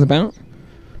that How's song's it- about?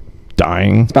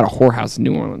 Dying. It's about a whorehouse in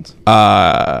New Orleans.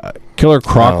 Killer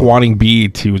Croc Oh. wanting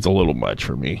BET was a little much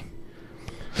for me.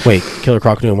 Wait, Killer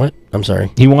Croc doing what? I'm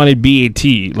sorry. He wanted BET.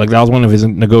 Like, that was one of his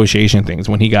negotiation things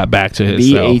when he got back to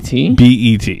his BET?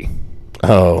 BET.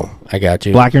 Oh, I got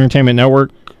you. Black Entertainment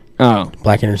Network. Oh,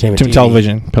 Black Entertainment TV.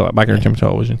 Television. Black Entertainment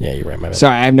Television. Yeah, you're right. My bad.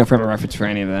 sorry, I have no frame of reference for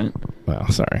any of that, Well,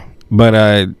 sorry.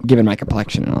 But, given my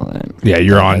complexion and all that. yeah,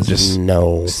 you're on That's just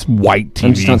no. white TV.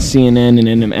 I'm just on CNN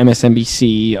and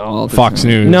MSNBC all the Fox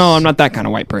time. News. No, I'm not that kind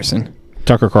of white person.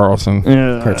 Tucker Carlson.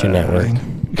 Cartoon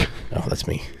Network. Oh, that's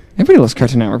me. Everybody loves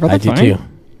Cartoon Network, but I that's do fine. too.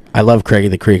 I love Craig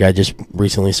of the Creek. I just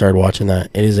recently started watching that.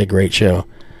 It is a great show.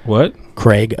 What?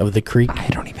 Craig of the Creek. I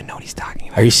don't even know what he's talking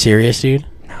about. Are you serious, dude?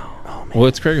 Well,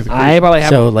 it's Craig. I probably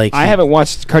haven't. So, like, I haven't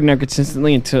watched Cartoon Network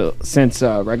consistently since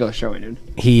regular show ended.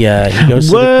 He goes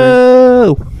to the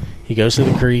Whoa! creek. He goes to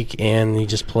the creek and he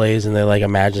just plays and they like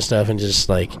imagine stuff and just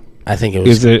like I think it was.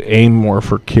 Is it aimed more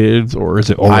for kids or is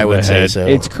it over I the would say head? so.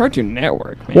 It's Cartoon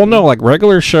Network, man. Well, no, like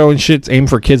regular show and shit's aimed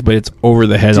for kids, but it's over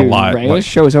the head Dude, a lot. regular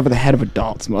show is over the head of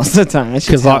adults most of the time. That's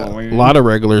Because just a hella weird. lot of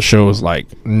regular shows like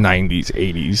 90s,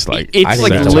 80s, like It's I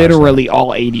like didn't watch literally all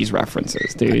 80s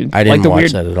references, dude. I didn't like the watch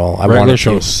weird, that at all. I regular wanted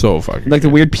show to. is so fucking. like the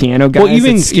weird piano guys. Well,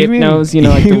 even- that Skip even- knows, you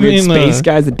know, like the weird even, space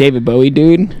guys, the David Bowie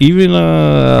dude. even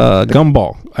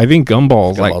Gumball. I think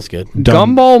Gumball's like Gumball's good.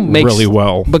 done Gumball makes really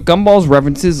well. but Gumball's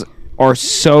references are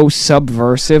so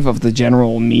subversive of the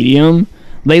general medium.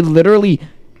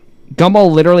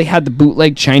 Gumball literally had the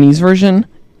bootleg Chinese version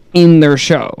in their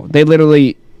show.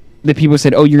 The people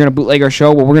said, "Oh, you're gonna bootleg our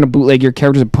show? Well, we're gonna bootleg your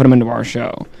characters and put them into our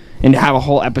show, and have a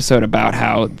whole episode about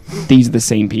how these are the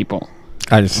same people."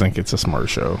 I just think it's a smart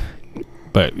show.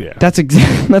 But yeah, That's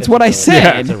that's what I It's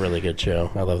said. a really good show.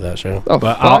 I love that show. Oh,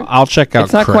 but fuck. I'll check out.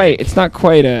 It's not Craig. quite. It's not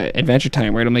quite a Adventure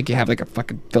Time where it'll make you have like a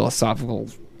fucking philosophical.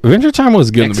 Adventure Time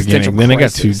was good in the Existential beginning. Then it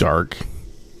got too crisis. dark.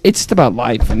 It's just about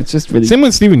life, and it's just really Same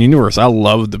with Steven Universe. I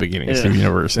loved the beginning of Ugh. Steven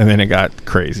Universe, and then it got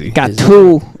crazy. got Is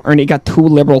too Ernie got too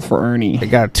liberal for Ernie. It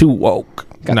got too woke.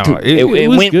 Got No, too, it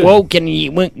was went good. woke and he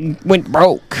went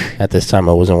broke. At this time,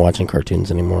 I wasn't watching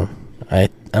cartoons anymore. I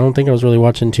don't think I was really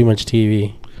watching too much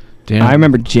TV. Damn. I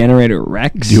remember Generator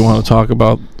Rex. Do you want to talk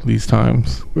about these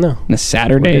times? No, the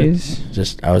Saturdays?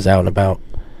 just I was out and about.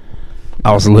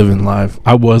 I was living life.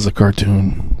 I was a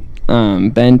cartoon.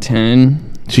 Ben 10.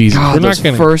 Jesus, God, those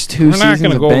first two we're not seasons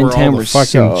gonna of go Ben over 10 all the were fucking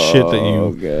so shit that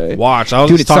you good. watched. I was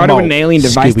Dude, just it started talking when an about alien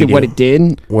device did what Scooby-Doo. it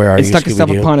did. Where are it you, stuck itself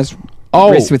Scooby-Doo? upon his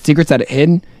Oh. wrist with secrets that it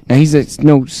hid. Now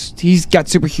he's got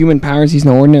superhuman powers. He's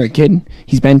no ordinary kid.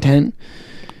 He's Ben 10.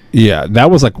 Yeah, that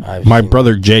was like I've my seen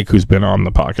brother Jake, who's been on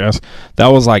the podcast. That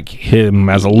was like him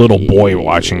as a little boy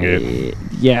watching it.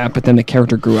 Yeah, but then the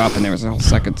character grew up, and there was a whole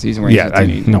second season where Yeah, he was a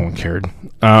teenager. no one cared.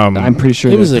 I'm pretty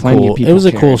sure It was there's a plenty cool. of people It was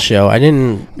a caring. cool show. I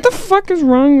didn't. What the fuck is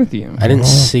wrong with you? I didn't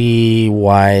see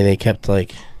why they kept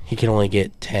like he can only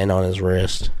get 10 on his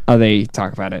wrist. Oh, they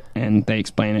talk about it and they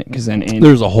explain it because then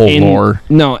There's a whole lore.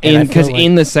 No, And I because feel like-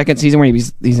 in the second season where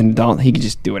he's an adult, he can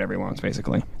just do whatever he wants.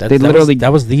 Basically, That, they that literally.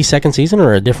 that was the second season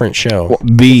or a different show.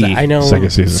 The I know- second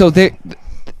season. So they.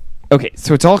 Okay,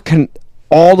 so it's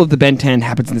all of the Ben 10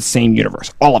 happens in the same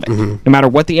universe. All of it, no matter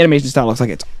what the animation style looks like,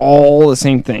 it's all the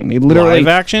same thing. They literally live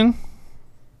action.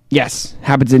 yes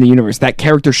happens in the universe. That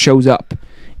character shows up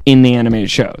in the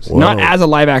animated shows, not Whoa. as a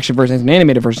live action version, as an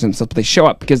animated version themselves, but they show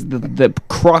up because the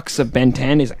crux of Ben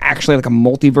 10 is actually like a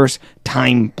multiverse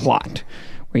time plot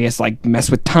where he has to like mess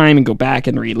with time and go back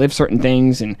and relive certain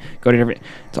things and go to different.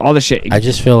 It's all the shit. I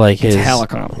just feel like his hella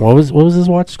complicated. what was his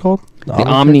watch called? the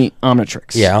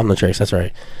Omnitrix. Yeah, Omnitrix. That's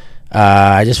right.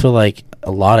 I just feel like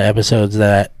a lot of episodes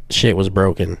that shit was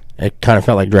broken. It kind of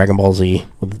felt like Dragon Ball Z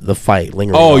with the fight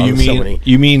lingering. Oh, on you so mean many.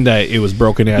 you mean that it was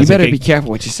broken as You better it be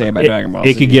careful what you say about Dragon Ball.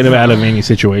 It could get him out of any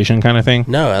situation, kind of thing.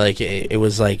 No, like it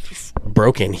was like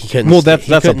broken. He couldn't. Well, stay, that's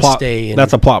he a couldn't plot. Stay in,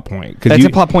 That's a plot point. 'Cause That's you-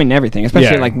 a plot point in everything,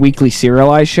 especially Yeah. like weekly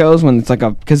serialized shows when it's like a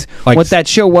because Like what that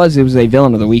show was, it was a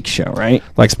villain of the week show, right?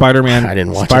 like Spider-Man. I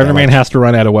didn't watch it that Spider-Man much. has to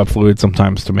run out of web fluid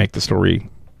sometimes to make the story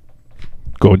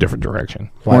go a different direction.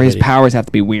 Why Or his did he- powers have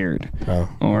to be weird. Oh.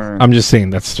 Or I'm just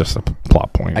saying that's just a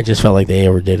plot point. I just felt like they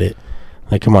overdid it.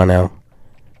 Like, come on now,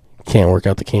 can't work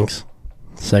out the kinks.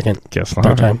 Second, guess third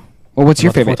not. time. well, what's your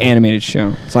Not the favorite fourth time. animated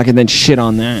show? So I can then shit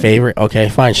on that. Favorite? Okay,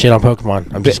 fine. Shit on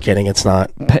Pokemon. I'm just kidding. It's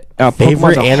not. Pokemon's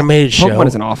Favorite animated show? Pokemon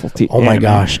is an awful Oh my anime.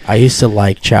 gosh, I used to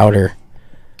like Chowder.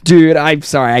 Dude, I'm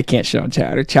sorry, I can't shit on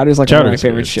Chowder. Chowder's like one of my Chowder's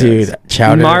favorite good. shows. Dude,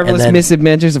 Chowder. Marvelous and then,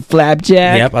 Misadventures of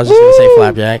Flapjack. Yep, I was just gonna say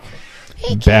Flapjack.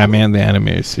 Batman the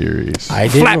animated series. I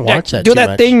didn't Flapjack. watch that. Do too that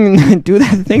much. thing. Do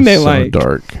that thing they so like.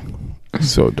 dark.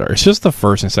 So dark. It's just the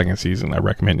first and second season I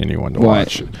recommend anyone to What?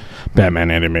 watch. Batman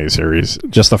animated series.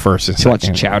 Just the first and To second.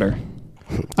 watch Chowder.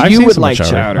 I've You seen would some like of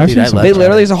Chowder. I've Dude, seen I some love They Chowder.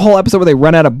 literally there's a whole episode where they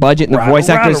run out of budget and the Rada, voice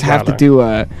actors rada, have to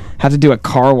rada. do a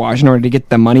car wash in order to get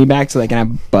the money back so they can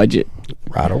have budget.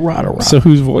 Rada. So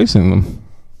who's voicing them?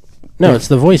 No, it's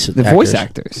the voice. The voice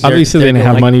actors. Obviously, they they're didn't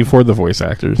have like- money for the voice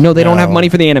actors. No, they don't have No. money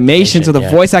for the animation, so the Yeah.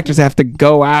 voice actors have to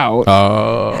go out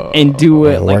and do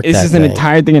it. And Like work this that is an thing.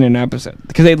 entire thing in an episode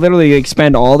because they literally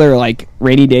expend all their like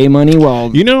rainy day money while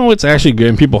You know what's actually good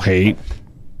and people hate?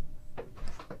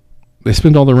 They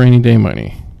spend all their rainy day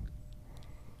money.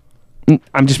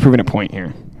 I'm just proving a point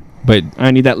here. But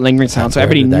I need that lingering sound so Where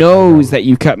everybody did that knows come from? that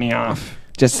you cut me off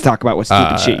just to talk about what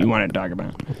stupid shit you wanted to talk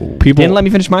about. people Didn't let me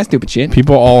finish my stupid shit.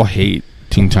 people all hate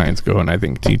Teen Titans Go, and I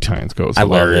think Teen Titans Go is I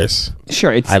love hilarious.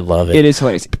 Sure, it's I love it. It is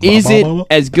hilarious. Is it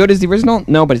as good as the original?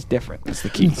 No, but it's different. That's the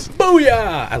key.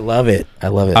 Booyah! I love it. I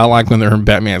love it. I like when they're in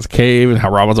Batman's cave and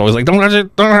how Robin's always like, "Don't touch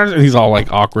it, don't touch it." And he's all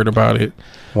like awkward about it.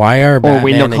 Why are Batman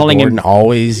when they're and calling him- Gordon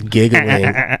always giggling?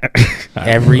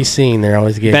 Every scene, they're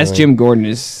always giggling. Best Jim Gordon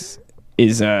is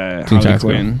Harley Titans Go.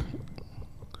 Quinn.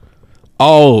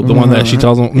 Oh, the one that she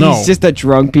tells him. No, He's just a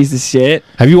drunk piece of shit.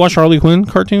 have you watched Harley Quinn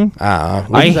cartoon? When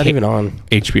I is that hate- even on?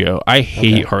 HBO. I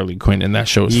hate Harley Quinn, and that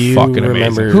show is You fucking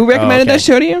remember- amazing. Who recommended okay. that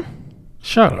show to you?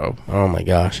 Shut up. Oh my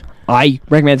gosh! I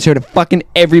recommended the show to fucking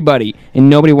everybody, and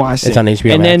nobody watched It's it. on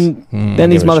HBO And Max. then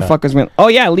these Give it a shot. motherfuckers went, "Oh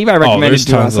yeah, Levi Oh, recommended there's it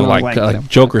to us." tons of And I like, was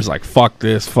Joker's like, fuck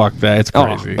this, fuck that. It's Oh.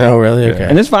 crazy. Oh really? Okay.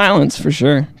 And there's violence for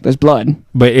sure. There's blood.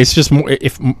 But it's just more.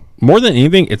 If more than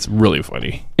anything, it's really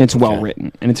funny. It's well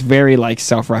written, and it's very like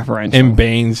self-referential. And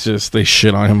Bane's just they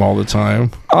shit on him all the time.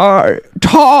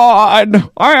 Todd,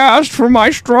 I asked for my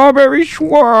strawberry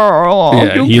swirl.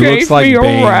 Yeah, You he gave looks like me a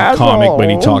Bane razzle. comic, but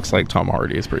he talks like Tom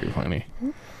Hardy. It's pretty funny.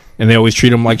 And they always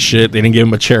treat him like shit. They didn't give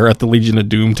him a chair at the Legion of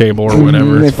Doom table or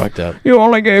whatever. It's fucked up. You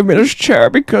only gave me this chair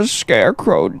because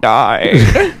Scarecrow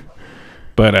died.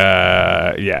 But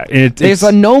yeah, There's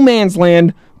a no man's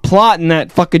land plot in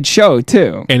that fucking show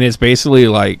too. and it's basically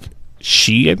like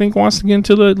she, I think, wants to get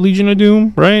into the Legion of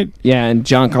Doom, right? Yeah, and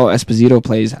Giancarlo Esposito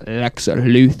plays Lex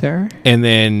Luthor. And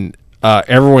then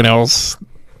everyone else,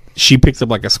 she picks up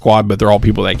like a squad, but they're all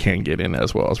people that can't get in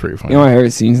as well. It's pretty funny. You know my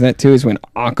favorite scenes of that too is when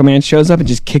Aquaman shows up and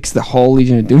just kicks the whole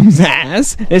Legion of Doom's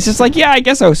ass. It's just like, yeah, I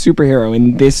guess a superhero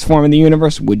in this form of the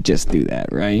universe would just do that,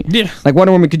 right? Yeah. Like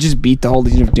Wonder Woman could just beat the whole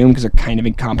Legion of Doom because they're kind of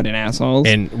incompetent assholes.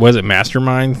 And was it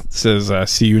Mastermind says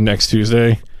see you next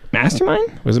Tuesday?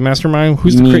 Mastermind? Was it Mastermind?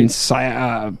 Who's You the mean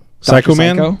Psycho Dr.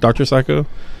 Man? Psycho? Dr. Psycho.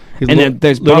 He's And little, then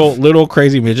there's little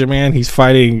crazy midget man. He's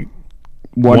fighting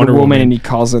Wonder Wonder Woman, Woman. and he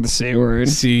calls her the C word.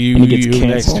 see and he gets you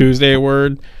next canceled. Tuesday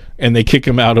word. and they kick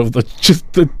him out of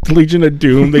the Legion of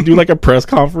Doom. They do like a press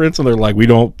conference, and they're like, "We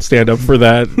don't stand up for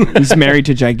that." He's married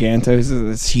to Giganto.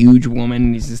 This huge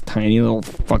woman. He's this tiny little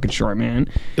fucking short man.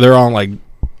 They're on like.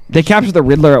 They capture the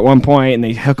Riddler at one point, and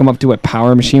they hook him up to a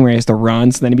power machine where he has to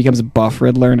run. So then he becomes a buff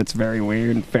Riddler, and it's very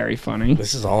weird and very funny.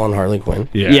 This is all on Harley Quinn.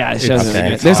 Yeah, it shows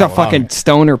okay. There's a wow. fucking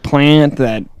stoner plant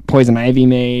that Poison Ivy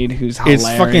made, who's hilarious.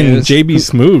 It's fucking JB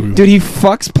Smoove. Dude, he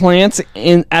fucks plants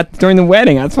during the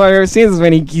wedding. That's why I've ever seen this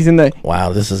when he's in the.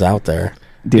 Wow, this is out there.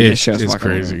 Dude, this It's show's fucking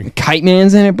crazy. weird. Kite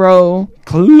Man's in it, bro.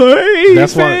 Clayface.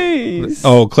 That's why.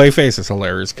 Oh, Clayface is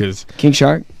hilarious because King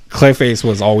Shark. Clayface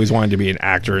was always wanting to be an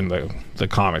actor in the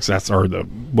comics. Or the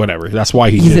whatever. That's why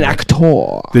He's an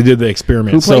actor. They did the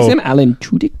experiment. Who plays him? Alan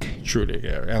Tudyk. Tudyk,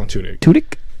 yeah, Alan Tudyk.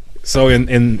 Tudyk. So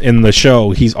in the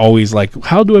show, he's always like,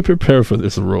 "How do I prepare for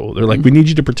this role?" They're like, "We need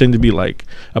you to pretend to be like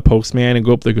a postman and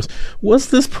go up there." And goes, "What's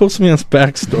this postman's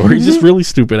backstory?" He's just really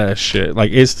stupid ass shit.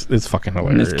 Like it's fucking And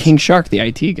hilarious. there's King Shark, the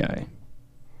IT guy.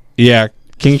 Yeah,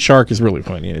 King Shark is really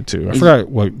funny in it too. I forgot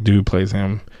what dude plays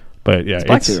him, but yeah,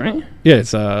 Black suit, right? Yeah,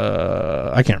 it's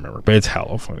I can't remember, but it's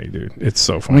hella funny, dude. It's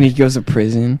so funny. When he goes to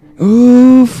prison.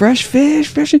 Ooh, fresh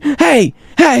fish. Hey,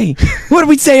 what did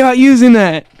we say about using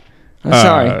that? I'm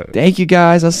sorry. Thank you,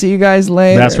 guys. I'll see you guys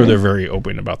later. That's where they're very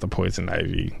open about the Poison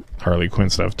Ivy, Harley Quinn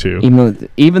stuff too.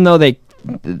 Even though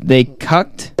they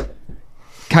cucked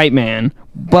Kite Man,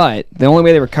 but the only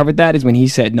way they recovered that is when he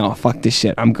said, "No, fuck this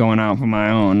shit. I'm going out on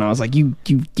my own." And I was like, "You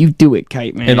do it,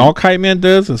 Kite Man." And all Kite Man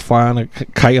does is fly on a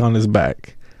kite on his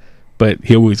back, but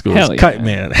he always goes, Hell yeah. "Kite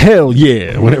Man, hell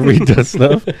yeah!" Whenever he does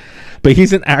stuff. But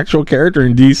he's an actual character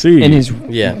in DC, and his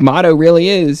Yeah. motto really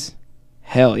is,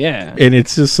 "Hell yeah." and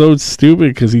it's just so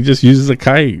stupid because he just uses a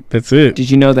kite. That's it.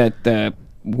 Did you know that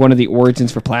one of the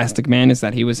origins for Plastic Man is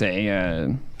that he was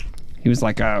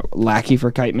like a lackey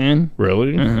for Kite Man?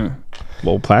 Really? Uh-huh.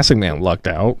 Well, Plastic Man lucked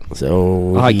out.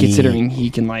 So Considering he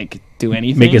can like do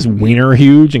anything, Make his wiener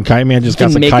huge, and Kite Man just he got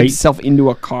can a make kite himself into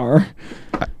a car.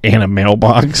 and a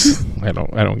mailbox. I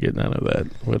don't get none of that.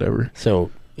 Whatever. So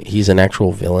he's an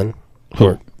actual villain. Who?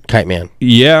 Or Kite Man.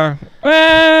 Yeah,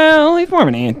 Well, he's more of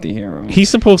an anti-hero. he's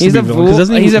supposed He's to a be villain. 'cause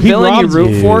doesn't he- he's a he villain you robs-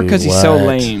 root for because he's so What?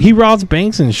 lame. He robs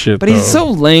banks and shit. But he's though.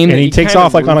 so lame, and that he you takes kind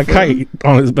off of like on a root for him. kite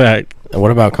on his back. And what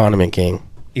about Condiment King?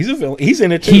 He's a villain. He's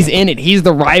in it too. He's in it. He's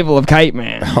the rival of Kite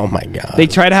Man. Oh my god. They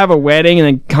try to have a wedding, and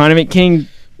then Condiment King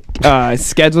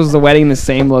schedules the wedding in the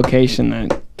same location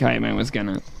that Kite Man was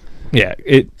gonna. Yeah.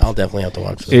 I'll definitely have to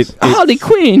watch this. Harley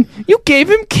Quinn, you gave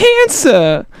him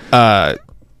cancer.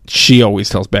 She always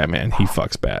tells Batman he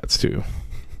fucks bats too.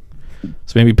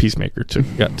 So maybe Peacemaker too.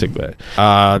 Got to take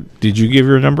that. Did you give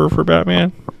your number for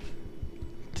Batman?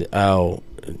 Oh,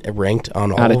 ranked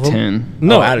on all Out of of them? 10.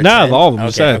 No, Oh, out of not 10? all of them. Okay,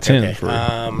 Just out of okay, 10.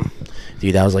 okay.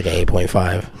 Dude, that was like an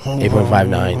 8.5.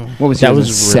 8.59. What was that? yours, Was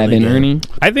a 7, really Ernie?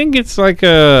 I think it's like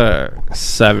a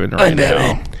 7 right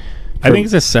now. I think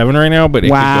it's a 7 right now, but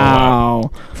it Wow.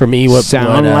 good. For me, what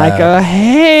Sound what, like a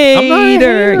hater. I'm not a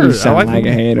hater. You I sound like like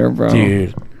a him. hater, bro.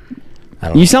 dude. I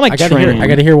don't You know. sound like I gotta Tran. hear. I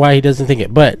gotta hear why he doesn't think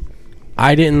it. But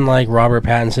I didn't like Robert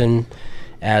Pattinson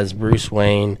as Bruce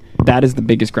Wayne. That is the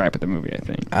biggest gripe with the movie, I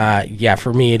think. Yeah,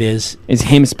 for me it is. Is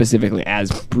him specifically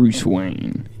as Bruce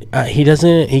Wayne. He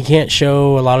doesn't. He can't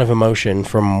show a lot of emotion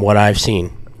from what I've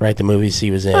seen. Right, the movies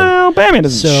he was in. Well, Batman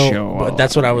doesn't So, show. but all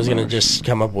that's what I that was gonna emotion. just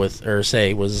come up with or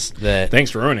say was that. Thanks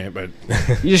for ruining it, but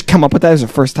You just come up with that as a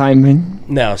first time, man.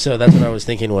 No, so that's what I was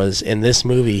thinking was in this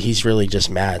movie he's really just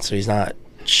mad, so he's not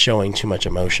showing too much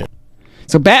emotion.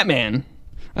 So Batman.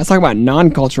 Let's talk about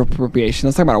non-cultural appropriation.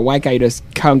 Let's talk about a white guy who does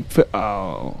kung fu.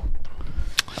 Oh.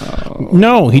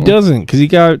 no, he doesn't because he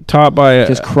got taught by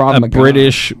Just Krav a Maga.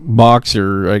 British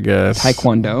boxer, I guess.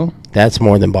 Taekwondo. That's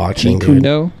more than boxing, Jeet dude.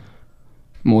 Kundo.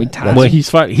 Muay Thai. Well,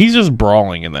 he's just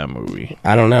brawling in that movie.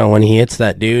 I don't know when he hits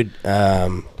that dude.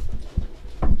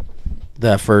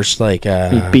 The first like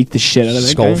he beat the shit out of that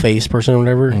skull guy. face person or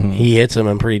whatever, he hits him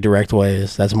in pretty direct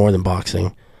ways. That's more than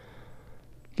boxing.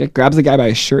 He grabs the guy by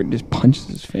his shirt and just punches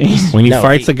his face. When he No,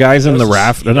 fights he- the guys in he the does a-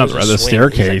 raft, he not does the a the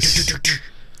swing. He's like, staircase.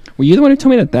 Were you the one who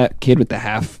told me that kid with the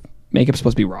half makeup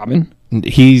supposed to be Robin?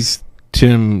 He's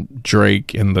Tim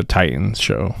Drake in the Titans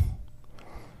show.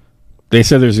 They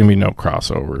said there's gonna be no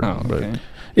crossover, Oh, but okay.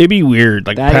 it'd be weird.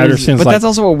 Like That is, Patterson's but like, that's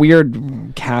also a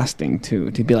weird casting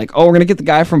too. To be like, oh, we're gonna get the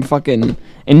guy from fucking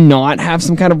and not have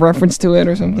some kind of reference to it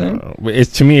or something.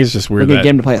 it's to me, it's just We're weird. gonna That, get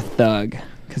him to play a thug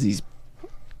because he's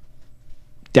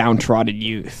downtrodden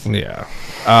youth. yeah.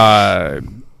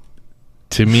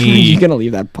 To You're me, gonna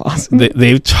leave that pause.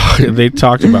 they've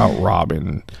talked about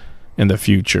Robin in the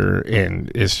future,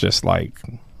 and it's just like,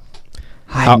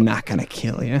 I'm not gonna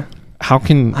kill you. how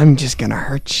can I'm just gonna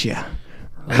hurt you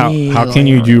How can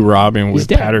you do Robin He's with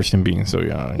dead. Patterson being so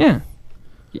young? Yeah.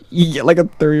 You get like a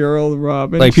 3-year-old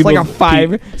Robin. Like Just like a people-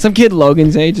 5. Some kid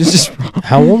Logan's age is just.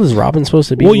 How old is Robin supposed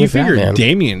to be? Well, you with figure Batman?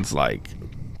 Damien's like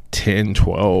 10,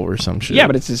 12 or some shit. Yeah,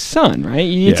 but it's his son, right?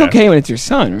 It's Yeah. okay when it's your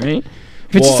son, right?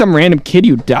 If it's Well- just some random kid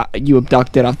you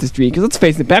abducted off the street, because let's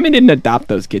face it, Batman didn't adopt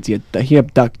those kids. He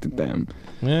abducted them,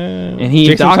 and he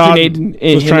Jason Todd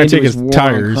indoctrinated was him trying to into take his war on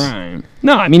tires. crime.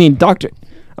 No, I mean he indoctrinated.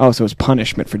 Oh, so it was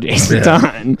punishment for Jason Yeah.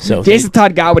 Todd. So if Jason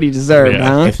Todd got what he deserved, Yeah.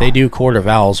 huh? If they do Court of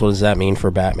Owls, what does that mean for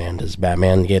Batman? Does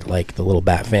Batman get like the little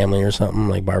Bat family or something,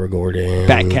 like Barbara Gordon?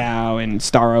 Batcow and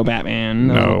Starro Batman.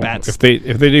 No, Bats. if they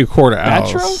do Court of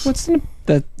Owls, Batro? What's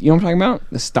the you know what I'm talking about?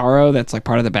 The Starro that's like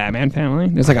part of the Batman family.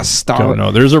 There's like a Starro. don't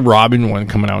know. There's a Robin one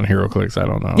coming out in HeroClix. I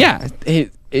don't know. Yeah,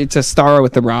 it's a Starro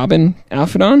with the Robin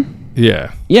outfit on.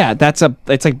 Yeah. Yeah, it's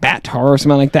like Bat Tar or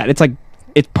something like that.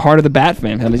 It's part of the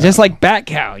Batman family, just like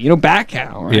Batcow. You know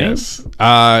Batcow, right? Yes.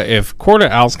 If Court of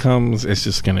Owls comes, it's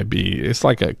just gonna be. It's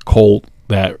like a cult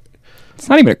that It's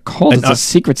not even a cult. It's An- a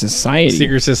secret society.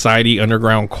 secret society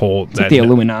underground cult It's like the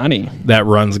Illuminati. that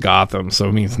runs Gotham. So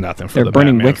it means nothing for They're the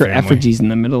burning Batman wicker family. effigies in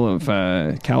the middle of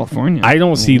California. I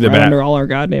don't see the right Bat. under all our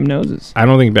goddamn noses. I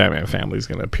don't think Batman family is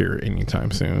gonna appear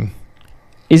anytime soon.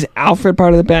 Is Alfred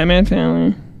part of the Batman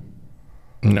family?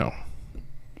 No,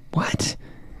 What?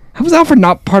 How was Alfred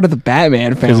not part of the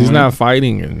Batman family? because he's not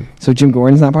fighting. And So Jim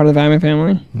Gordon's not part of the Batman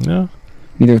family? no,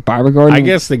 Neither is Barbara Gordon? I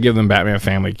guess they give them Batman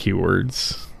family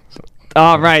keywords.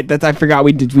 Oh, right. I forgot.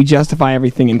 We justify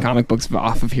everything in comic books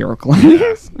off of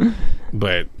HeroClix.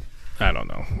 But I don't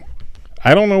know.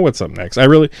 I don't know what's up next.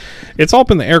 It's all up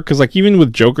in the air because, like, even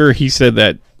with Joker, he said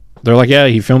that they're like, yeah,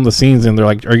 he filmed the scenes, and they're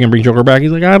like, are you gonna bring Joker back?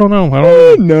 He's like, I don't know.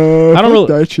 No, I don't really.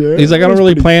 that shit. He's like, I don't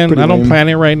really plan. I don't lame. plan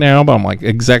it right now. But I'm like,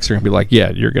 execs are gonna be like, yeah,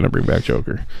 you're gonna bring back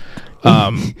Joker.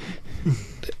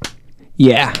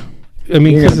 Yeah. I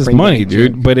mean, You're because gonna it's bring money, back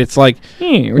dude. But it's like,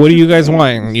 Hey, what do you guys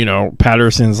want? And, you know,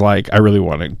 Patterson's like, I really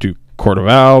want to do Court of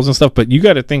Owls and stuff. But you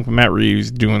got to think, Matt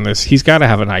Reeves doing this, he's got to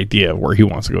have an idea of where he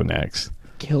wants to go next.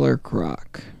 Killer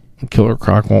Croc. Killer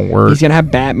Croc won't work. He's gonna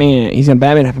have Batman. Have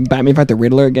Batman fight the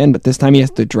Riddler again, but this time he has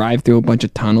to drive through a bunch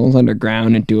of tunnels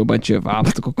underground and do a bunch of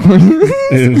obstacle courses.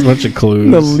 There's a bunch of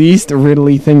clues. The least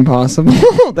Riddly thing possible.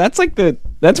 That's one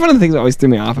of the things that always threw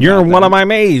me off. You're about in one that. of my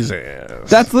mazes.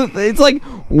 It's like,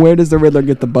 where does the Riddler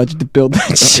get the budget to build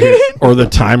that shit? Or the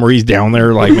time where he's down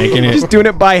there, like, making it. Just doing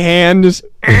it by hand. Just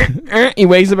he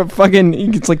wakes up at he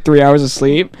gets like 3 hours of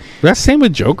sleep. That's same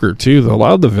with Joker, too. A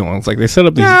lot of the villains, like, they set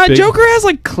up these big... Joker has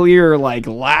like clear like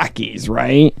lackeys,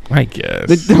 right? I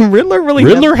guess. The Riddler really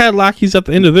Riddler had lackeys at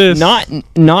the end of this. not in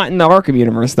the Arkham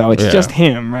universe though. It's Yeah. just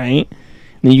him, right?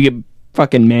 And then you get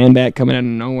fucking Man-Bat coming out of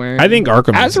nowhere. I think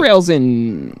Arkham... Azrael's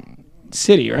in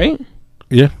City, right?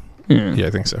 Yeah. Yeah, I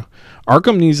think so.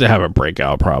 Arkham needs to have a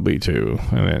breakout, probably, too.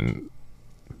 And then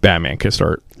Batman can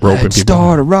start roping Let's people.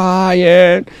 start a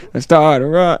riot. Let's start a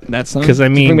riot. That song. 'Cause, I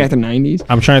Just mean- bring back the 90s.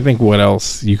 I'm trying to think what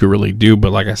else you could really do,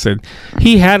 but like I said,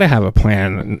 he had to have a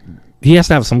plan. He has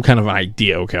to have some kind of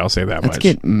idea. Okay, I'll say that Let's much.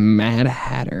 get Mad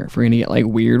Hatter if we're gonna get like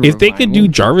weird. If they could do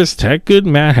revival. Jarvis Tech good,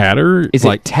 Mad Hatter, is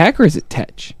like it Tech or is it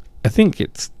Tetch? I think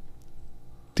it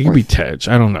could be Tech.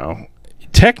 I don't know.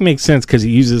 Tech makes sense because he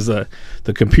uses the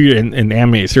computer in the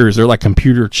animated series. They're like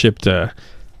computer chipped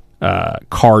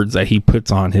cards that he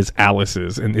puts on his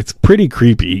Alice's, and it's pretty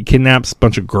creepy. He kidnaps a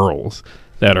bunch of girls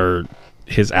that are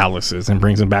his Alice's and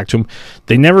brings them back to him.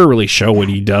 They never really show what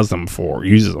he does them for,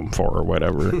 uses them for, or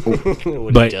whatever.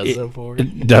 But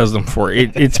it does them for.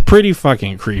 It's pretty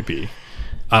fucking creepy.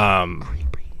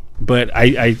 But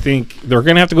I think they're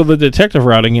gonna have to go the detective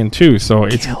route again too. So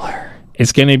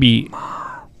it's gonna be.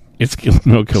 It's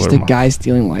no killer. Just a Moth. guy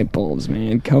stealing light bulbs,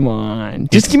 man. Come on.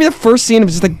 Just give me the first scene of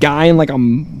just a guy in like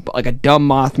a dumb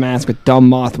moth mask with dumb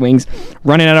moth wings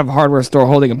running out of a hardware store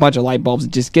holding a bunch of light bulbs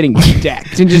and just getting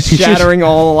decked and just shattering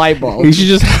all the light He bulbs. should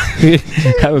just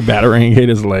have a batarang hit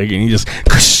his leg and he just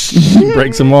he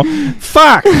breaks them all.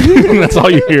 Fuck! That's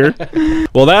all you hear.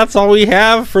 Well, that's all we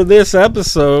have for this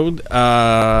episode.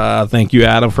 Thank you,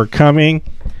 Adam, for coming.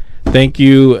 Thank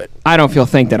you, I don't feel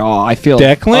thanked at all. I feel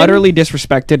Declan? utterly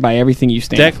disrespected by everything you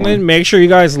stand Declan. for. Make sure you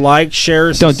guys like,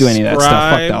 share, Don't do any of that stuff.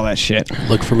 subscribe. Fuck all that shit.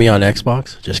 Look for me on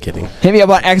Xbox. Just kidding. Hit me up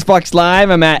on Xbox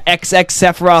Live. I'm at XX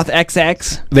Sephiroth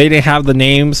XX. They didn't have the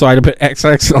name, so I had to put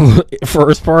XX on the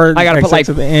first part. I gotta XX put like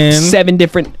at the end. 7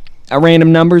 different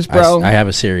random numbers, bro. I have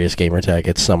a serious gamer tag.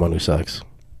 It's someone who sucks.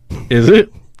 Is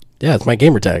it? Yeah, it's my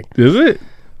gamer tag. Is it?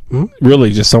 Really,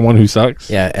 just someone who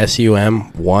sucks? Yeah,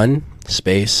 SUM1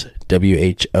 space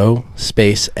WHO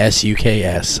space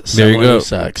SUKS. There you Someone go. Who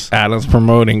sucks. Adam's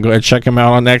promoting. Go ahead, check him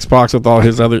out on Xbox with all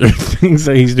his other things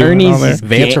that he's doing Ernie's on there. is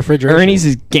Vance Refrigeration. Ernie's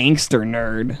is gangster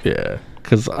nerd. Yeah,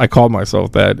 because I called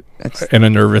myself that That's- in a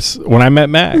nervous when I met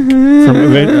Mac.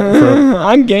 from,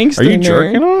 I'm gangster. are you nerd.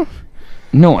 jerking off?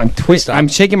 No, I'm twisting. I'm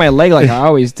shaking my leg like I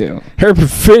always do. Hairpin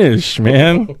finish,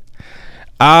 man.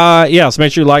 Yeah, so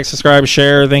make sure you like, subscribe,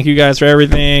 share. Thank you guys for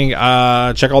everything.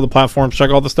 Check all the platforms, check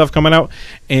all the stuff coming out,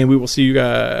 and we will see you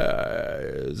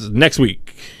guys next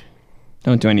week.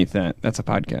 Don't do any of that. That's a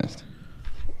podcast.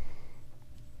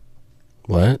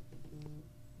 What?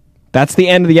 That's the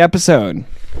end of the episode.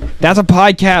 That's a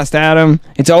podcast, Adam.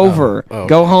 It's over. Oh,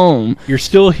 Go okay. home. You're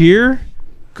still here?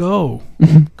 Go.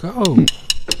 Go.